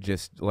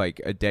just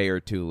like a day or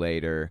two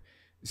later.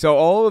 So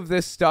all of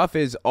this stuff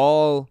is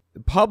all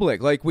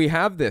public. Like, we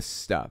have this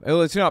stuff.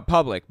 Well, it's not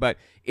public, but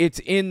it's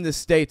in the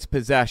state's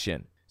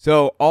possession.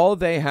 So all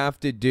they have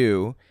to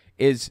do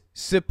is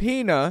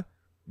subpoena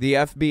the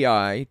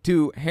FBI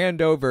to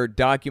hand over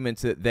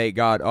documents that they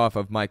got off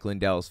of Mike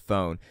Lindell's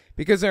phone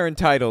because they're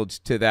entitled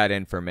to that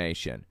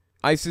information.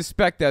 I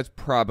suspect that's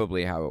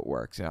probably how it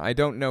works. Now, I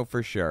don't know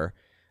for sure.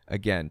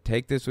 Again,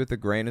 take this with a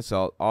grain of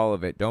salt, all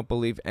of it. Don't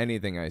believe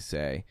anything I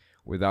say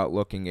without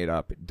looking it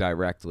up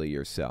directly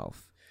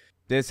yourself.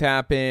 This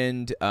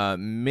happened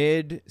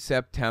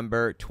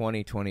mid-September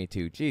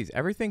 2022. Geez,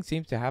 everything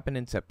seems to happen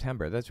in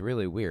September. That's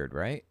really weird,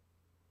 right?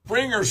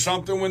 Spring or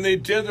something when they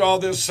did all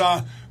this,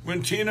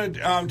 when Tina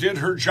did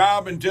her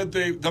job and did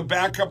the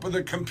backup of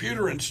the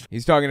computer and stuff.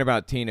 He's talking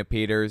about Tina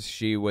Peters.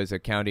 She was a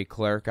county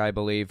clerk, I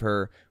believe.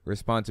 Her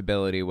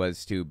responsibility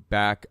was to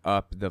back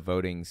up the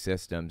voting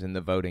systems and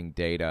the voting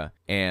data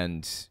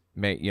and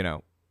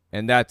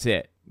and that's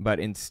it. But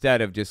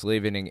instead of just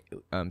leaving it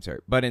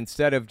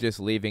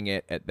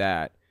at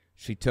that,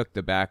 she took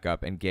the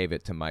backup and gave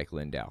it to Mike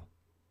Lindell.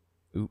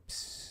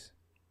 Oops.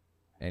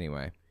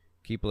 Anyway,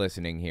 keep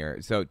listening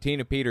here. So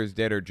Tina Peters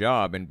did her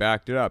job and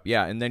backed it up.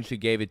 Yeah, and then she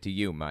gave it to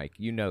you, Mike.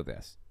 You know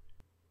this.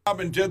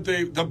 And did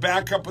the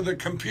backup of the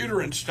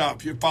computer and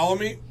stuff. You follow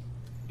me?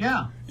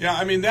 Yeah. Yeah,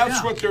 I mean,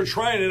 that's what they're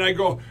trying. And I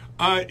go,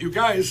 you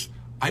guys,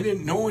 I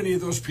didn't know any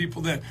of those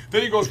people then.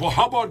 Then he goes, well,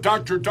 how about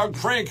Dr. Doug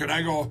Frank? And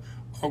I go,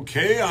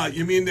 okay,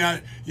 you mean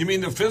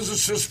the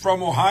physicist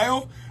from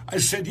Ohio? I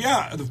said,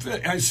 yeah.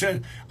 I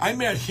said, I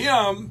met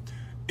him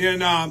in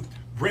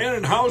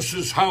Brandon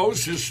House's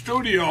house, his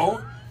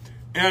studio,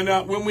 and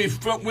when we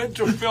went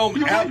to film...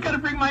 You always got to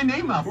bring my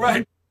name up.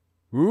 Right.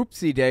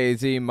 Whoopsie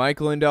daisy,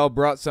 Mike Lindell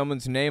brought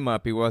someone's name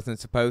up he wasn't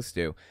supposed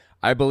to.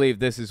 I believe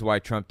this is why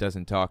Trump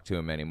doesn't talk to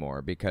him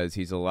anymore, because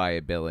he's a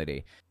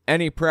liability.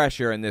 Any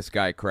pressure and this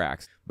guy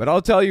cracks. But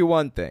I'll tell you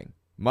one thing.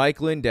 Mike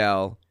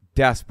Lindell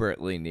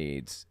desperately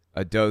needs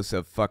a dose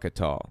of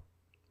Fuckatol.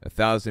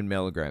 1,000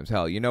 milligrams.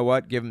 Hell, you know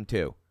what? Give him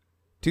 2.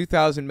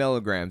 2,000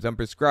 milligrams. I'm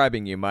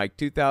prescribing you, Mike.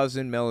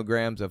 2,000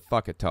 milligrams of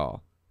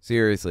Fuckatol.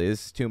 Seriously,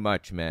 this is too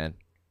much, man.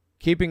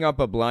 Keeping up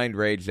a blind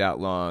rage that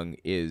long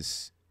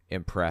is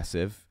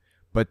impressive,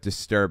 but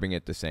disturbing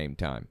at the same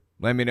time.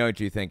 Let me know what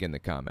you think in the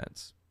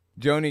comments.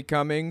 Joni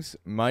Cummings,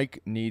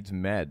 Mike needs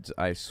meds,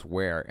 I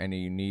swear, and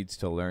he needs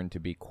to learn to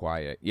be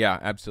quiet. Yeah,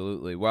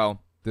 absolutely.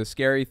 Well, the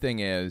scary thing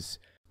is,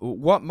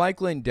 what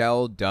Mike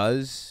Lindell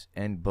does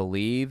and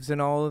believes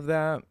and all of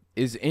that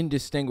is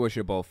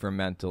indistinguishable from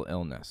mental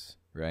illness,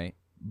 right?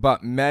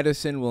 But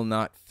medicine will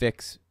not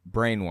fix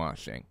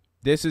brainwashing.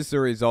 This is the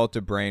result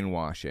of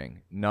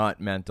brainwashing,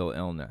 not mental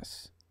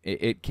illness.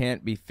 It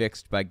can't be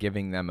fixed by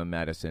giving them a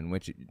medicine,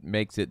 which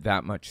makes it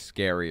that much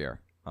scarier,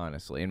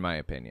 honestly, in my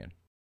opinion.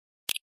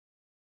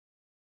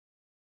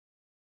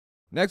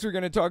 Next, we're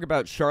going to talk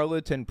about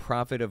charlatan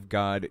prophet of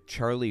God,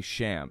 Charlie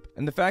Shamp,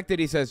 and the fact that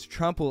he says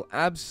Trump will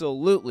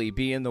absolutely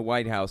be in the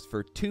White House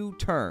for 2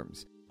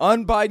 terms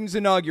on Biden's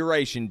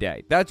inauguration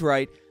day. That's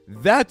right.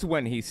 That's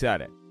when he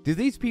said it. Do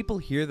these people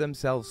hear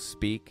themselves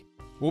speak?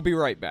 We'll be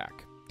right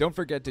back. Don't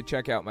forget to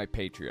check out my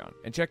Patreon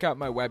and check out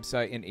my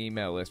website and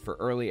email list for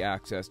early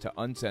access to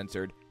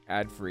uncensored,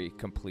 ad-free,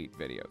 complete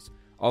videos.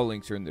 All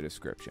links are in the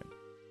description.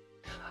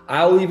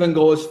 I'll even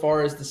go as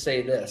far as to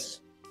say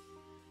this.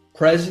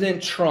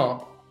 President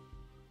Trump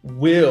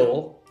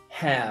will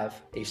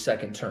have a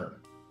second term.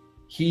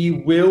 He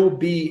will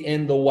be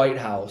in the White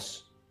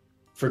House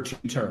for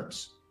 2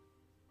 terms.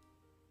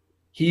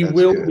 He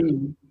will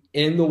be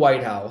in the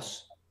White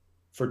House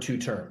for 2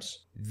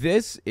 terms.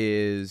 This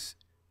is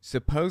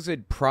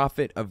supposed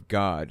prophet of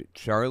God,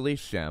 Charlie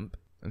Shamp.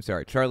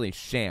 Charlie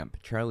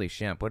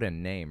Shamp, what a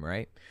name,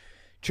 right?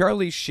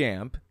 Charlie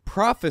Shamp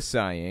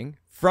prophesying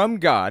from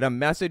God, a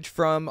message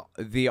from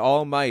the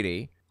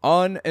Almighty,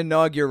 on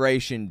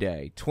Inauguration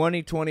Day,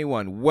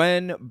 2021,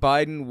 when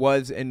Biden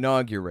was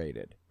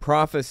inaugurated,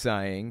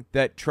 prophesying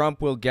that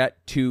Trump will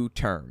get 2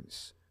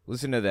 terms.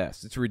 Listen to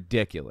this. It's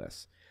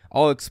ridiculous.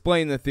 I'll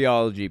explain the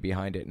theology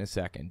behind it in a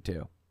second,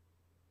 too.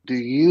 Do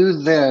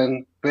you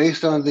then,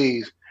 based on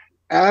these,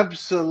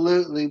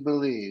 absolutely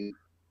believe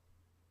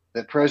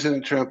that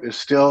President Trump is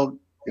still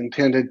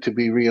intended to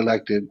be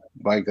reelected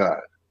by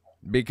God?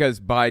 Because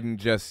Biden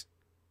just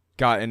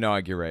got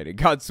inaugurated,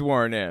 got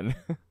sworn in.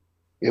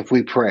 If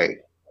we pray.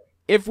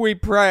 If we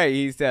pray,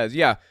 he says.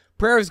 Yeah,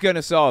 prayer is going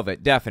to solve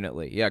it,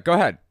 definitely. Yeah, go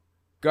ahead.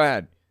 Go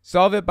ahead.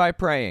 Solve it by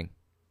praying.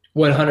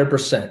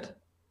 100%.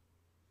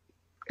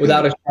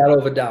 Without a shadow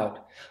of a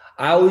doubt.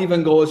 I'll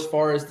even go as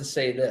far as to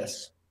say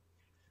this.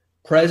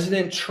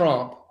 President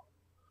Trump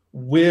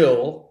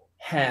will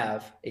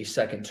have a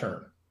second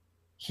term.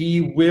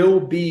 He will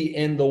be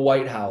in the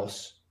White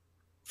House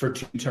for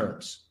 2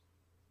 terms.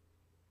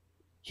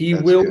 He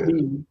will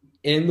be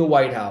in the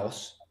White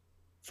House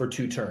for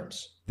 2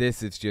 terms.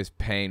 This is just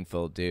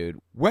painful, dude.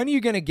 When are you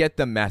going to get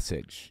the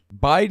message?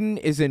 Biden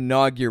is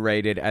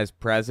inaugurated as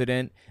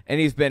president,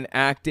 and he's been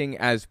acting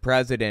as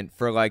president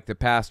for like the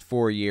past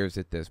 4 years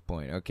at this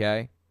point,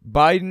 okay?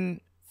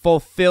 Biden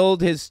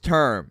fulfilled his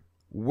term.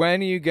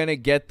 When are you going to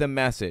get the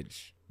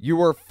message? You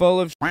were full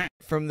of shit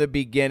from the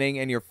beginning,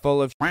 and you're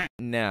full of shit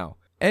now.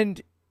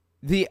 And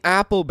the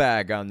apple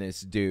bag on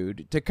this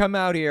dude to come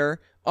out here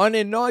on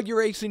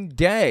Inauguration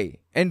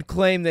Day and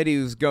claim that he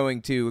was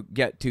going to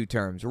get 2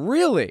 terms.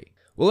 Really?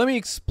 Well, let me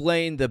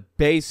explain the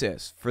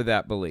basis for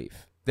that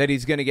belief, that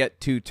he's going to get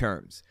 2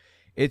 terms.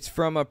 It's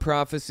from a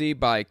prophecy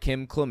by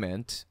Kim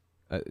Clement,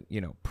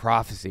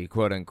 prophecy,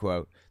 quote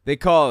unquote. They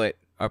call it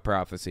a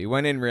prophecy,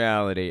 when in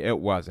reality, it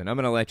wasn't. I'm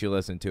going to let you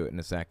listen to it in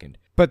a second.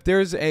 But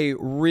there's a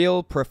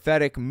real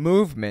prophetic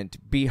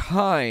movement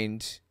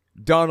behind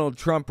Donald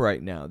Trump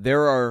right now.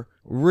 There are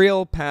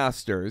real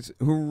pastors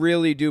who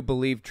really do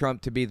believe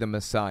Trump to be the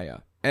Messiah.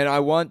 And I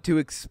want to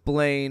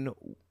explain,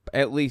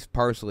 at least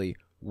partially,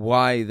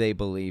 why they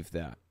believe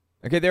that.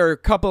 Okay, there are a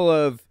couple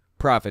of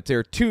prophets. There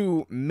are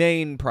 2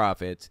 main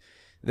prophets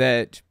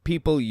that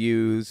people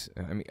use.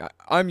 I mean,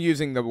 I'm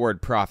using the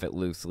word prophet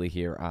loosely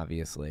here,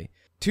 obviously.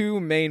 2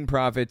 main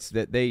prophets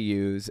that they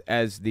use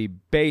as the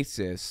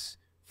basis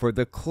for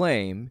the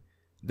claim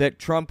that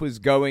Trump was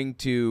going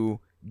to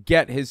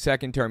get his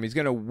second term. He's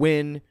going to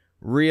win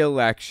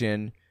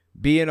re-election,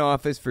 be in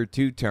office for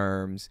 2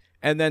 terms,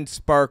 and then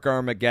spark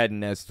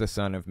Armageddon as the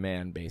Son of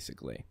Man,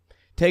 basically.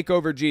 Take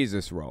over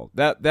Jesus' role.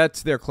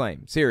 That's their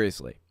claim,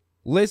 seriously.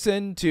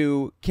 Listen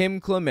to Kim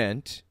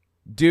Clement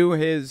do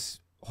his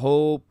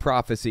whole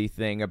prophecy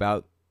thing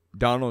about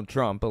Donald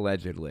Trump,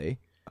 allegedly,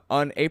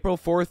 on April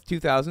 4th,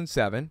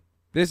 2007.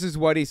 This is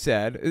what he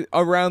said,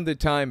 around the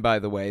time, by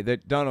the way,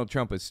 that Donald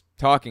Trump was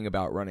talking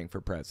about running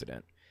for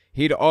president.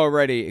 He'd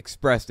already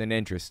expressed an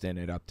interest in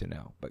it up to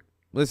now. But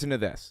listen to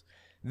this.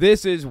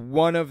 This is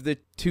one of the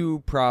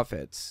 2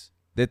 prophets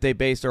that they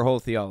base their whole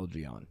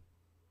theology on.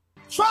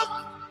 Trump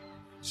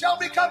shall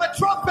become a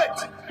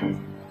trumpet,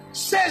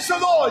 says the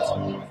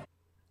Lord.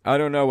 I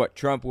don't know what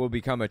Trump will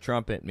become a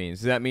trumpet means.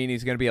 Does that mean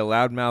he's going to be a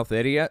loudmouth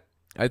idiot?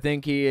 I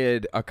think he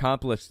had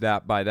accomplished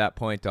that by that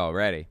point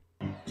already.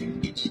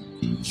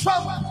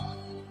 Trump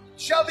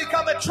shall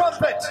become a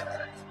trumpet.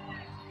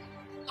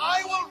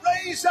 I will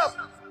raise up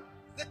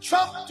the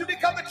Trump to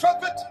become a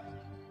trumpet,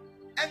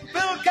 and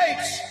Bill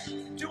Gates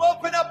to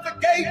open up the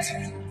gate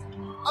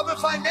of the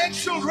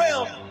financial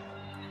realm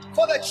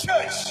for the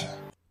church.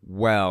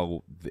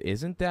 Well,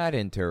 isn't that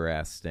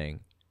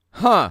interesting?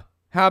 Huh,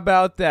 how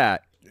about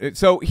that?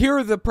 So here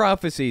are the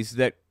prophecies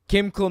that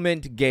Kim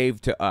Clement gave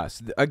to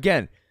us.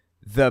 Again,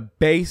 the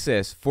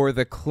basis for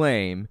the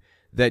claim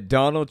that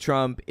Donald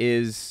Trump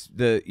is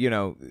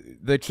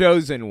the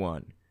chosen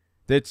one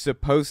that's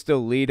supposed to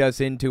lead us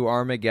into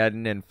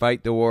Armageddon and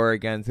fight the war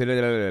against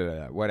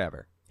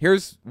whatever.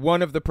 Here's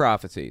one of the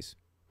prophecies.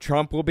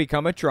 Trump will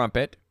become a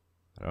trumpet.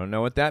 I don't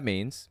know what that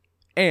means.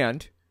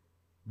 And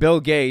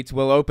Bill Gates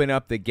will open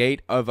up the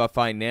gate of a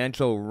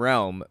financial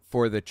realm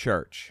for the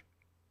church.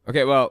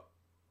 Okay, well,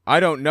 I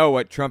don't know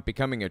what Trump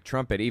becoming a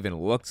trumpet even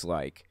looks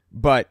like.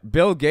 But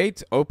Bill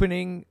Gates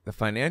opening the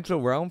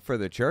financial realm for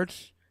the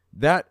church,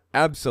 that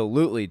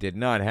absolutely did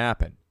not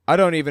happen. I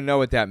don't even know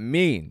what that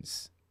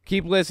means.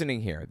 Keep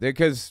listening here,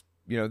 because,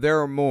 there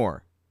are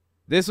more.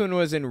 This one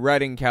was in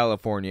Redding,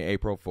 California,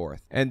 April 4th.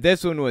 And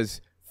this one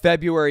was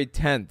February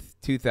 10th,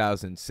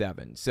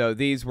 2007. So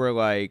these were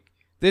like,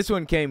 this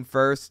one came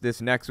first,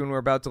 this next one we're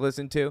about to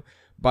listen to,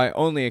 by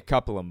only a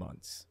couple of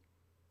months.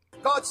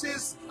 God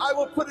says, I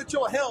will put at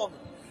your helm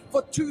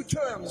for 2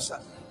 terms.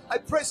 A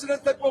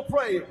president that will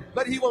pray,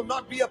 but he will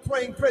not be a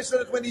praying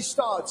president when he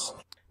starts.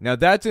 Now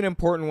that's an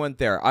important one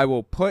there. I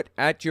will put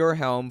at your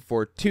helm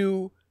for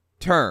 2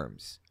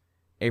 terms.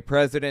 A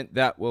president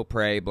that will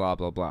pray, blah,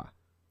 blah, blah.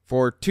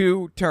 For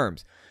 2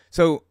 terms.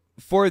 So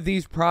for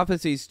these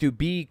prophecies to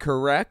be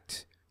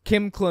correct,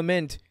 Kim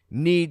Clement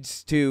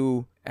needs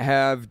to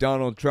have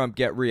Donald Trump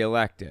get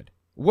reelected.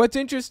 What's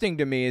interesting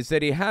to me is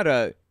that he had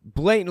a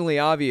blatantly,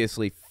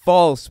 obviously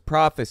false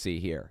prophecy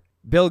here.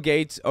 Bill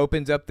Gates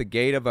opens up the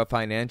gate of a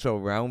financial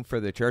realm for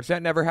the church.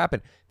 That never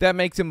happened. That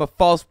makes him a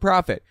false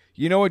prophet.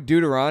 You know what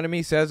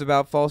Deuteronomy says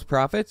about false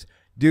prophets?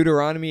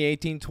 Deuteronomy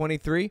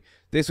 18:23.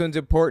 This one's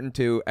important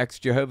to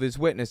ex-Jehovah's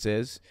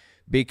Witnesses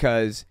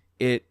because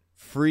it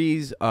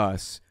frees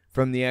us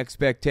from the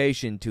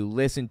expectation to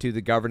listen to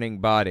the governing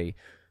body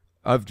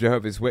of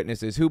Jehovah's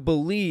Witnesses who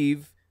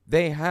believe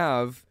they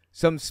have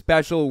some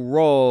special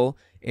role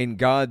in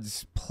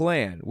God's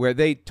plan where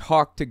they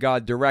talk to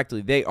God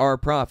directly. They are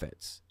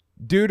prophets.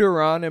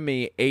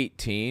 Deuteronomy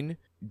 18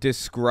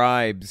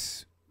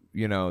 describes,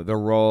 the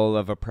role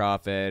of a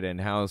prophet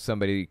and how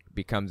somebody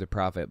becomes a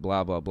prophet,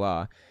 blah, blah,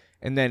 blah.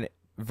 And then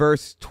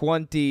verse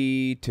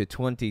 20 to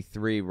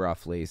 23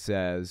 roughly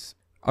says,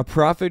 a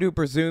prophet who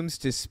presumes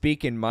to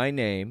speak in my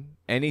name,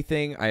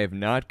 anything I have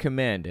not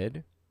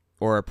commanded,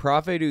 or a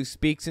prophet who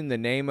speaks in the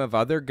name of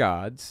other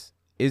gods,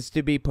 is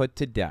to be put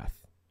to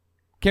death.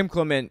 Kim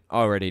Clement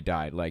already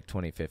died like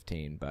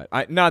 2015,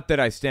 but not that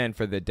I stand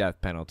for the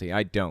death penalty.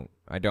 I don't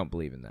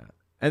believe in that.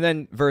 And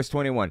then verse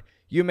 21,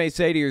 you may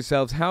say to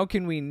yourselves, how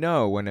can we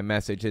know when a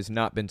message has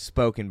not been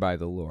spoken by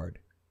the Lord?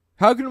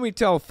 How can we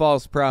tell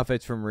false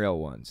prophets from real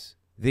ones?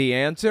 The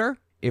answer,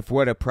 if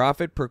what a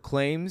prophet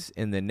proclaims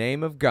in the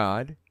name of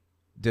God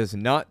does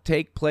not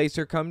take place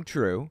or come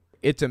true,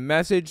 it's a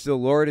message the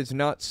Lord has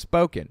not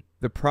spoken.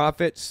 The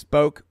prophet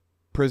spoke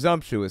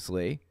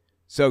presumptuously,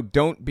 so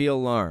don't be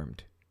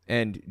alarmed.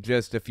 And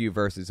just a few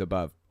verses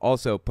above,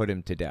 also put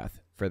him to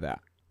death for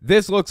that.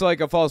 This looks like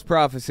a false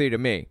prophecy to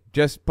me.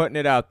 Just putting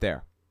it out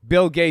there.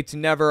 Bill Gates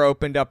never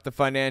opened up the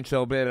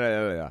financial blah, blah,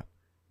 blah, blah.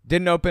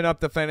 Didn't open up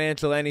the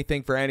financial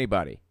anything for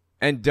anybody.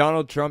 And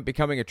Donald Trump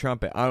becoming a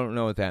trumpet, I don't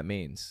know what that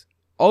means.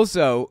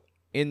 Also,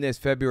 in this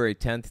February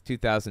 10th,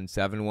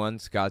 2007 one,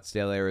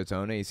 Scottsdale,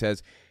 Arizona, he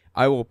says,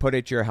 I will put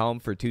at your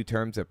helm for 2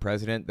 terms a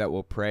president that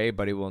will pray,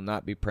 but he will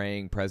not be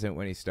praying president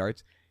when he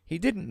starts. He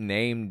didn't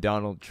name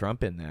Donald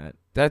Trump in that.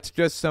 That's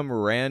just some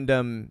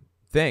random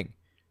thing.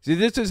 See,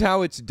 this is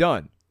how it's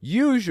done.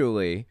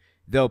 Usually,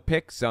 they'll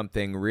pick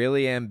something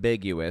really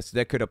ambiguous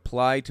that could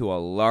apply to a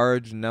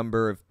large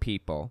number of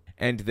people,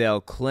 and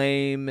they'll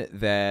claim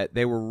that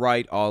they were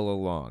right all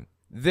along.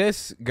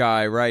 This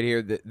guy right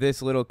here,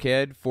 this little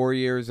kid, 4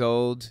 years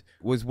old,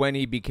 was when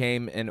he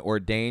became an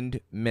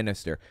ordained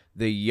minister.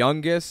 The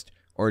youngest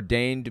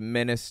ordained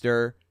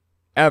minister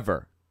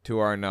ever, to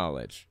our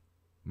knowledge.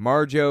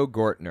 Marjo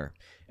Gortner.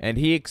 And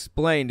he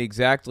explained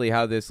exactly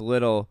how this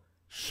little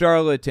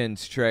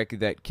charlatan's trick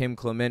that Kim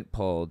Clement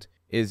pulled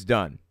is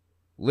done.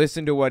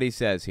 Listen to what he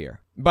says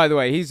here. By the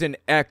way, he's an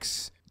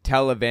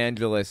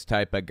ex-televangelist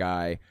type of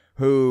guy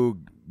who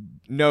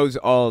knows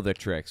all the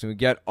tricks and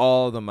get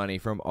all the money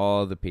from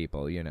all the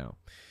people, Like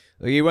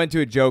he went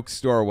to a joke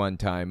store one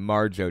time,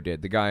 Marjo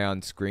did, the guy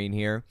on screen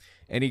here,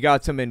 and he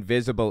got some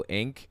invisible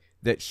ink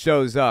that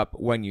shows up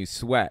when you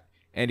sweat.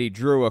 And he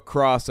drew a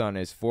cross on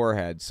his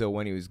forehead. So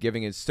when he was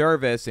giving his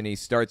service and he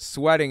starts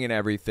sweating and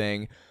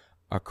everything,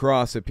 a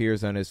cross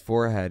appears on his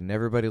forehead. And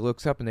everybody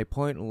looks up and they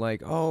point and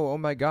like, oh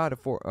my God,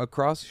 a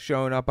cross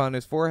showing up on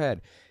his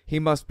forehead. He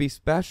must be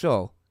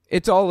special.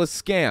 It's all a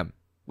scam.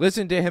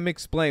 Listen to him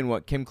explain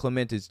what Kim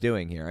Clement is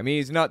doing here. I mean,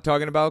 he's not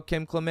talking about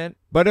Kim Clement,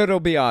 but it'll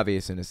be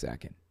obvious in a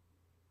second.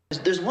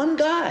 There's one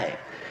guy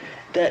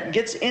that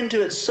gets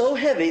into it so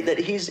heavy that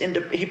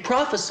he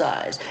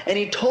prophesies, and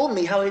he told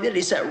me how he did it.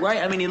 He sat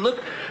right, he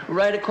looked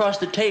right across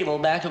the table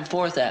back and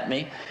forth at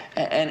me,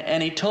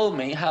 and he told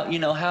me how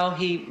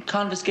he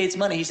confiscates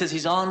money. He says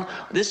he's on,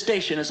 this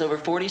station is over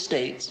 40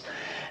 states,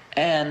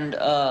 and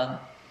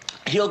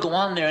he'll go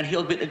on there and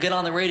he'll get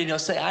on the radio and he'll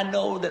say, I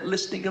know that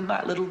listening to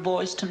my little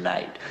voice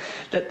tonight,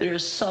 that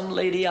there's some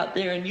lady out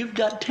there and you've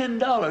got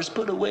 $10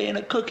 put away in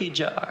a cookie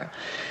jar.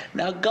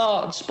 Now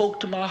God spoke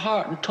to my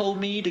heart and told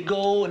me to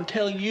go and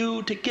tell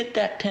you to get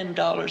that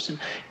 $10 and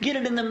get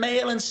it in the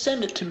mail and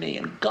send it to me,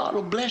 and God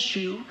will bless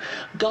you.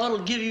 God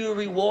will give you a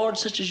reward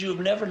such as you have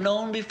never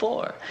known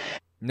before.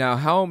 Now,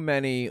 how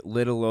many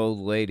little old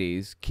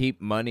ladies keep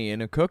money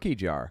in a cookie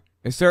jar?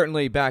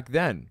 Certainly back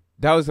then.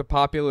 That was a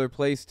popular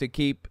place to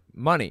keep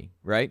money,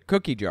 right?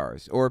 Cookie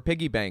jars or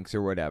piggy banks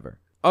or whatever.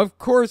 Of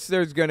course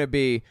there's going to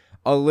be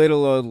a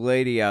little old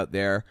lady out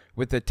there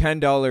with a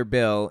 $10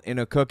 bill in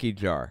a cookie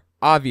jar.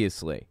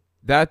 Obviously.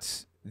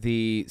 That's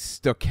the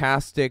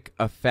stochastic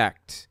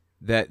effect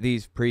that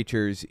these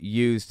preachers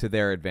use to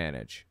their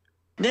advantage.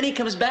 Then he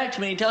comes back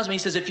to me and he tells me, he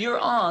says, if you're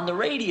on the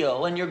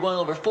radio and you're going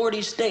over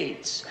 40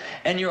 states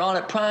and you're on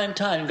at prime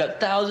time, you've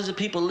got thousands of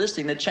people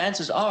listening, the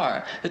chances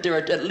are that there are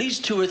at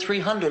least 200 or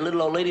 300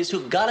 little old ladies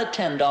who've got a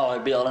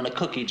 $10 bill in a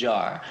cookie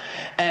jar.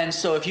 And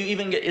so if you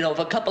even get, if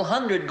a couple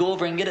hundred go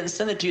over and get it and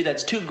send it to you,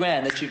 that's $2,000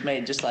 that you've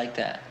made just like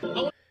that.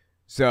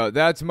 So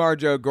that's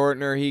Marjo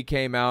Gortner. He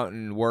came out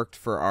and worked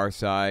for our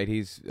side.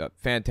 He's a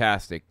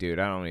fantastic dude.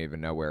 I don't even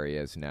know where he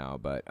is now,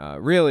 but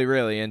really,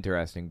 really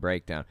interesting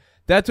breakdown.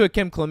 That's what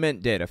Kim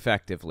Clement did,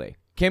 effectively.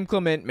 Kim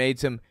Clement made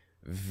some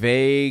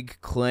vague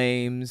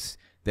claims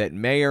that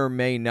may or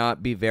may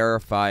not be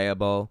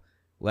verifiable,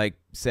 like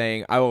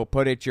saying, I will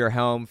put at your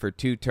helm for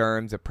 2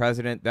 terms, a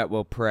president that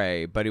will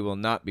pray, but he will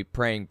not be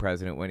praying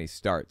president when he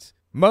starts.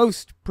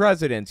 Most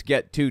presidents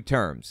get 2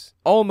 terms.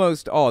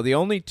 Almost all. The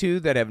only 2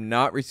 that have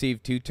not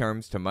received 2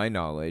 terms, to my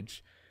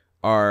knowledge,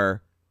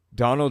 are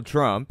Donald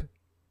Trump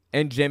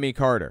and Jimmy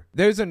Carter.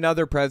 There's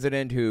another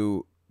president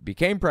who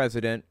became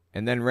president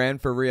and then ran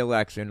for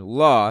re-election,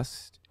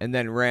 lost, and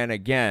then ran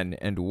again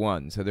and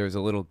won. So there's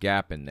a little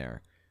gap in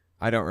there.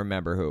 I don't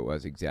remember who it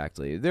was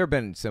exactly. There have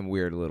been some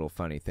weird little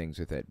funny things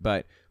with it.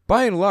 But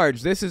by and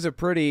large, this is a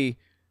pretty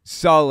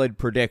solid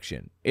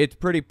prediction. It's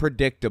pretty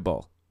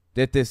predictable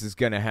that this is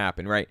going to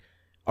happen, right?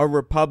 A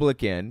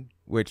Republican,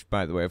 which,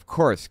 by the way, of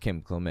course Kim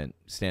Clement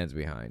stands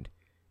behind,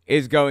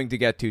 is going to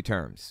get 2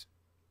 terms.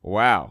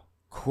 Wow.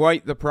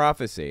 Quite the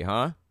prophecy,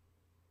 huh?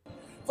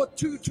 For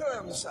 2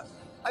 terms.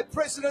 A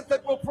president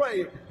that will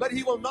pray, but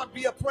he will not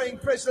be a praying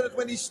president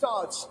when he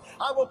starts.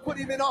 I will put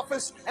him in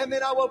office, and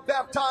then I will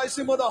baptize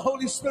him with the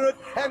Holy Spirit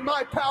and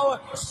my power,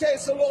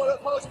 says the Lord of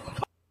hosts.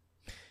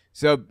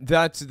 So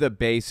that's the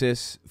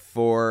basis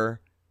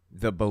for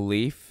the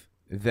belief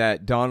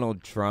that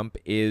Donald Trump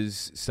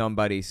is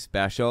somebody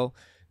special.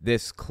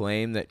 This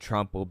claim that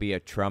Trump will be a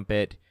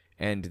trumpet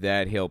and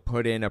that he'll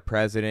put in a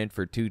president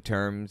for 2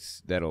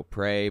 terms that'll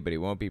pray, but he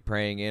won't be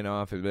praying in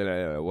office,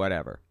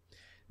 whatever.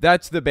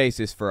 That's the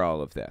basis for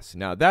all of this.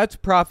 Now, that's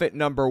prophet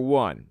number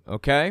 1,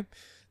 okay?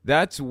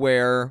 That's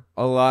where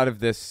a lot of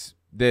this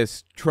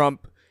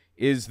Trump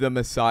is the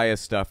Messiah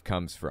stuff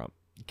comes from.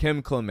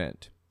 Kim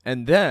Clement.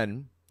 And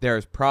then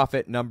there's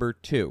prophet number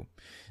 2.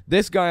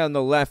 This guy on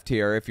the left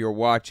here, if you're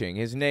watching,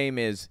 his name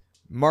is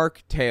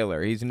Mark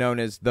Taylor. He's known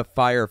as the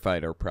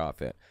firefighter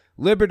prophet.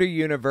 Liberty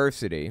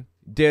University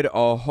did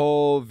a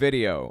whole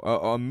video,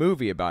 a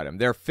movie about him.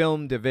 Their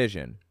film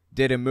division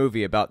did a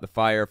movie about the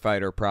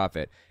firefighter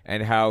prophet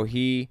and how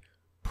he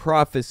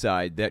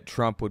prophesied that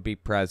Trump would be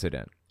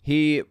president.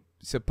 He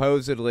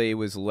supposedly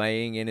was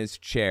laying in his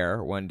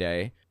chair one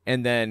day,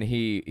 and then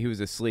he was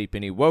asleep,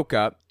 and he woke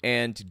up,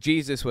 and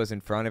Jesus was in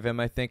front of him,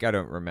 I think. I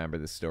don't remember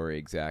the story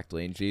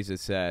exactly. And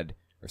Jesus said,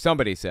 or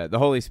somebody said, the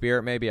Holy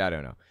Spirit maybe, I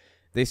don't know.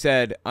 They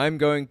said, I'm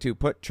going to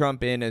put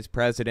Trump in as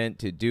president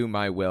to do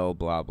my will,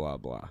 blah, blah,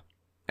 blah.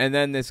 And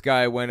then this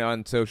guy went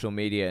on social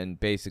media and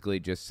basically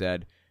just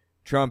said,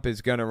 Trump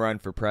is going to run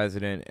for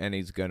president and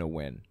he's going to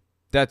win.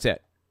 That's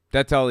it.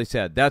 That's all he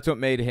said. That's what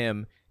made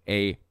him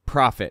a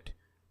prophet.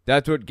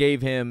 That's what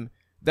gave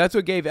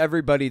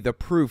everybody the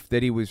proof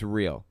that he was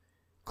real,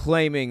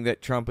 claiming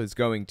that Trump is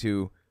going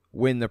to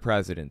win the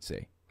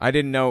presidency. I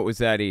didn't know it was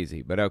that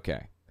easy, but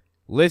okay.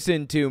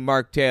 Listen to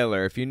Mark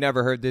Taylor. If you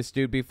never heard this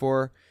dude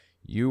before,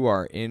 you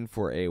are in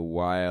for a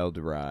wild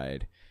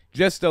ride.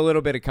 Just a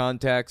little bit of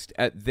context.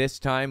 At this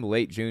time,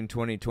 late June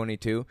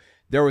 2022,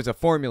 there was a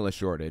formula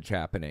shortage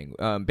happening,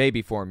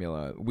 baby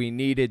formula. We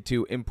needed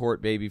to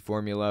import baby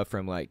formula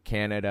from like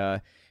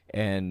Canada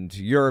and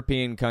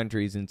European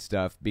countries and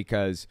stuff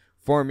because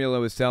formula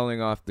was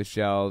selling off the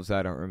shelves.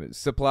 I don't remember.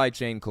 Supply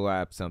chain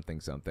collapse,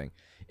 something.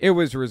 It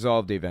was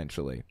resolved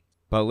eventually.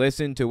 But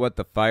listen to what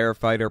the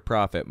firefighter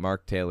prophet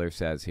Mark Taylor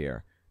says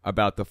here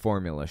about the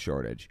formula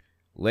shortage.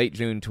 Late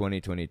June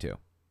 2022.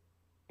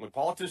 When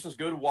politicians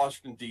go to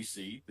Washington,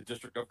 D.C., the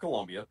District of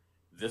Columbia,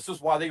 this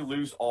is why they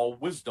lose all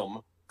wisdom.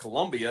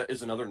 Columbia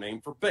is another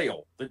name for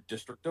Baal, the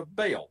District of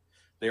Baal.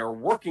 They are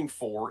working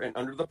for and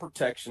under the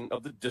protection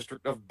of the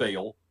District of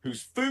Baal,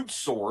 whose food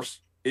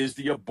source is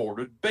the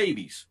aborted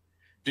babies.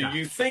 Do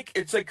you think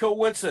it's a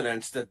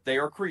coincidence that they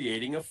are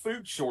creating a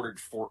food shortage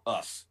for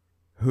us?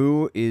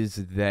 Who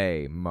is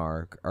they,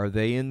 Mark? Are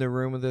they in the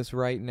room with us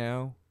right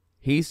now?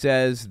 He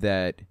says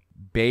that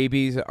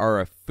babies are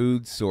a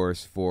food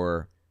source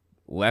for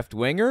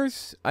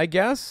left-wingers, I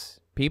guess?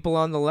 People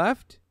on the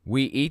left?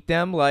 We eat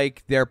them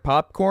like they're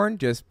popcorn,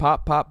 just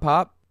pop, pop,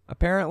 pop,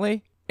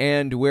 apparently.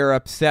 And we're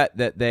upset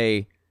that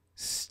they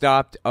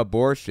stopped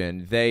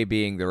abortion, they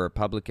being the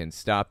Republicans,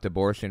 stopped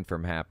abortion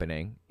from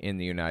happening in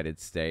the United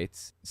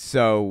States.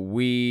 So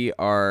we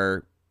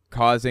are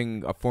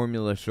causing a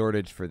formula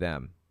shortage for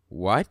them.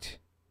 What?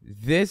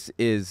 This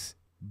is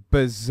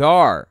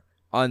bizarre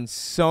on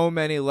so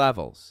many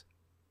levels.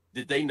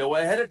 Did they know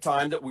ahead of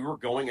time that we were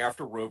going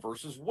after Roe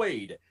versus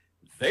Wade?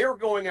 They are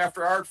going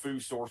after our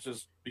food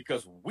sources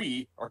because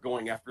we are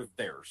going after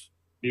theirs.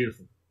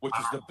 Beautiful. Which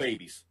is the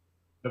babies.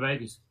 The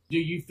babies. Do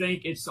you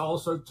think it's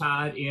also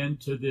tied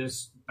into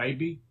this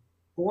baby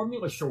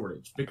formula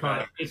shortage?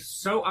 Because it's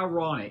so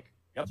ironic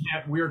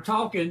that we're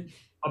talking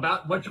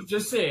about what you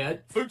just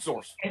said. Food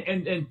source.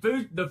 And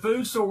the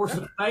food source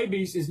of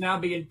babies is now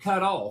being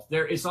cut off.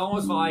 It's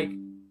almost like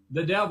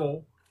the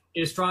devil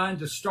is trying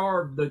to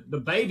starve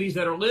the babies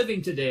that are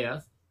living to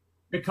death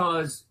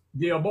because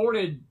the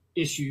aborted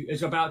issue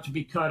is about to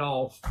be cut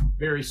off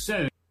very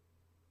soon.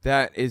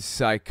 That is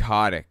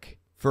psychotic.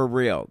 For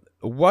real.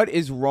 What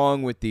is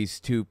wrong with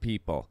these two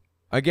people?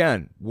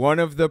 Again, one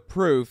of the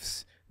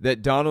proofs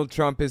that Donald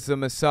Trump is the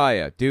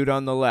Messiah. Dude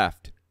on the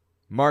left.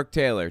 Mark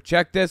Taylor.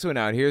 Check this one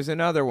out. Here's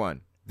another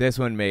one. This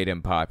one made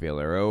him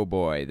popular. Oh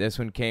boy. This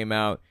one came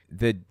out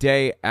the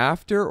day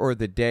after or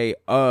the day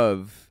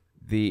of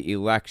the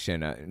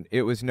election.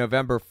 It was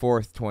November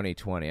 4th,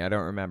 2020. I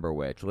don't remember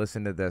which.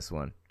 Listen to this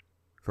one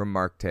from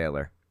Mark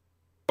Taylor.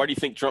 Why do you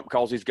think Trump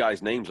calls these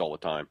guys names all the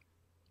time?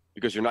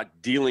 Because you're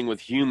not dealing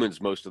with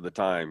humans most of the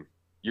time.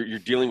 You're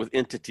dealing with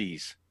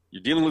entities.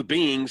 You're dealing with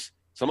beings.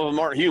 Some of them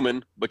aren't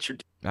human, but you're...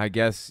 I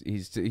guess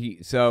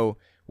so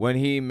when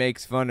he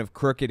makes fun of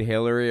crooked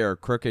Hillary or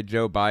crooked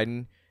Joe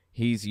Biden,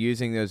 he's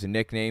using those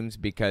nicknames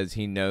because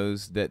he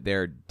knows that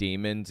they're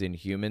demons in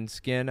human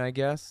skin, I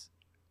guess.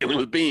 Dealing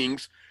with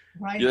beings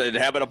that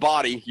inhabit a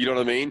body, you know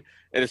what I mean?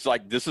 And it's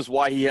like, this is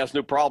why he has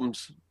no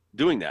problems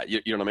doing that.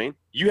 You know what I mean?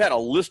 You had a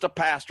list of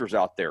pastors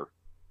out there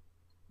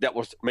that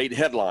was made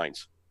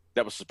headlines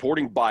that was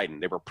supporting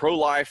Biden. They were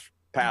pro-life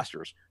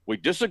pastors. We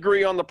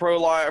disagree on the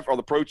pro-life or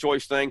the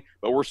pro-choice thing,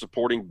 but we're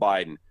supporting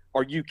Biden.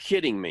 Are you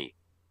kidding me?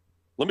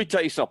 Let me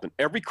tell you something.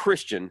 Every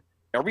Christian,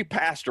 every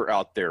pastor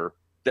out there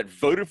that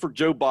voted for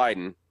Joe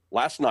Biden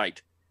last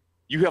night,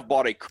 you have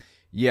bought a...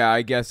 Yeah,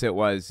 I guess it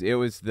was. It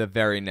was the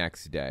very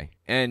next day.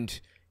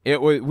 And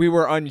we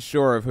were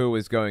unsure of who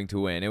was going to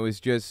win. It was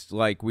just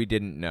like we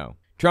didn't know.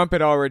 Trump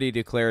had already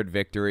declared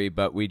victory,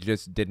 but we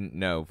just didn't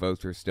know.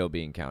 Votes were still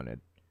being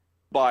counted.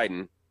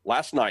 Biden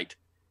last night,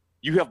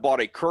 you have brought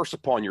a curse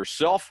upon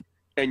yourself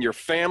and your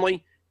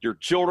family, your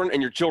children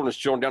and your children's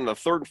children down to the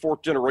third and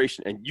fourth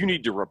generation, and you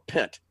need to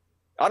repent.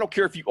 I don't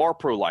care if you are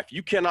pro-life.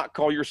 You cannot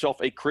call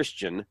yourself a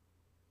Christian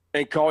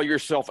and call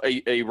yourself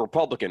a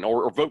Republican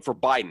or vote for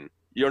Biden.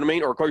 You know what I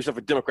mean? Or call yourself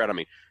a Democrat,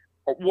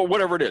 or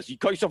whatever it is. You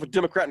call yourself a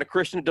Democrat and a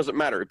Christian, it doesn't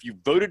matter. If you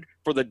voted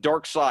for the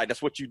dark side,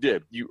 that's what you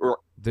did.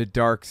 The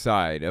dark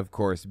side, of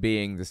course,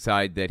 being the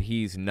side that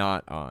he's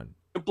not on.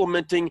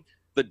 Implementing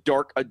the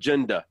dark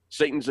agenda,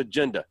 Satan's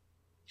agenda,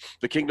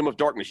 the kingdom of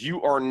darkness.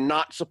 You are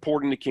not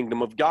supporting the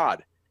kingdom of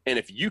God. And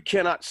if you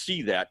cannot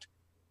see that,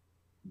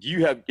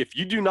 if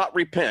you do not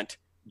repent,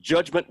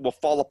 judgment will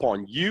fall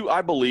upon you,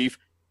 I believe,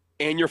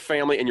 and your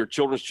family and your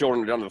children's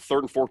children down to the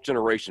third and fourth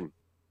generation.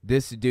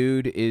 This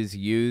dude is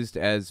used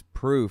as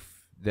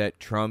proof that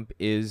Trump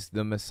is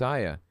the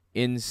Messiah.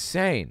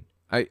 Insane.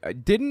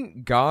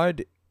 Didn't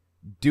God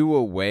do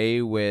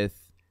away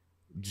with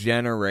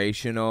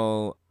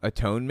generational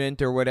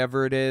atonement or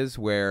whatever it is,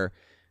 where,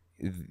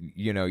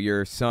 you know,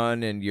 your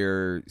son and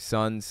your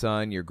son's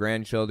son, your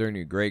grandchildren,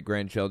 your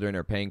great-grandchildren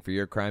are paying for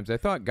your crimes? I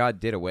thought God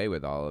did away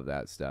with all of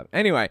that stuff.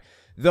 Anyway,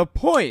 the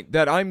point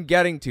that I'm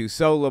getting to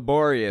so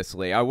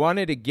laboriously, I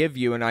wanted to give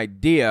you an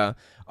idea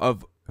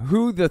of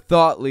who the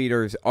thought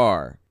leaders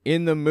are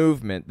in the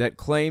movement that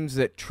claims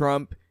that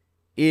Trump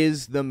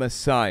is the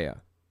Messiah,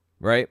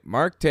 right?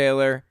 Mark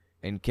Taylor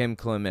and Kim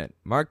Clement.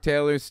 Mark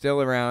Taylor's still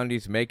around.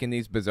 He's making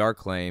these bizarre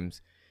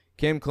claims.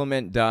 Kim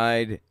Clement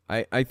died.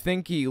 I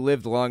think he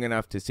lived long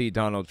enough to see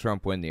Donald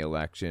Trump win the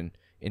election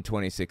in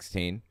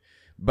 2016.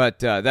 But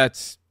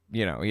that's,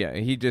 you know, yeah,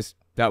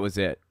 that was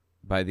it.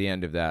 By the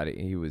end of that,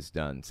 he was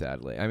done,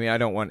 sadly. I mean, I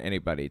don't want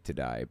anybody to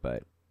die,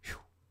 but whew,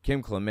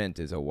 Kim Clement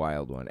is a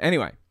wild one.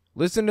 Anyway,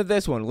 listen to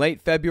this one.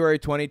 Late February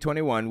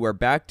 2021, we're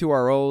back to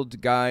our old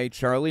guy,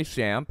 Charlie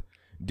Shamp,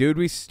 dude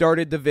we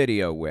started the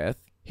video with.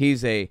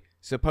 He's a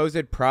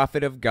supposed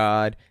prophet of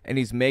God, and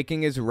he's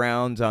making his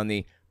rounds on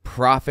the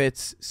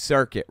prophets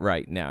circuit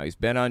right now. He's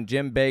been on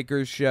Jim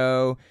Bakker's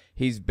show.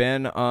 He's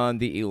been on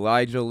the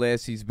Elijah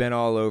list. He's been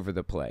all over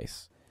the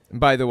place. And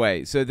by the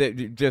way, so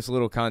that just a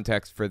little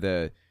context for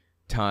the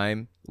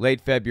time, late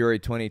February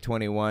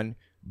 2021,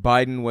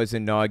 Biden was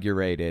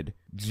inaugurated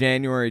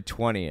January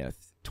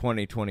 20th,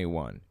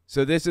 2021.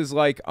 So this is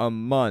like a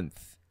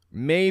month,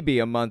 maybe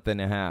a month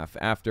and a half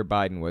after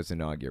Biden was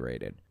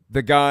inaugurated.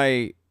 The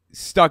guy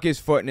stuck his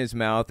foot in his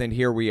mouth, and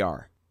here we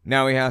are.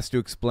 Now he has to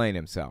explain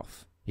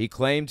himself. He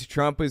claimed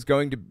Trump was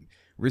going to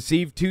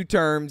receive 2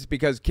 terms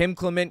because Kim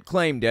Clement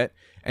claimed it,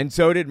 and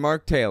so did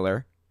Mark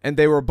Taylor, and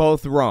they were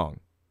both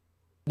wrong.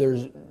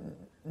 There's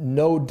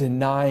no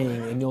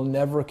denying, and you'll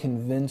never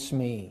convince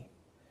me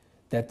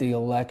that the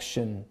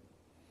election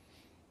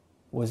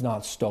was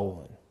not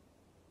stolen.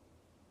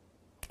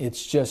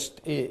 It's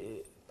just,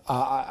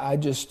 I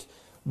just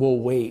will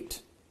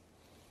wait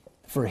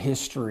for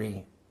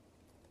history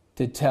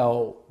to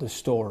tell the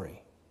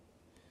story.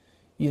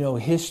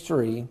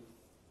 history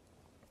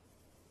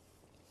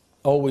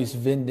always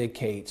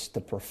vindicates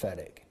the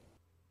prophetic.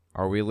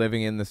 Are we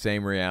living in the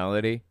same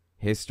reality?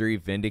 History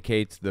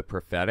vindicates the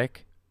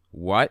prophetic?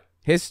 What?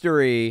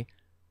 History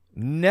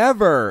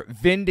never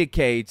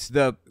vindicates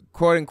the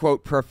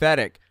quote-unquote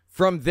prophetic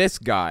from this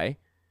guy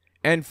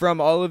and from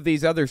all of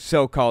these other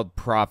so-called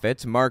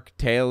prophets, Mark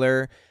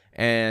Taylor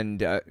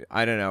and,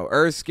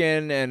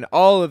 Erskine and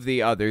all of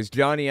the others,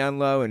 Johnny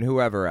Enlow and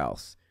whoever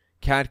else,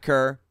 Kat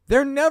Kerr.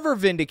 They're never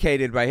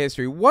vindicated by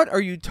history. What are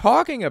you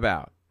talking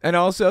about? And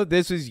also,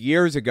 this was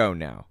years ago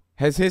now.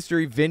 Has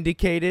history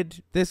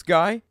vindicated this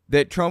guy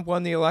that Trump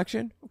won the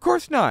election? Of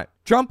course not.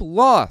 Trump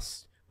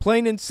lost.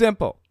 Plain and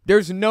simple.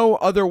 There's no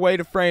other way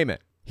to frame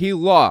it. He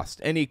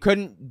lost, and he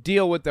couldn't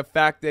deal with the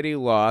fact that he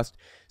lost,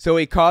 so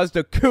he caused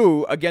a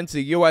coup against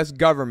the U.S.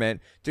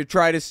 government to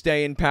try to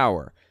stay in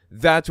power.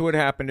 That's what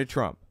happened to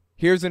Trump.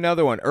 Here's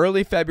another one.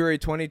 Early February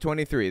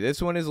 2023.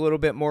 This one is a little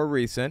bit more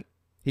recent.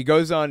 He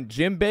goes on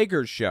Jim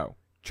Bakker's show.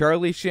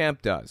 Charlie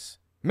Shamp does.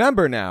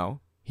 Remember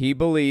now, he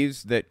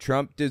believes that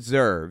Trump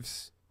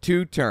deserves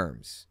 2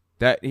 terms.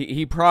 That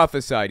he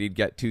prophesied he'd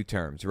get 2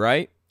 terms,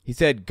 right? He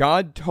said,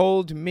 God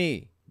told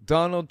me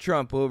Donald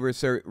Trump will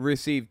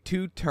receive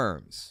 2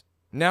 terms.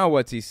 Now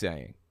what's he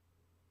saying?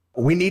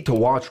 We need to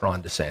watch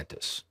Ron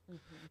DeSantis.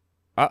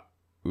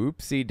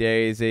 Oopsie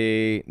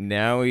daisy.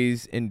 Now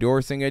he's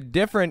endorsing a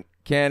different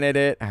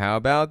candidate. How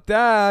about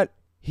that?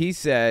 He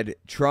said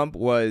Trump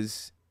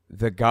was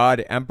the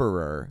God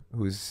Emperor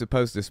who's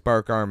supposed to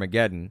spark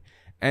Armageddon.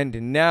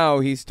 And now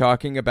he's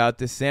talking about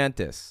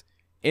DeSantis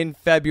in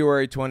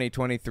February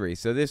 2023.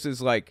 So this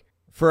is like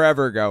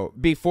forever ago,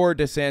 before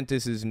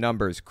DeSantis'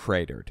 numbers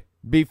cratered,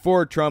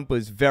 before Trump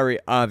was very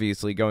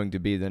obviously going to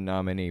be the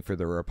nominee for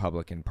the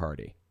Republican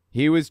Party.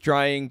 He was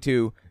trying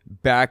to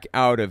back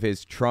out of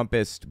his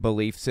Trumpist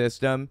belief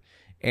system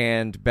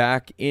and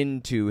back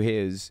into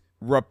his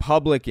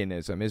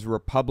Republicanism, his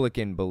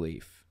Republican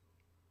belief.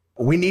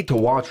 We need to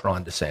watch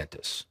Ron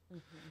DeSantis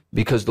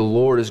because the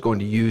Lord is going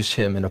to use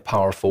him in a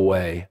powerful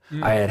way.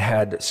 I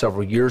had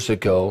several years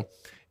ago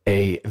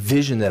a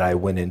vision that I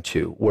went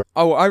into where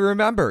I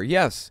remember.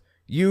 Yes.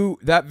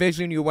 That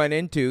vision you went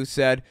into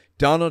said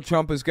Donald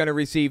Trump was going to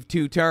receive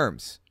 2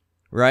 terms,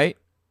 right?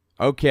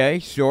 Okay,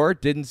 sure.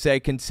 Didn't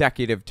say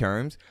consecutive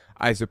terms.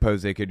 I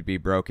suppose they could be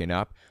broken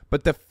up.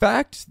 But the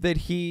fact that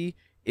he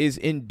is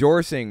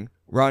endorsing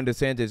Ron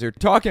DeSantis or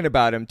talking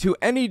about him to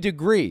any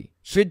degree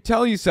should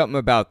tell you something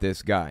about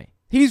this guy.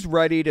 He's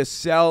ready to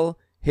sell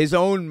his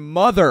own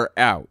mother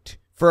out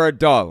for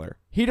 $1.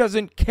 He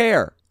doesn't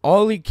care.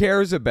 All he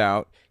cares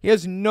about, he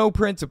has no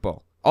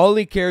principle. All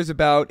he cares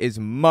about is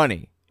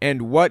money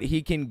and what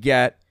he can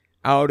get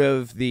out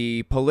of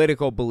the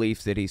political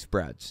beliefs that he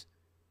spreads.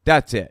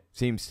 That's it,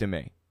 seems to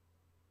me.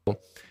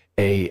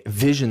 A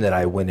vision that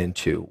I went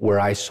into where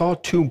I saw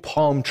 2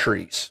 palm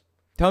trees.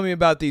 Tell me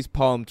about these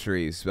palm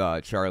trees,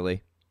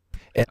 Charlie.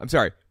 I'm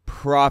sorry,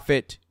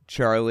 Prophet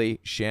Charlie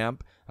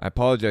Shamp. I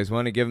apologize. I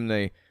want to give him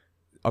the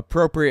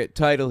appropriate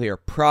title here.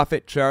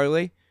 Prophet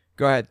Charlie.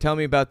 Go ahead. Tell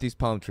me about these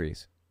palm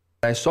trees.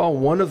 I saw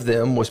one of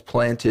them was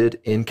planted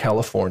in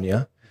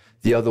California,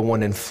 the other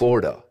one in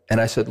Florida.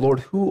 And I said, Lord,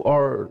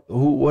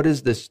 what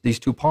is this? These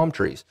 2 palm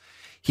trees?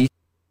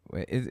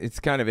 It's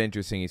kind of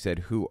interesting. He said,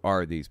 who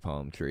are these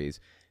palm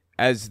trees?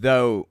 As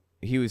though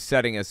he was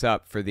setting us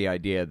up for the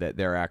idea that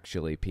they're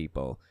actually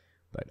people.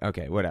 But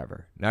okay,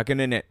 whatever. Not going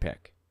to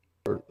nitpick.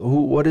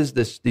 What is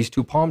this? These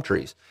 2 palm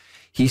trees?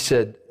 He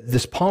said,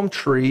 this palm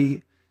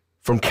tree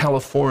from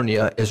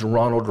California is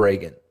Ronald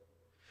Reagan.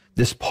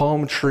 This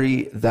palm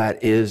tree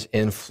that is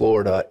in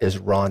Florida is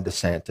Ron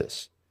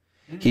DeSantis.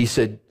 He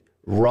said,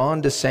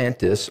 Ron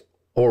DeSantis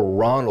or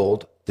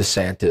Ronald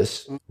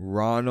DeSantis.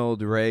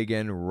 Ronald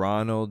Reagan,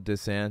 Ronald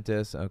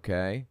DeSantis,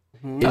 okay.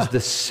 Is the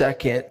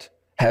second,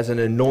 has an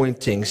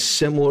anointing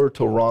similar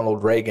to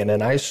Ronald Reagan.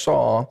 And I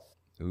saw...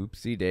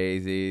 Oopsie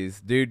daisies.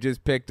 Dude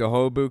just picked a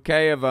whole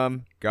bouquet of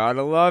them.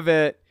 Gotta love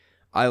it.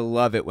 I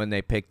love it when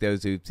they pick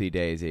those oopsie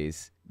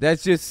daisies.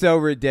 That's just so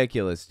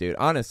ridiculous, dude.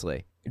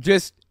 Honestly.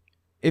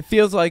 It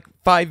feels like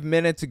 5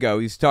 minutes ago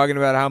he's talking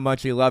about how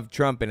much he loved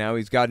Trump and how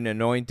he's got an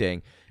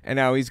anointing. And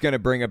now he's going to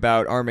bring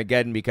about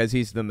Armageddon because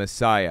he's the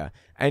Messiah.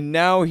 And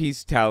now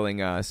he's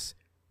telling us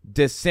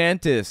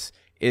DeSantis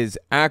is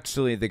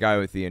actually the guy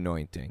with the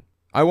anointing.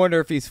 I wonder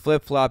if he's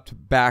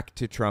flip-flopped back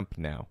to Trump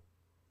now.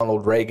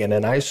 Ronald Reagan,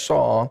 and I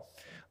saw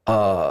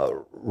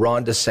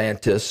Ron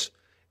DeSantis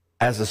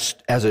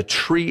as a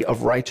tree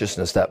of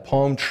righteousness, that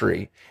palm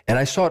tree. And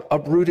I saw it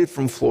uprooted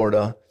from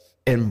Florida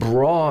and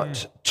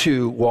brought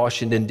to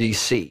Washington,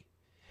 D.C.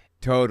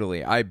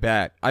 Totally. I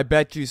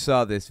bet you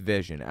saw this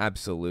vision.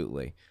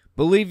 Absolutely.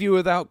 Believe you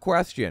without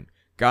question.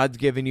 God's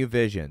given you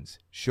visions.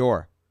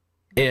 Sure.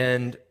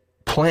 And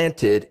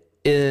planted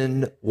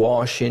in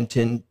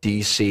Washington,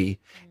 D.C.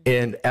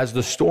 And as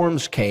the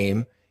storms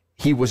came,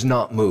 he was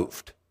not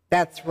moved.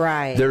 That's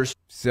right.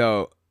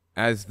 So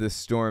as the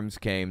storms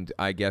came,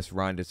 I guess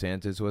Ron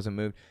DeSantis wasn't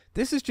moved.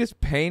 This is just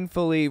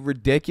painfully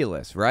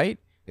ridiculous, right?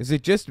 Is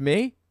it just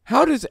me?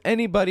 How does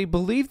anybody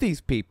believe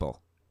these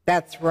people?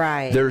 That's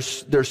right.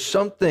 There's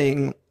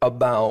something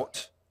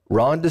about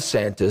Ron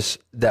DeSantis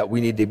that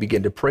we need to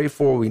begin to pray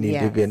for. We need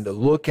to begin to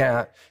look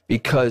at,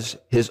 because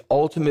his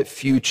ultimate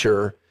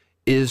future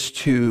is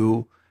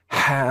to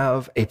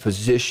have a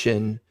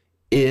position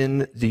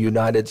in the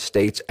United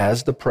States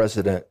as the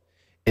president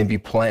and be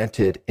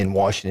planted in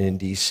Washington,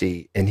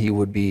 D.C., and he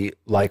would be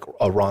like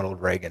a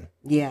Ronald Reagan.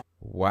 Yeah.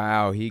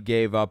 Wow, he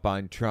gave up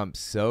on Trump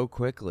so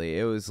quickly.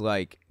 It was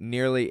like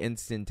nearly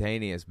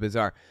instantaneous.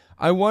 Bizarre.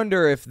 I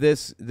wonder if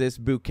this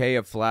bouquet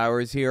of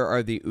flowers here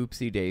are the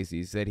oopsie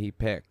daisies that he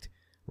picked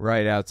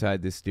right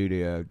outside the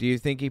studio. Do you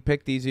think he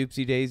picked these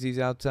oopsie daisies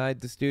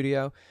outside the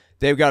studio?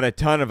 They've got a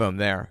ton of them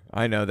there.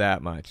 I know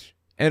that much.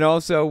 And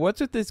also,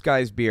 what's with this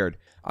guy's beard?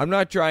 I'm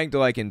not trying to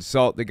like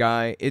insult the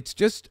guy. It's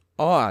just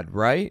odd,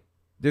 right?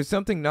 There's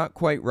something not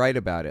quite right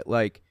about it.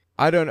 Like,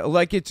 I don't know,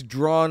 like it's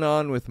drawn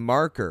on with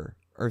marker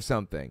or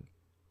something.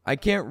 I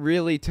can't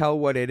really tell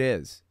what it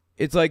is.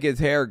 It's like his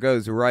hair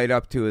goes right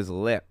up to his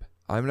lip.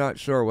 I'm not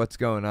sure what's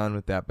going on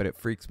with that, but it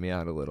freaks me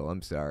out a little.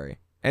 I'm sorry.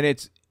 And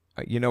it's,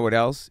 you know what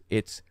else?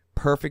 It's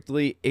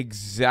perfectly,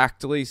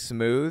 exactly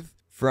smooth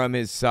from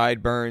his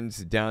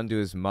sideburns down to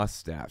his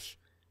mustache.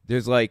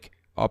 There's like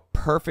a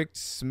perfect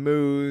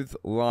smooth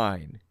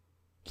line.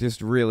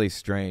 Just really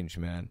strange,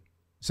 man.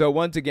 So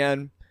once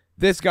again,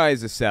 this guy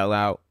is a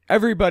sellout.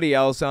 Everybody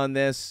else on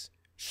this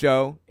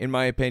show, in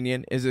my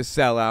opinion, is a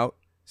sellout,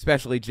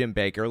 especially Jim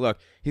Baker. Look,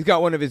 he's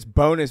got one of his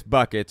bonus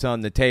buckets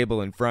on the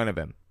table in front of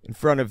him, in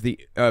front of the,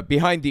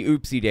 behind the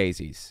oopsie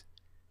daisies.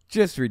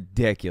 Just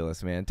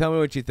ridiculous, man. Tell me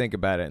what you think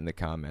about it in the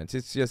comments.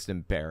 It's just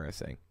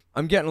embarrassing.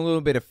 I'm getting a little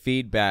bit of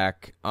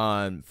feedback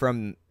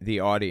from the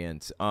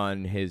audience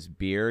on his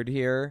beard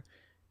here,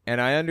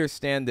 and I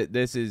understand that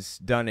this is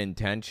done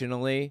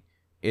intentionally.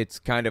 It's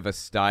kind of a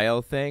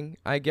style thing,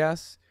 I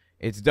guess.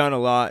 It's done a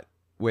lot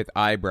with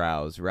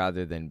eyebrows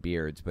rather than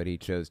beards, but he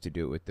chose to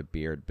do it with the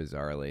beard,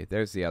 bizarrely.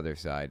 There's the other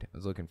side. I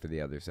was looking for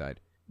the other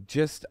side.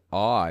 Just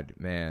odd,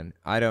 man.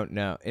 I don't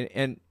know.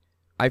 And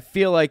I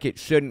feel like it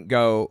shouldn't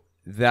go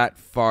that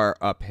far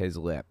up his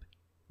lip.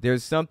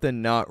 There's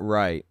something not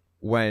right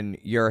when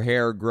your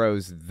hair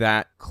grows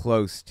that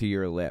close to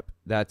your lip.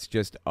 That's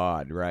just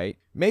odd, right?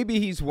 Maybe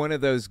he's one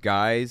of those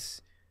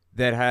guys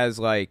that has,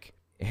 like,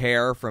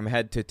 hair from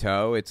head to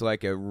toe. It's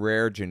like a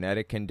rare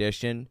genetic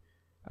condition.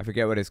 I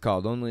forget what it's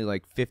called. Only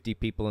like 50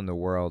 people in the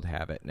world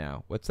have it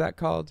now. What's that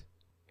called?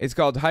 It's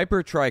called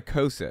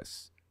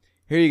hypertrichosis.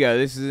 Here you go.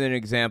 This is an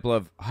example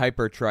of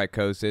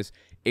hypertrichosis.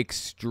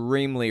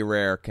 Extremely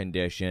rare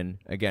condition.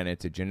 Again,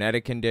 it's a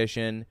genetic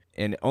condition,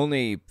 and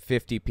only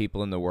 50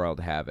 people in the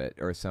world have it,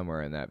 or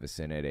somewhere in that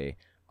vicinity.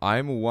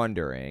 I'm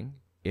wondering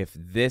if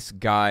this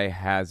guy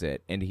has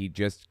it, and he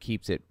just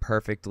keeps it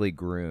perfectly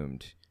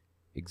groomed,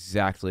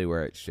 exactly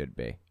where it should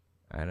be.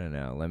 I don't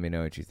know. Let me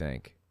know what you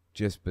think.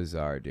 Just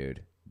bizarre,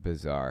 dude.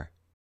 Bizarre.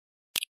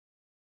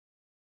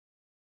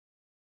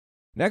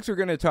 Next, we're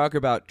going to talk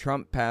about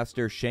Trump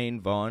pastor Shane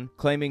Vaughn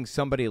claiming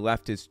somebody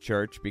left his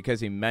church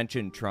because he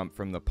mentioned Trump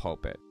from the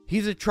pulpit.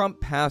 He's a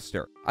Trump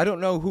pastor. I don't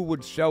know who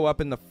would show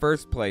up in the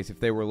first place if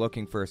they were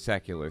looking for a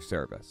secular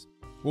service.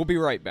 We'll be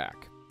right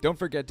back. Don't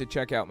forget to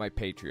check out my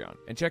Patreon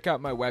and check out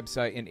my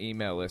website and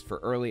email list for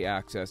early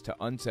access to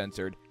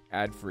uncensored,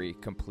 ad-free,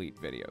 complete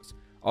videos.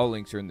 All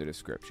links are in the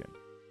description.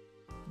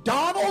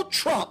 Donald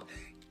Trump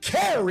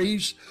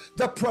carries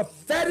the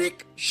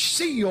prophetic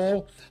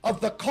seal of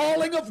the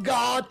calling of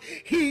God.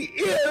 He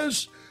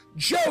is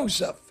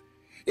Joseph.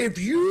 If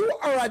you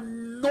are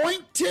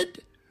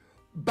anointed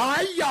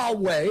by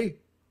Yahweh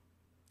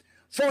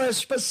for a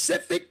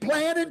specific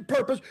plan and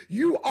purpose,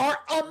 you are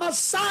a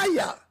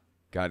Messiah.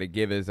 Got to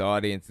give his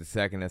audience a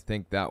second to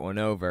think that one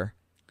over.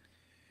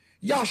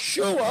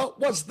 Yeshua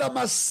was the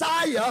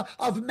Messiah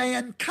of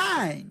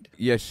mankind.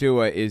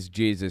 Yeshua is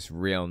Jesus'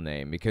 real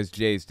name because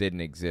Jays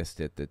didn't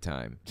exist at the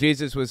time.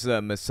 Jesus was the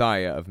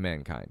Messiah of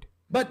mankind.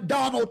 But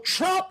Donald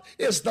Trump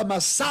is the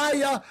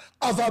Messiah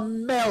of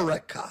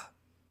America.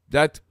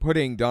 That's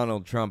putting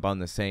Donald Trump on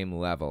the same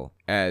level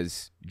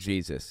as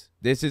Jesus.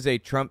 This is a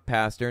Trump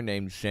pastor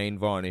named Shane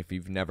Vaughn, if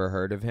you've never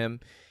heard of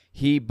him.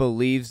 He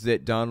believes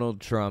that Donald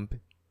Trump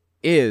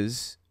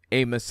is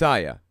a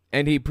Messiah.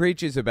 And he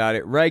preaches about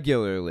it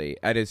regularly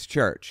at his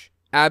church.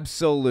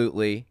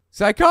 Absolutely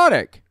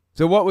psychotic.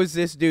 So what was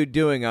this dude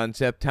doing on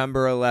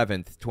September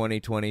 11th,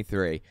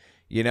 2023?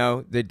 You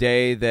know, the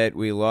day that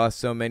we lost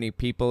so many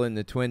people in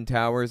the Twin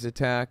Towers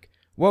attack?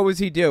 What was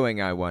he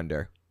doing, I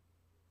wonder?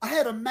 I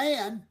had a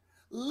man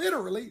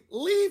literally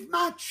leave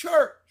my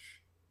church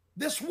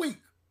this week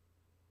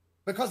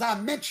because I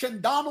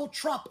mentioned Donald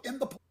Trump in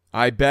the...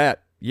 I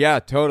bet. Yeah,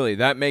 totally.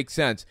 That makes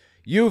sense.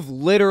 You've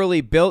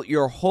literally built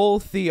your whole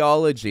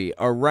theology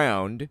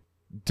around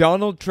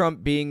Donald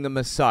Trump being the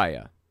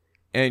Messiah.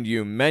 And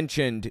you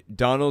mentioned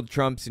Donald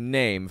Trump's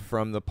name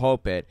from the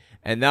pulpit,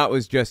 and that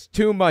was just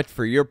too much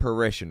for your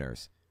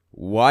parishioners.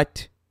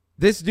 What?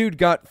 This dude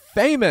got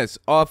famous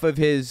off of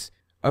his,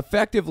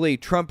 effectively,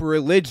 Trump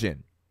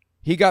religion.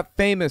 He got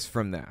famous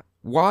from that.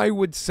 Why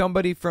would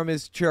somebody from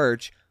his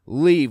church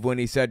leave when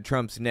he said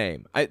Trump's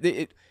name?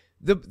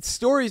 The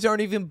stories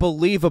aren't even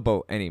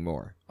believable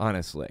anymore,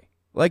 honestly.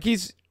 Like,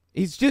 he's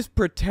just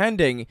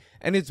pretending,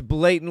 and it's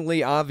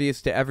blatantly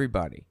obvious to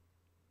everybody.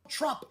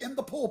 Trump in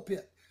the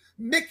pulpit,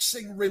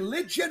 mixing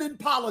religion and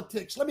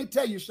politics. Let me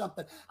tell you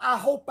something. I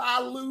hope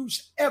I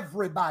lose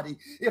everybody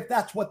if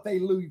that's what they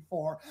lose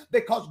for,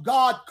 because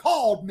God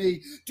called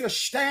me to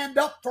stand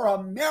up for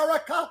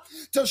America,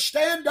 to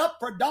stand up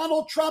for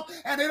Donald Trump,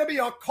 and it'll be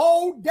a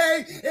cold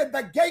day in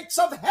the gates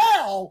of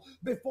hell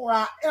before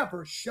I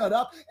ever shut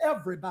up.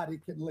 Everybody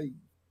can leave.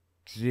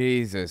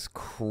 Jesus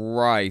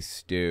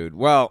Christ, dude.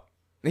 Well,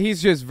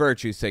 he's just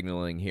virtue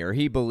signaling here.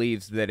 He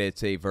believes that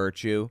it's a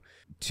virtue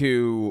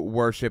to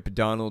worship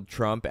Donald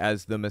Trump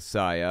as the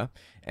Messiah,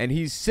 and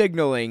he's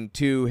signaling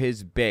to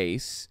his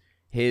base,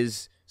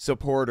 his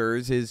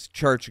supporters, his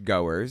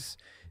churchgoers,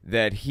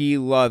 that he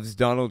loves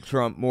Donald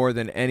Trump more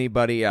than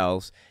anybody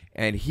else,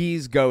 and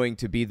he's going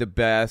to be the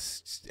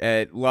best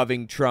at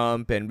loving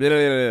Trump and blah,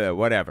 blah, blah, blah,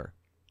 whatever.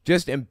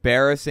 Just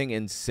embarrassing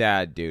and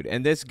sad, dude.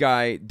 And this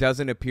guy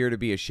doesn't appear to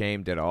be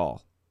ashamed at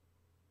all.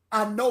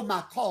 I know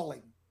my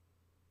calling.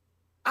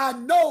 I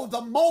know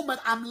the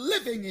moment I'm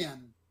living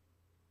in.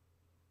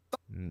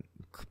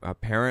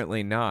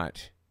 Apparently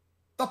not.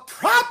 The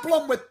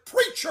problem with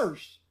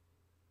preachers,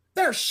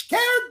 they're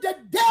scared to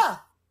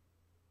death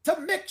to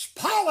mix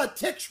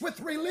politics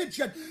with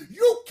religion.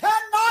 You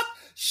cannot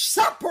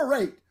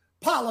separate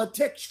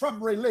politics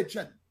from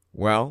religion.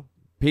 Well,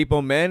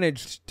 people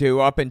managed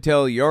to up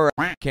until your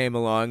came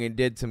along and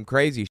did some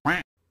crazy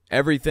shit.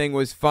 Everything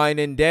was fine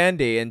and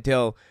dandy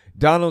until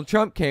Donald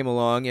Trump came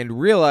along and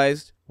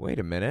realized, wait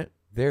a minute,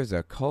 there's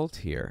a cult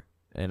here,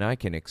 and I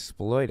can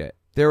exploit it.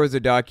 There was a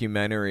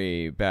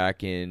documentary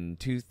back in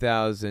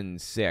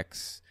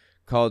 2006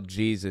 called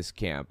Jesus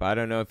Camp. I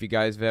don't know if you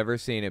guys have ever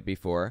seen it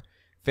before.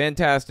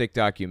 Fantastic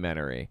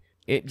documentary.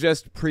 It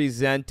just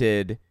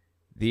presented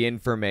the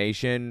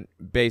information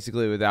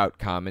basically without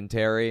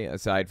commentary,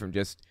 aside from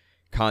just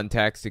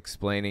context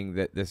explaining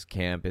that this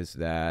camp is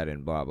that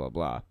and blah, blah,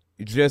 blah.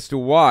 Just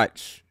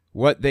watch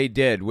what they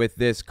did with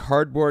this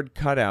cardboard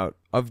cutout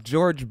of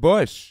George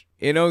Bush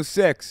in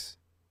 2006.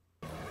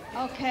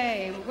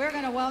 Okay, we're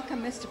going to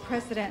welcome Mr.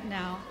 President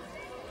now.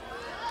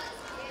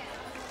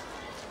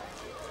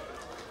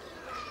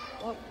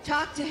 Well,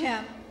 talk to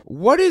him.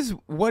 What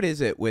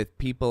is it with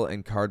people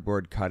and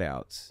cardboard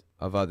cutouts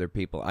of other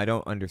people? I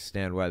don't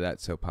understand why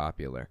that's so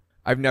popular.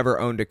 I've never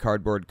owned a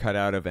cardboard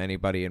cutout of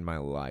anybody in my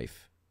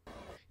life.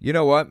 You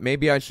know what?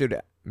 Maybe I should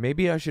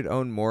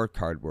own more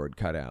cardboard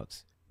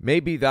cutouts.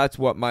 Maybe that's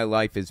what my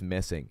life is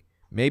missing.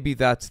 Maybe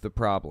that's the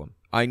problem.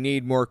 I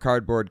need more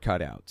cardboard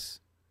cutouts.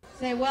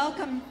 Say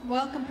welcome,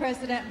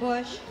 President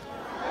Bush.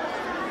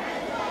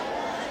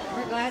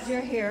 We're glad you're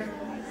here.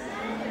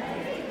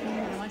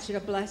 I want you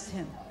to bless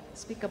him.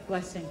 Speak a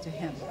blessing to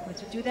him.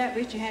 Would you do that?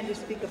 Reach your hand to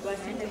speak a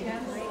blessing to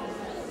him.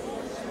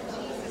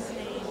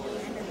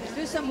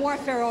 Do some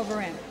warfare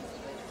over him.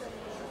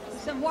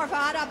 Some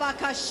warfare.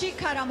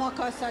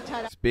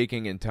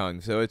 Speaking in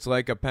tongues. So it's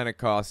like a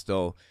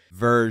Pentecostal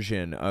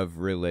version of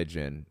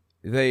religion.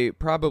 They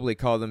probably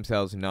call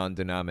themselves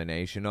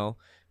non-denominational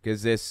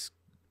because this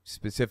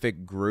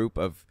specific group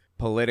of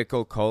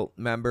political cult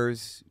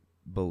members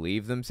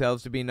believe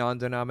themselves to be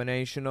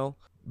non-denominational.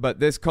 But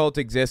this cult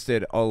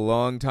existed a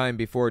long time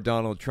before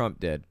Donald Trump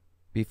did,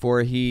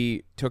 before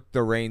he took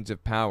the reins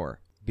of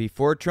power.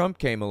 Before Trump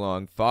came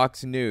along,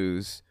 Fox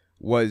News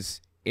was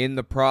in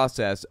the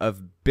process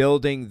of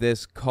building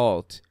this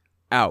cult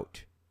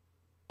out.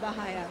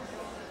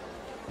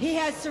 He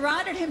has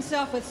surrounded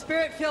himself with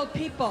spirit-filled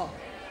people.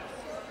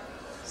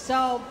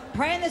 So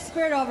pray in the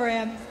Spirit over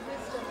him.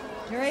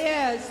 Here he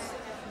is.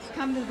 He's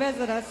come to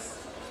visit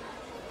us.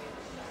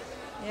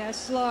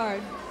 Yes,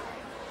 Lord.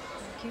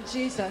 Thank you,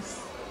 Jesus.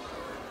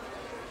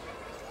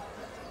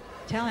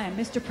 Tell him,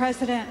 Mr.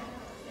 President.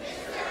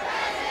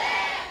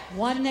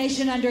 One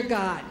nation under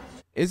God.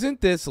 Isn't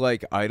this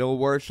like idol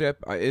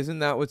worship? Isn't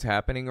that what's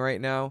happening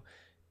right now?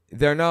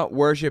 They're not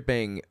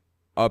worshiping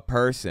a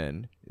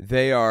person.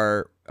 They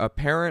are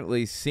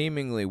apparently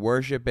seemingly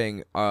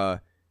worshiping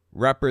a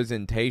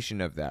representation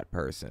of that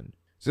person.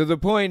 So the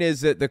point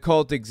is that the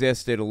cult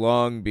existed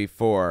long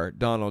before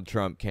Donald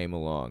Trump came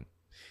along.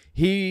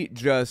 He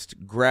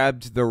just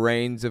grabbed the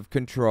reins of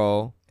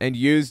control and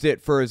used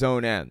it for his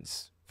own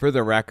ends. For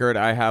the record,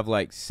 I have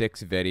like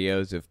 6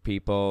 videos of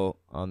people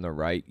on the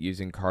right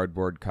using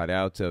cardboard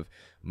cutouts of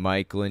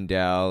Mike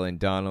Lindell and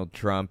Donald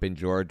Trump and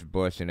George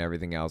Bush and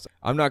everything else.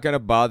 I'm not going to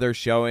bother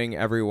showing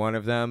every one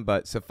of them,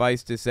 but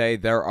suffice to say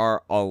there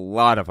are a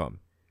lot of them.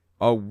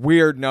 A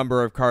weird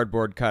number of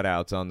cardboard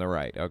cutouts on the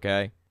right,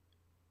 okay?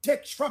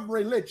 Ticks from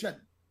religion.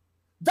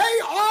 They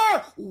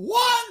are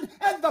one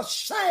and the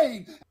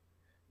same.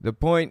 The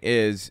point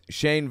is,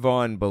 Shane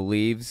Vaughn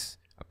believes,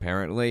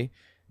 apparently,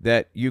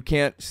 that you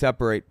can't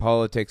separate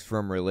politics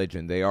from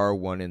religion. They are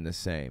one and the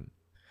same.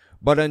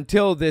 But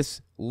until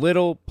this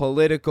little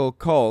political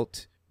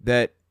cult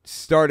that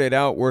started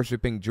out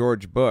worshiping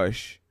George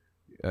Bush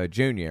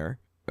Jr.,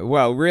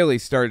 well, really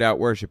started out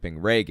worshiping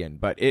Reagan,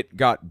 but it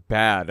got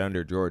bad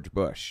under George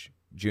Bush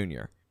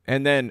Jr.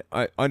 And then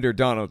under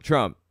Donald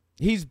Trump,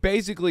 he's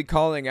basically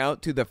calling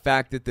out to the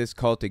fact that this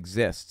cult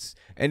exists,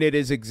 and it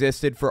has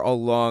existed for a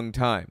long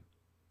time.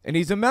 And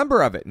he's a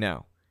member of it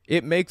now.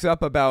 It makes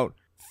up about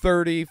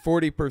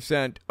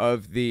 40%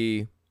 of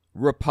the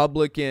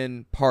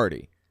Republican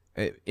Party,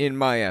 in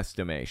my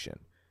estimation.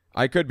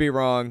 I could be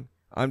wrong.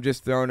 I'm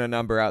just throwing a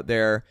number out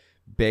there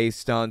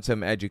based on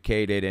some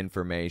educated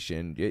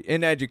information,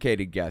 an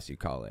educated guess, you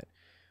call it.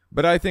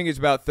 But I think it's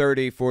about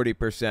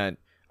 40%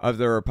 of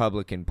the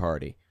Republican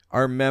Party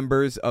are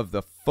members of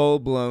the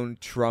full-blown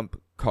Trump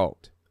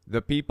cult.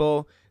 The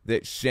people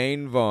that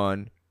Shane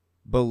Vaughn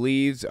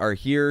believes are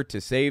here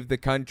to save the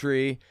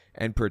country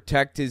and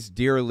protect his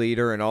dear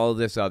leader and all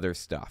this other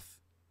stuff.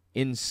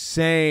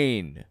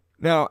 Insane.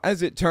 Now,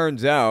 as it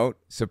turns out,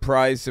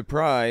 surprise,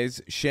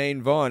 surprise,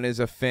 Shane Vaughn is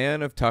a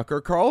fan of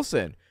Tucker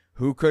Carlson.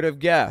 Who could have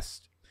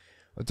guessed?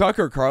 Well,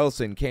 Tucker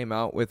Carlson came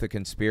out with a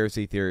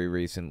conspiracy theory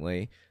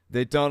recently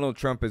that Donald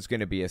Trump is going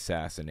to be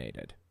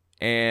assassinated.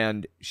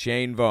 And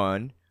Shane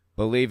Vaughn,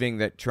 believing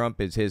that Trump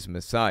is his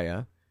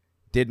messiah,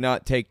 did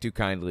not take too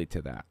kindly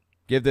to that.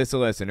 Give this a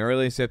listen.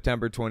 Early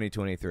September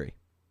 2023.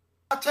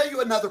 I'll tell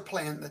you another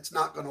plan that's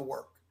not going to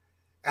work.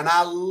 And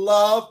I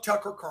love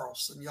Tucker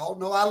Carlson. Y'all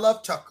know I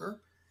love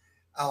Tucker.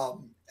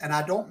 And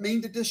I don't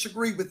mean to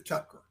disagree with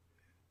Tucker.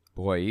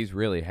 Boy, he's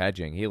really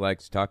hedging. He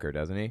likes Tucker,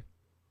 doesn't he?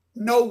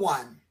 No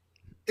one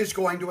is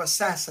going to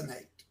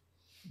assassinate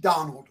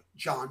Donald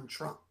John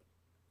Trump.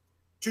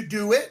 To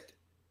do it,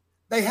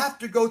 they have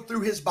to go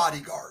through his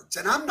bodyguards.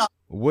 And I'm not.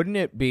 Wouldn't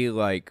it be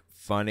like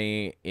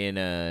funny in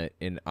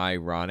an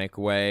ironic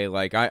way?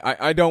 Like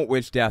I don't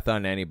wish death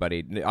on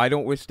anybody. I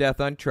don't wish death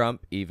on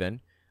Trump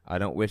even. I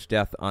don't wish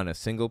death on a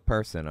single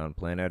person on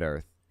planet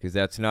Earth because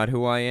that's not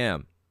who I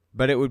am.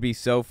 But it would be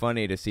so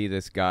funny to see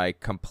this guy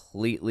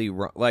completely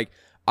wrong. Like,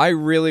 I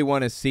really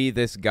want to see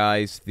this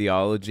guy's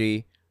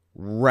theology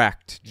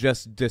wrecked,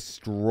 just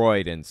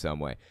destroyed in some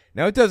way.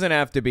 Now, it doesn't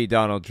have to be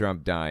Donald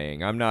Trump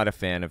dying. I'm not a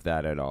fan of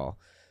that at all.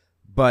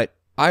 But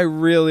I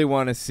really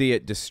want to see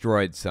it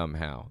destroyed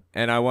somehow.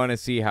 And I want to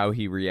see how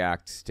he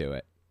reacts to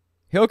it.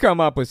 He'll come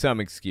up with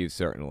some excuse,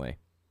 certainly.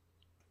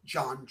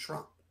 John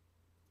Trump.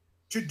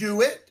 To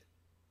do it,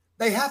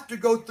 they have to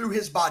go through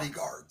his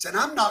bodyguards. And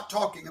I'm not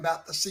talking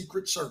about the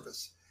Secret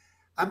Service.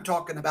 I'm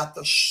talking about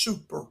the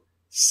super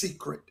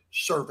secret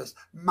service.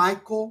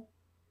 Michael,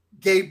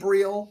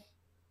 Gabriel,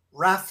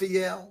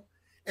 Raphael,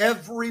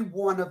 every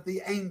one of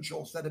the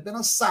angels that have been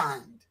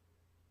assigned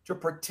to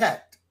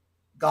protect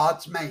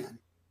God's man.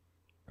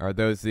 Are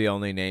those the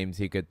only names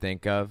he could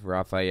think of?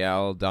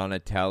 Raphael,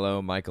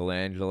 Donatello,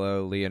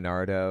 Michelangelo,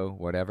 Leonardo,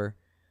 whatever?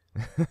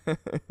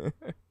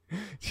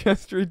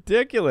 Just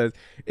ridiculous.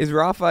 Is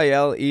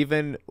Raphael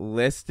even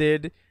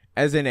listed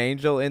as an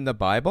angel in the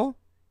Bible?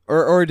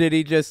 Or did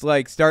he just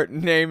like start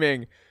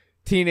naming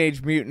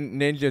Teenage Mutant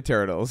Ninja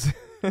Turtles?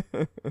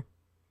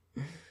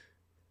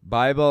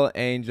 Bible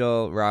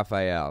angel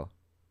Raphael.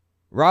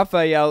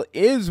 Raphael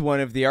is one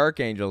of the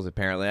archangels,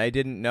 apparently. I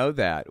didn't know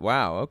that.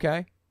 Wow,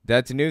 okay.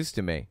 That's news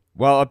to me.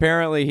 Well,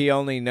 apparently he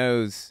only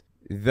knows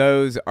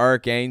those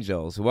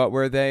archangels. What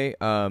were they?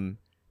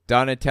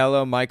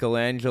 Donatello,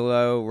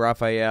 Michelangelo,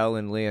 Raphael,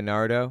 and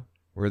Leonardo?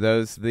 Were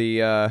those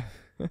the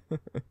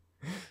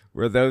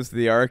were those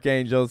the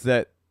archangels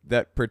that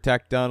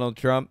protect Donald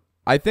Trump?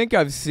 I think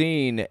I've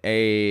seen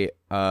an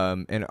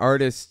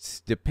artist's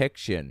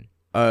depiction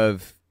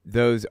of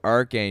those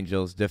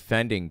archangels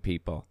defending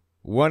people.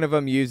 One of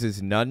them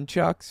uses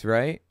nunchucks,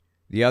 right?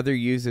 The other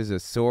uses a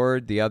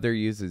sword. The other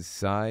uses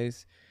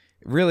sais.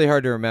 Really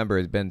hard to remember.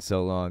 It's been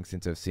so long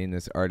since I've seen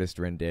this artist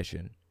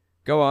rendition.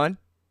 Go on.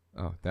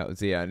 Oh, that was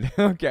the end.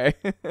 Okay.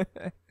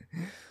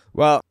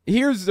 Well,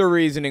 here's the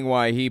reasoning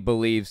why he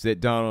believes that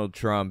Donald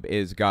Trump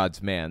is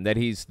God's man, that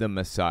he's the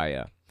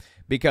Messiah.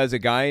 Because a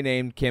guy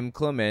named Kim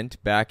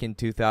Clement back in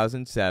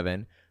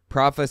 2007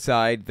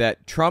 prophesied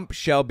that Trump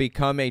shall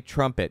become a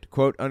trumpet,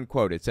 quote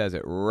unquote. It says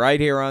it right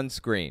here on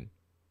screen.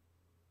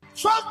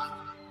 Trump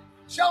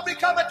shall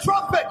become a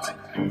trumpet,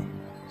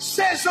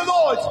 says the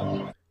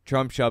Lord.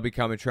 Trump shall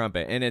become a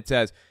trumpet. And it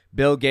says,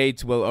 Bill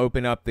Gates will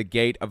open up the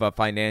gate of a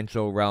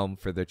financial realm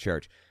for the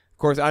church. Of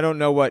course, I don't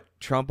know what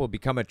Trump will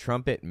become a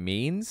trumpet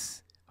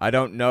means. I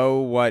don't know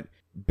what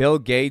Bill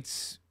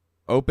Gates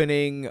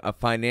opening a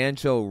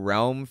financial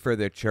realm for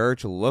the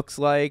church looks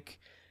like.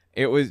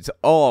 It was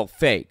all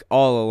fake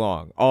all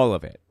along, all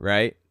of it,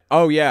 right?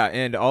 Oh, yeah,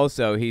 and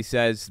also he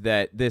says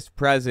that this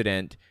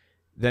president,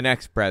 the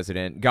next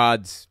president,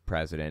 God's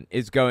president,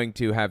 is going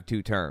to have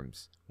 2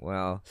 terms.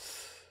 Well,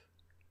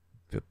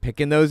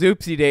 picking those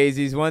oopsie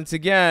daisies once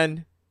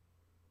again.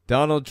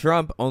 Donald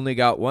Trump only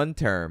got 1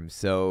 term,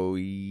 so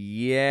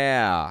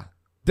yeah.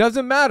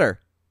 Doesn't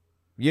matter.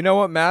 You know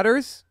what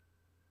matters?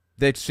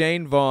 That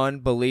Shane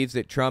Vaughn believes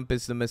that Trump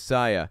is the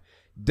Messiah.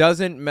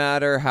 Doesn't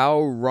matter how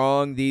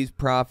wrong these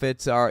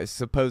prophets are,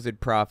 supposed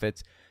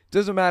prophets.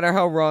 Doesn't matter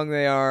how wrong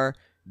they are.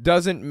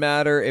 Doesn't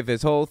matter if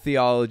his whole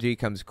theology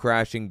comes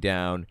crashing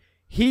down.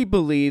 He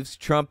believes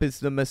Trump is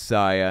the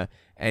Messiah,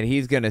 and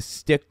he's going to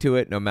stick to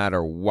it no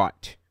matter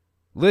what.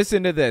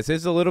 Listen to this. This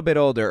is a little bit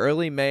older.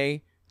 Early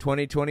May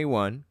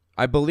 2021.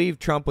 I believe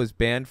Trump was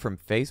banned from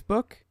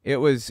Facebook. It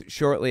was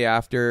shortly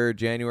after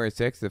January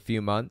 6th, a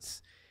few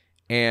months.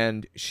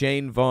 And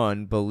Shane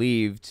Vaughn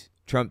believed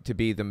Trump to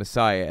be the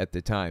Messiah at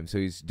the time. So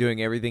he's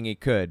doing everything he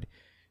could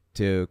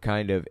to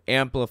kind of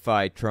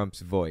amplify Trump's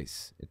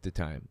voice at the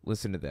time.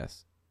 Listen to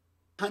this.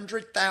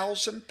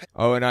 100,000.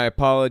 Oh, and I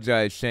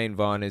apologize. Shane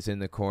Vaughn is in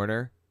the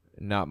corner.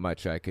 Not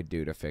much I could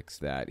do to fix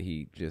that.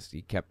 He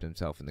kept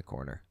himself in the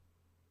corner.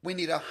 We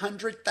need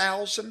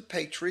 100,000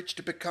 patriots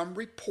to become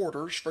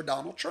reporters for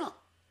Donald Trump.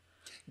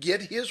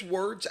 Get his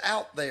words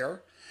out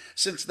there,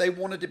 since they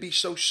wanted to be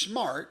so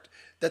smart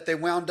that they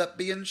wound up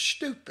being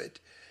stupid.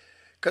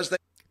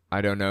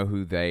 I don't know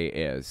who they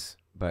is,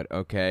 but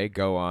okay,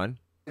 go on.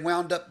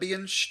 Wound up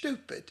being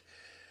stupid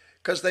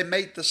because they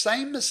made the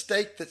same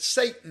mistake that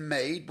Satan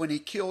made when he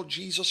killed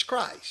Jesus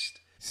Christ.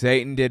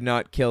 Satan did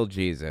not kill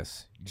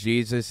Jesus.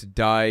 Jesus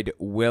died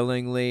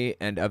willingly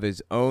and of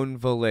his own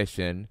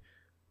volition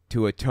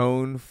to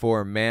atone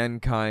for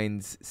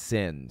mankind's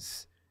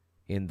sins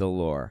in the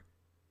lore.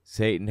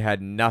 Satan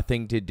had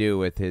nothing to do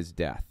with his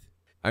death.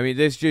 I mean,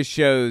 this just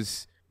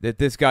shows that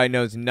this guy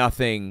knows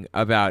nothing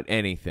about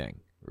anything,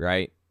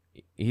 right?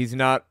 He's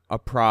not a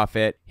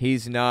prophet.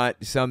 He's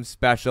not some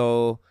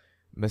special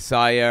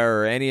Messiah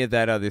or any of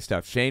that other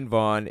stuff. Shane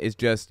Vaughn is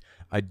just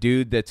a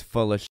dude that's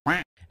full of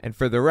shit. And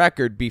for the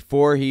record,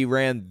 before he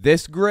ran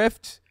this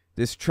grift,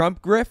 this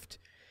Trump grift,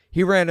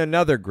 he ran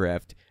another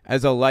grift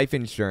as a life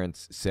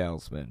insurance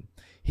salesman.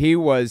 He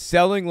was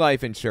selling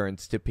life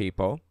insurance to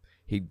people.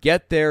 He'd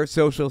get their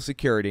social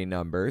security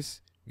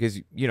numbers because,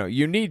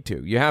 you need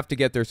to. You have to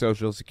get their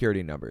social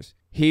security numbers.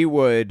 He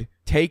would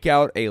take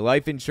out a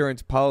life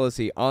insurance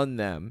policy on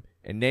them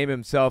and name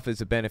himself as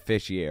a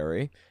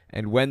beneficiary.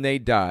 And when they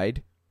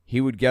died,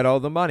 he would get all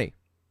the money,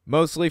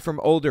 mostly from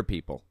older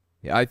people.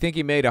 I think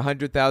he made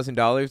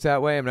 $100,000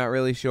 that way. I'm not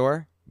really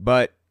sure.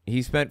 But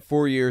he spent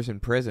 4 years in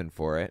prison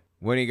for it.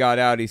 When he got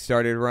out, he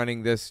started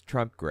running this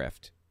Trump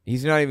grift.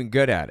 He's not even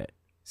good at it.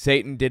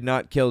 Satan did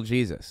not kill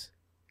Jesus.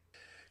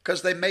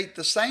 Because they made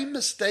the same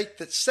mistake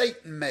that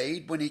Satan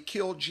made when he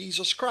killed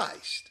Jesus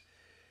Christ.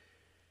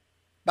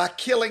 By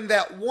killing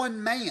that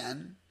one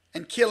man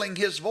and killing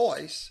his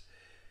voice,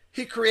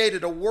 he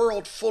created a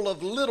world full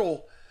of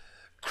little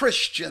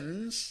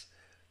Christians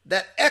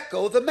that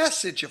echo the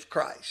message of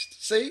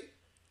Christ. See?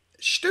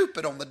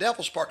 Stupid on the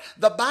devil's part.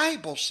 The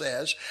Bible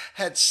says,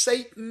 had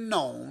Satan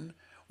known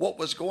what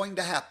was going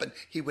to happen,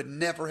 he would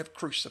never have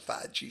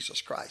crucified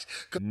Jesus Christ.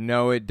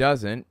 No, it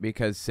doesn't,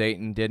 because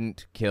Satan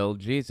didn't kill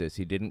Jesus.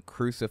 He didn't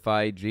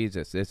crucify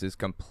Jesus. This is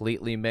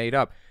completely made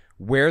up.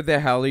 Where the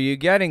hell are you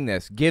getting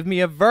this? Give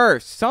me a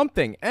verse,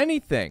 something,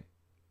 anything.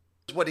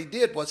 What he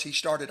did was he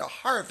started a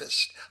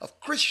harvest of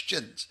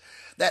Christians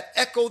that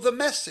echo the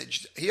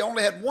message. He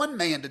only had one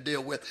man to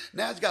deal with.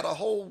 Now he's got a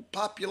whole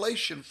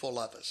population full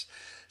of us.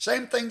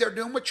 Same thing they're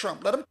doing with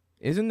Trump. Let him.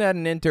 Isn't that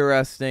an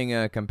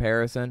interesting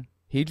comparison?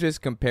 He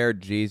just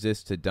compared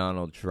Jesus to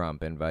Donald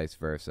Trump and vice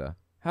versa.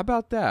 How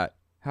about that?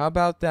 How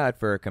about that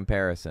for a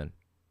comparison?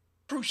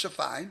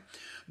 Crucifying,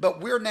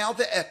 but we're now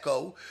the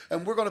echo,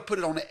 and we're going to put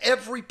it on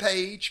every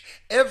page,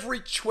 every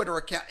Twitter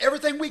account,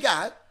 everything we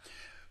got.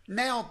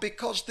 Now,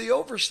 because the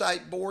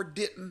oversight board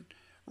didn't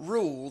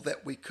rule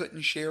that we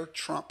couldn't share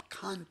Trump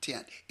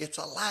content. It's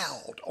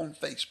allowed on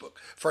Facebook,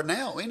 for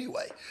now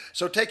anyway.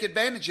 So take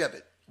advantage of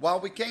it while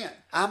we can.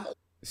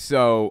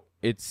 So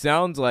it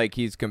sounds like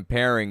he's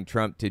comparing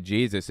Trump to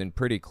Jesus in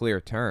pretty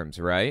clear terms,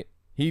 right?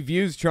 He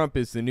views Trump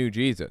as the new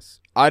Jesus.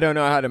 I don't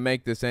know how to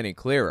make this any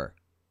clearer.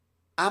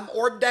 I'm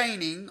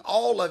ordaining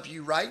all of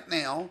you right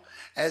now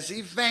as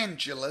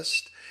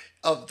evangelists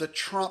of the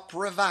Trump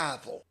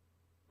revival.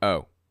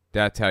 Oh,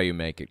 that's how you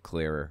make it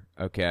clearer.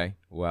 Okay,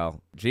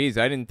 well, geez,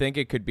 I didn't think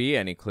it could be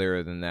any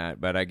clearer than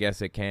that, but I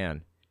guess it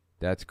can.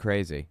 That's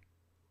crazy.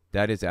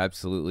 That is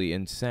absolutely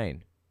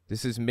insane.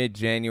 This is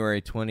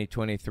mid-January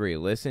 2023.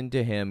 Listen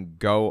to him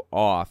go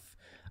off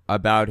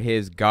about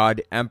his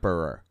God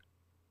Emperor.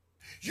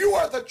 You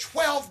are the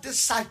 12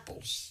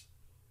 disciples.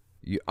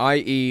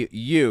 I.e.,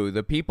 you,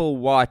 the people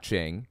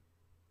watching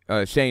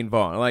Shane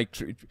Vaughn.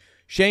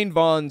 Shane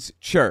Vaughn's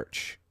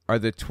church are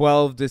the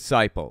 12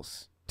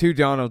 disciples to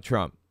Donald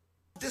Trump.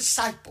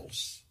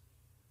 Disciples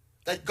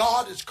that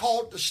God has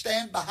called to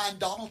stand behind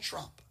Donald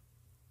Trump.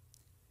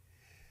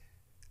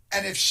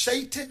 And if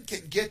Satan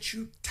can get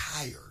you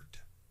tired,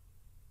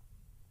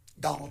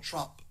 Donald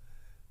Trump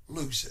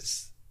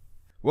loses.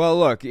 Well,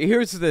 look,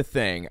 here's the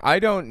thing. I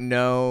don't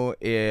know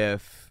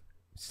if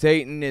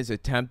Satan is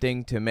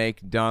attempting to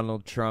make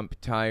Donald Trump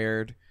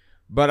tired,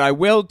 but I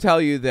will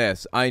tell you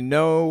this. I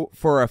know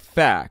for a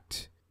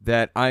fact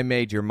that I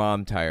made your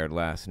mom tired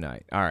last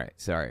night. All right,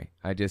 sorry.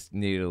 I just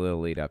needed a little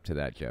lead up to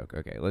that joke.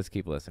 Okay, let's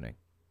keep listening.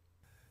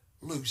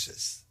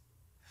 Loses.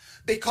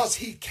 Because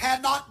he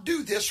cannot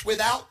do this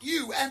without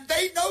you, and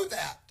they know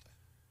that.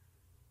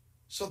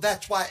 So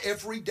that's why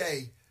every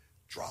day,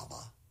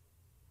 drama,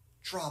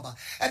 drama.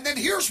 And then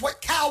here's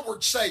what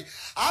cowards say.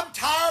 I'm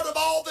tired of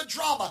all the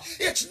drama.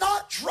 It's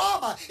not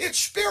drama. It's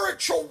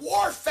spiritual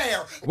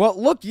warfare. Well,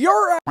 look,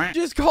 your ass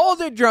just called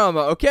it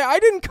drama, okay? I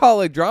didn't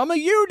call it drama.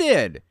 You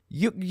did.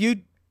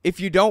 If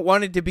you don't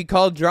want it to be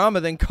called drama,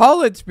 then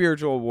call it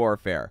spiritual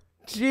warfare.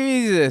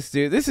 Jesus,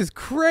 dude, this is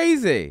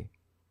crazy.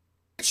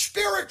 It's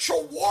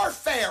spiritual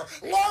warfare.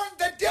 Learn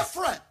the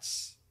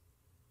difference.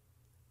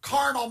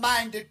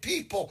 Carnal-minded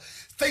people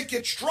think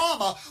it's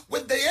drama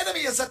when the enemy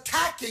is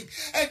attacking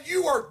and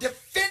you are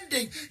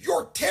defending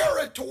your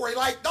territory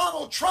like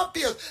Donald Trump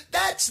is.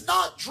 That's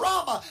not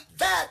drama.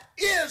 That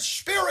is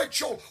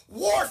spiritual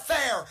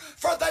warfare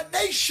for the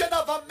nation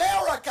of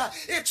America.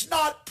 It's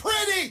not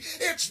pretty.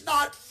 It's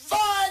not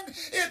fun.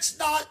 It's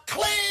not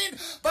clean.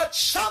 But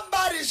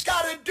somebody's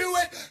got to do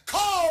it.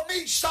 Call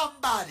me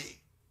somebody.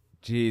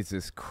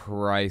 Jesus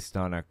Christ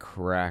on a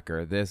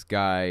cracker. This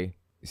guy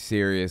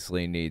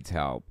seriously needs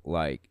help.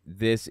 Like,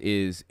 this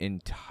is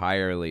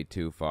entirely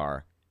too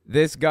far.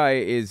 This guy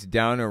is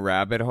down a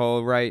rabbit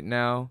hole right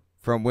now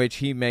from which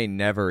he may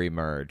never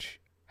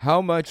emerge.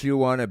 How much you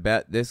want to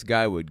bet this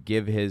guy would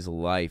give his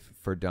life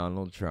for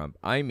Donald Trump?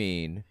 I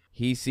mean,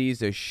 he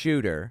sees a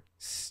shooter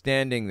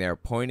standing there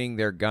pointing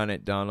their gun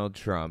at Donald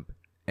Trump,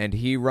 and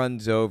he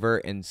runs over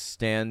and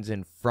stands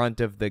in front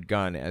of the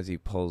gun as he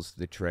pulls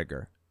the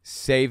trigger,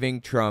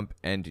 saving Trump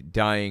and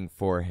dying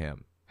for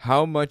him.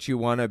 How much you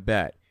want to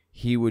bet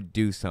he would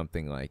do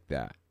something like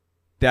that?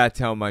 That's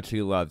how much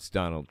he loves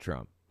Donald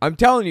Trump. I'm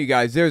telling you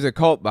guys, there's a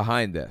cult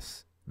behind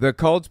this. The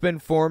cult's been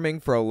forming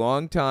for a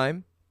long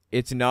time.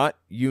 It's not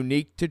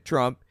unique to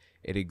Trump.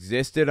 It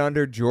existed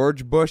under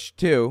George Bush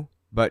too,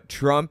 but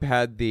Trump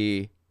had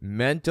the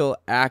mental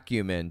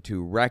acumen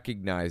to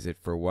recognize it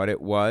for what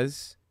it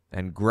was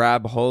and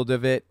grab hold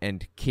of it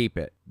and keep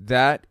it.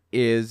 That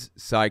is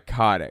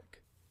psychotic.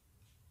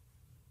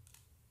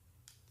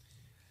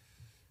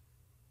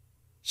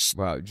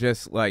 Wow,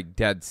 just like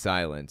dead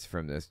silence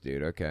from this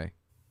dude, okay.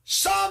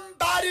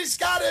 Somebody's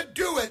got to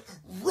do it.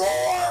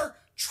 Roar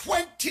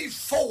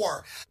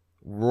 24.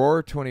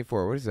 Roar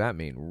 24, what does that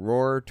mean?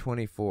 Roar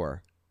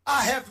 24.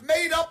 I have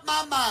made up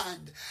my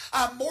mind.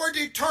 I'm more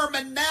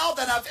determined now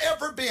than I've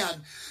ever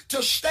been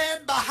to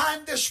stand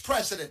behind this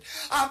president.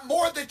 I'm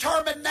more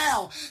determined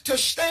now to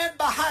stand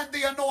behind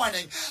the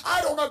anointing.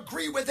 I don't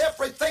agree with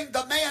everything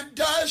the man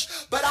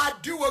does, but I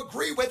do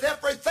agree with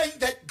everything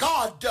that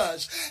God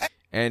does.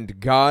 And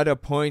God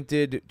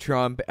appointed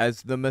Trump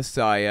as the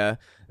Messiah.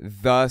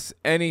 Thus,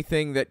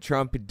 anything that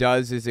Trump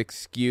does is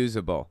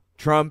excusable.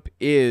 Trump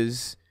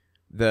is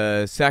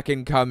the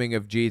second coming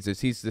of Jesus.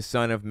 He's the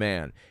Son of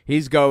Man.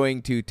 He's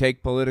going to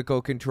take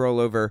political control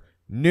over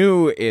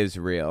New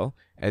Israel,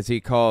 as he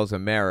calls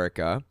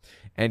America,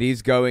 and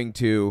he's going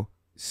to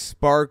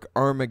spark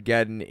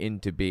Armageddon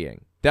into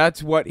being.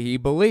 That's what he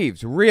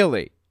believes,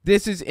 really.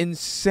 This is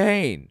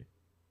insane.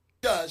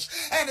 Does.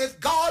 And if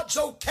God's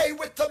okay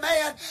with the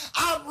man,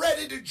 I'm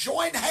ready to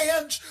join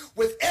hands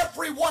with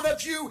every one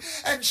of you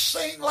and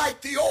sing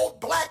like the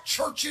old black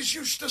churches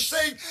used to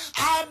sing,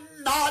 I'm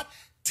not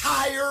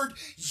tired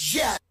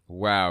yet.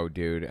 Wow,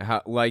 dude.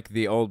 Like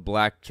the old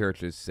black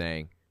churches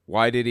saying.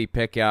 Why did he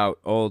pick out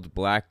old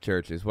black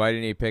churches? Why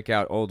didn't he pick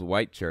out old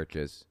white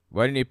churches?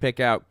 Why didn't he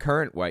pick out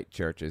current white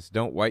churches?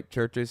 Don't white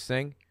churches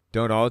sing?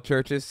 Don't all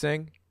churches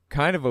sing?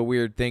 Kind of a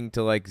weird thing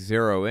to like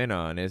zero in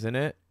on, isn't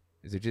it?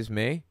 Is it just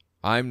me?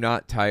 I'm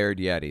not tired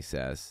yet, he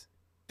says.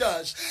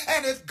 Does.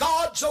 And if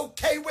God's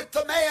okay with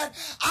the man,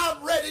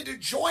 I'm ready to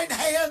join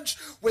hands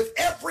with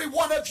every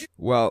one of you.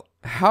 Well,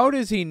 how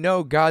does he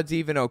know God's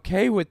even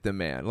okay with the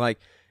man? Like,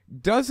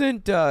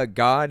 doesn't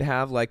God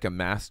have like a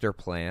master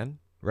plan?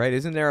 Right?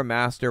 Isn't there a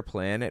master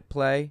plan at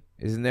play?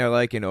 Isn't there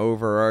like an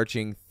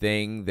overarching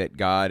thing that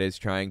God is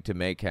trying to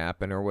make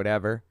happen or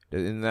whatever?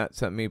 Isn't that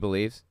something he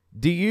believes?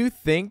 Do you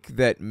think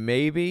that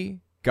maybe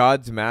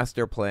God's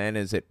master plan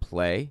is at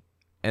play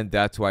and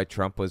that's why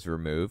Trump was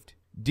removed?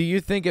 Do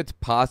you think it's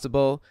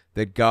possible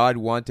that God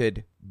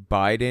wanted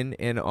Biden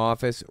in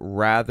office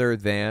rather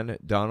than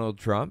Donald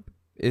Trump?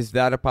 Is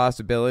that a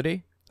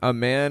possibility? A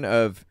man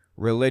of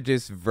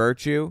religious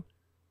virtue,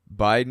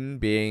 Biden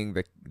being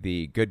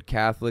the good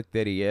Catholic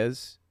that he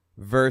is,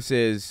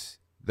 versus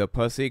the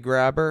pussy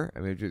grabber? I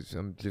mean,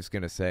 I'm just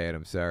going to say it,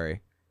 I'm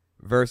sorry.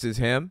 Versus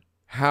him?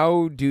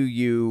 How do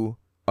you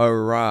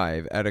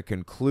arrive at a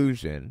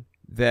conclusion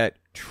that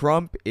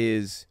Trump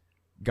is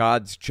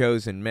God's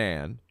chosen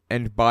man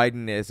and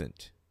Biden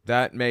isn't?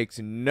 That makes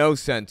no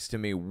sense to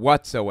me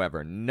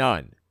whatsoever.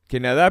 None. Okay,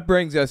 now that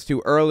brings us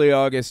to early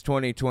August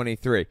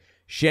 2023.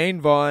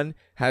 Shane Vaughn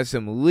has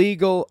some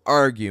legal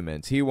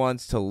arguments he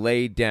wants to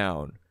lay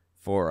down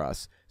for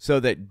us so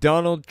that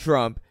Donald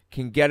Trump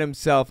can get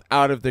himself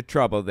out of the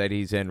trouble that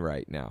he's in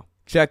right now.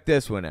 Check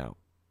this one out.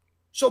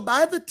 So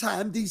by the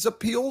time these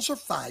appeals are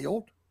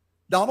filed,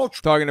 Donald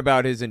Trump... Talking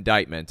about his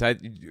indictments.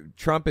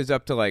 Trump is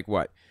up to like,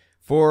 what,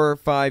 4,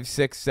 5,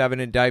 6, 7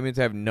 indictments?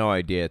 I have no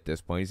idea at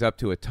this point. He's up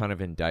to a ton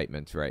of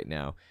indictments right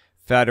now.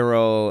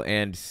 Federal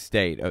and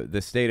state.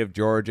 The state of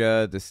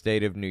Georgia, the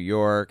state of New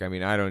York. I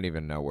mean, I don't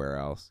even know where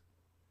else.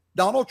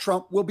 Donald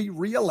Trump will be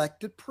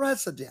reelected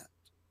president.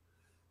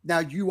 Now,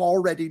 you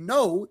already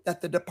know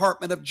that the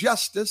Department of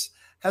Justice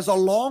has a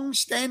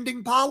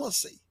long-standing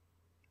policy.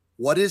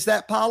 What is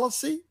that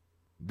policy?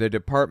 The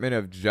Department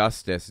of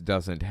Justice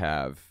doesn't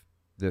have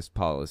this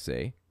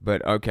policy.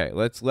 But okay,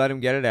 let's let him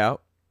get it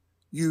out.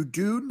 You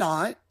do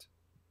not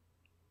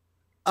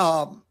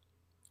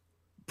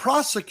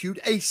prosecute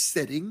a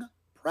sitting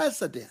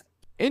president.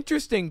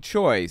 Interesting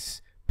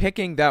choice,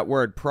 picking that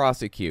word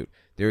prosecute.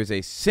 There is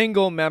a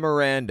single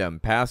memorandum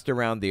passed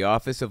around the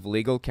Office of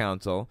Legal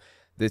Counsel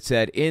that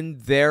said, in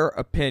their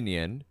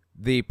opinion,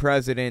 the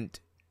president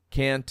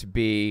can't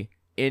be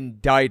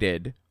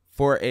indicted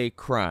for a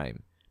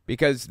crime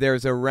because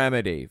there's a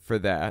remedy for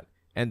that,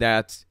 and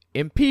that's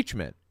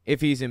impeachment.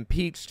 If he's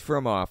impeached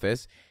from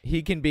office,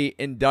 he can be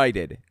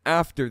indicted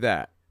after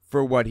that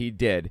for what he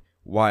did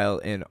while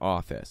in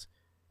office.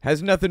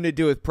 Has nothing to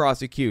do with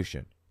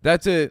prosecution.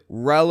 That's a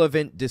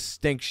relevant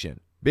distinction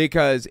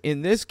because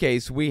in this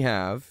case, we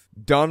have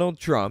Donald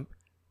Trump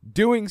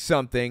doing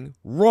something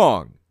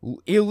wrong,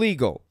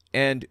 illegal,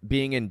 and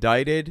being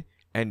indicted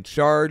and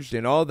charged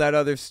and all that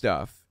other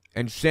stuff.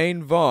 And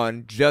Shane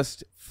Vaughn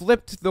just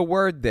flipped the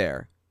word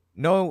there.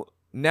 No,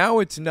 now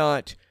it's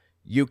not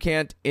you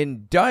can't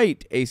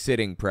indict a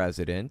sitting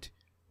president,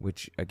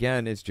 which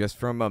again is just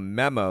from a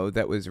memo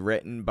that was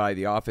written by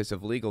the Office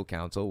of Legal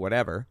Counsel,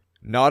 whatever.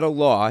 Not a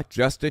law,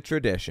 just a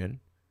tradition.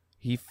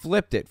 He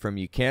flipped it from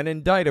you can't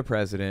indict a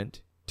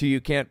president to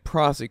you can't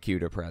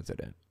prosecute a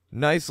president.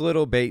 Nice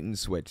little bait and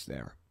switch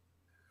there.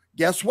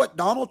 Guess what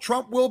Donald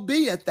Trump will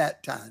be at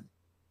that time?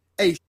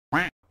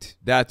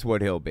 That's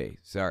what he'll be.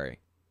 Sorry.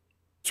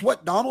 It's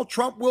what Donald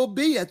Trump will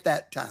be at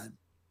that time.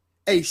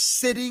 A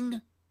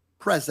sitting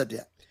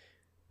president.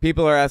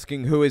 People are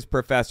asking, who is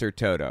Professor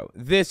Toto?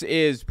 This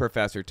is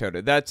Professor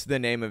Toto. That's the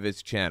name of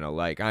his channel.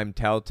 Like, I'm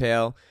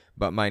Telltale,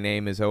 but my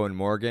name is Owen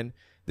Morgan.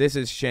 This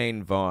is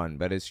Shane Vaughn,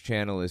 but his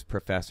channel is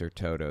Professor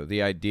Toto.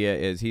 The idea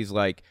is he's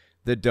like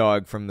the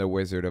dog from The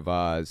Wizard of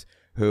Oz,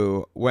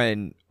 who,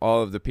 when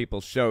all of the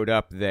people showed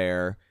up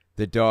there,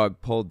 the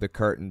dog pulled the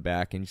curtain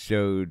back and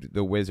showed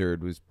the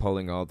wizard was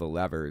pulling all the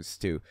levers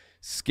to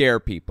scare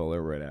people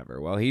or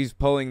whatever. Well, he's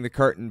pulling the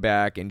curtain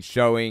back and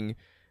showing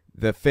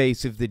the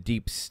face of the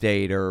deep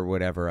state or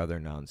whatever other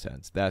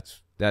nonsense.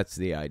 That's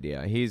the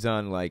idea. He's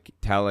on like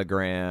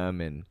Telegram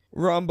and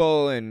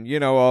Rumble and, you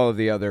know, all of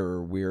the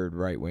other weird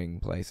right-wing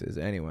places.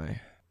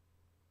 Anyway.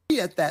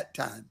 At that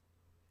time,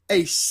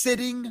 a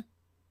sitting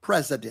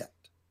president,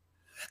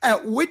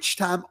 at which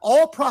time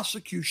all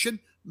prosecution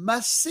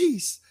must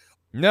cease.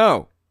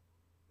 No,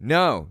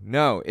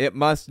 it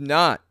must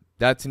not.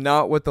 That's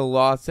not what the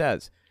law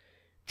says.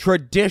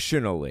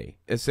 Traditionally,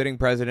 a sitting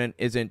president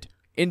isn't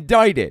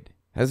indicted.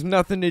 Has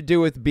nothing to do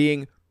with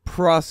being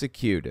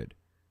prosecuted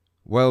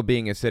while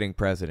being a sitting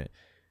president.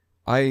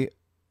 I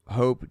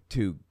hope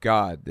to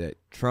God that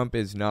Trump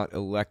is not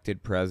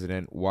elected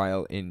president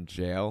while in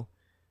jail.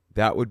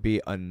 That would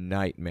be a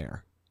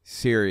nightmare.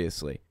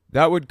 Seriously.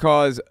 That would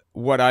cause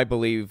what I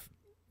believe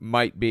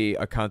might be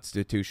a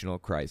constitutional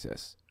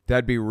crisis.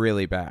 That'd be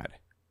really bad.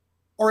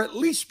 Or at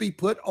least be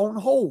put on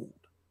hold.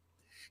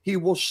 He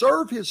will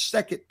serve his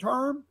second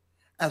term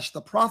as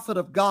the prophet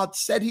of God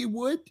said he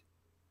would.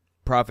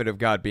 Prophet of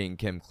God being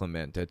Kim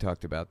Clement. I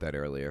talked about that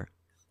earlier.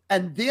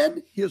 And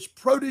then his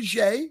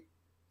protege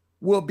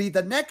will be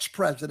the next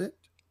president.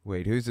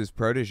 Wait, who's his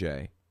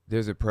protege?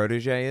 There's a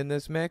protege in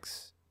this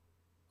mix?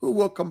 Who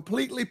will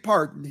completely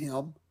pardon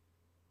him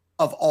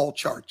of all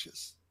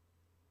charges.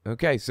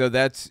 Okay, so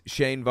that's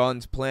Shane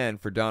Vaughn's plan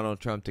for Donald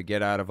Trump to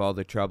get out of all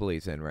the trouble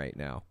he's in right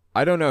now.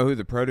 I don't know who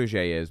the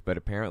protege is, but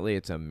apparently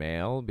it's a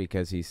male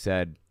because he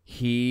said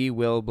he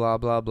will blah,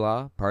 blah,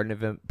 blah,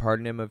 pardon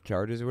him of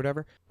charges or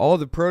whatever. All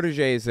the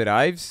proteges that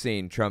I've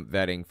seen Trump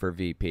vetting for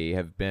VP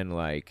have been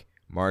like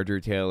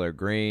Marjorie Taylor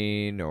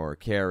Greene or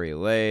Carrie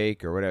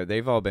Lake or whatever.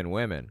 They've all been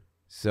women.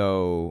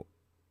 So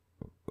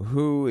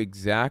who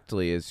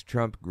exactly is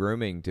Trump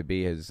grooming to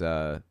be his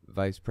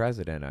vice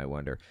president, I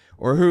wonder?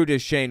 Or who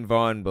does Shane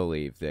Vaughn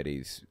believe that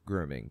he's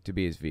grooming to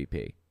be his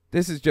VP?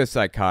 This is just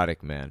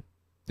psychotic, man.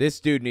 This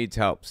dude needs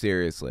help,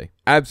 seriously.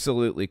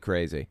 Absolutely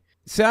crazy.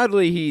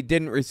 Sadly, he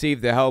didn't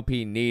receive the help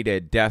he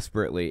needed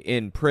desperately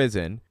in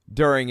prison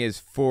during his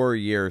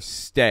 4-year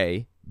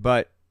stay.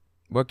 But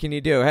what can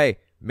you do? Hey,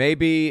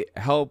 maybe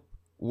help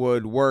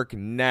would work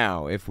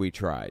now if we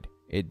tried.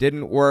 It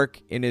didn't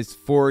work in his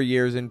 4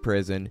 years in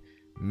prison.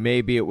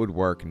 Maybe it would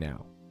work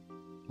now.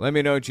 Let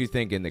me know what you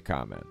think in the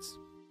comments.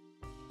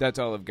 That's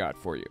all I've got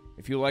for you.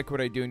 If you like what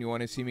I do and you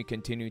want to see me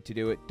continue to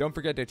do it, don't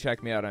forget to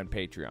check me out on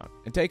Patreon.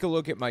 And take a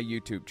look at my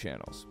YouTube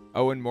channels.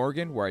 Owen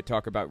Morgan, where I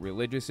talk about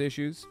religious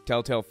issues.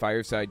 Telltale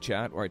Fireside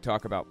Chat, where I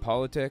talk about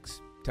politics.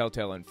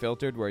 Telltale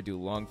Unfiltered, where I do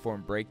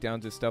long-form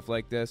breakdowns of stuff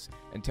like this.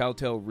 And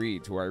Telltale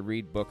Reads, where I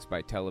read books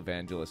by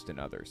televangelists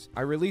and others.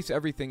 I release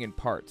everything in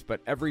parts,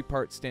 but every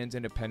part stands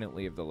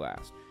independently of the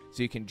last.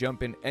 So you can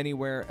jump in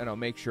anywhere and I'll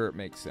make sure it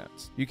makes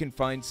sense. You can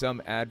find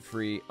some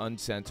ad-free,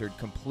 uncensored,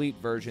 complete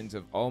versions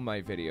of all my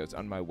videos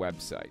on my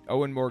website,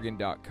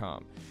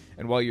 owenmorgan.com.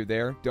 And while you're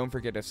there, don't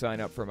forget to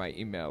sign up for my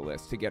email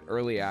list to get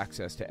early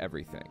access to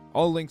everything.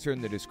 All links are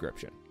in the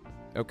description.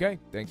 Okay,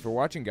 thanks for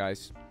watching,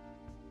 guys.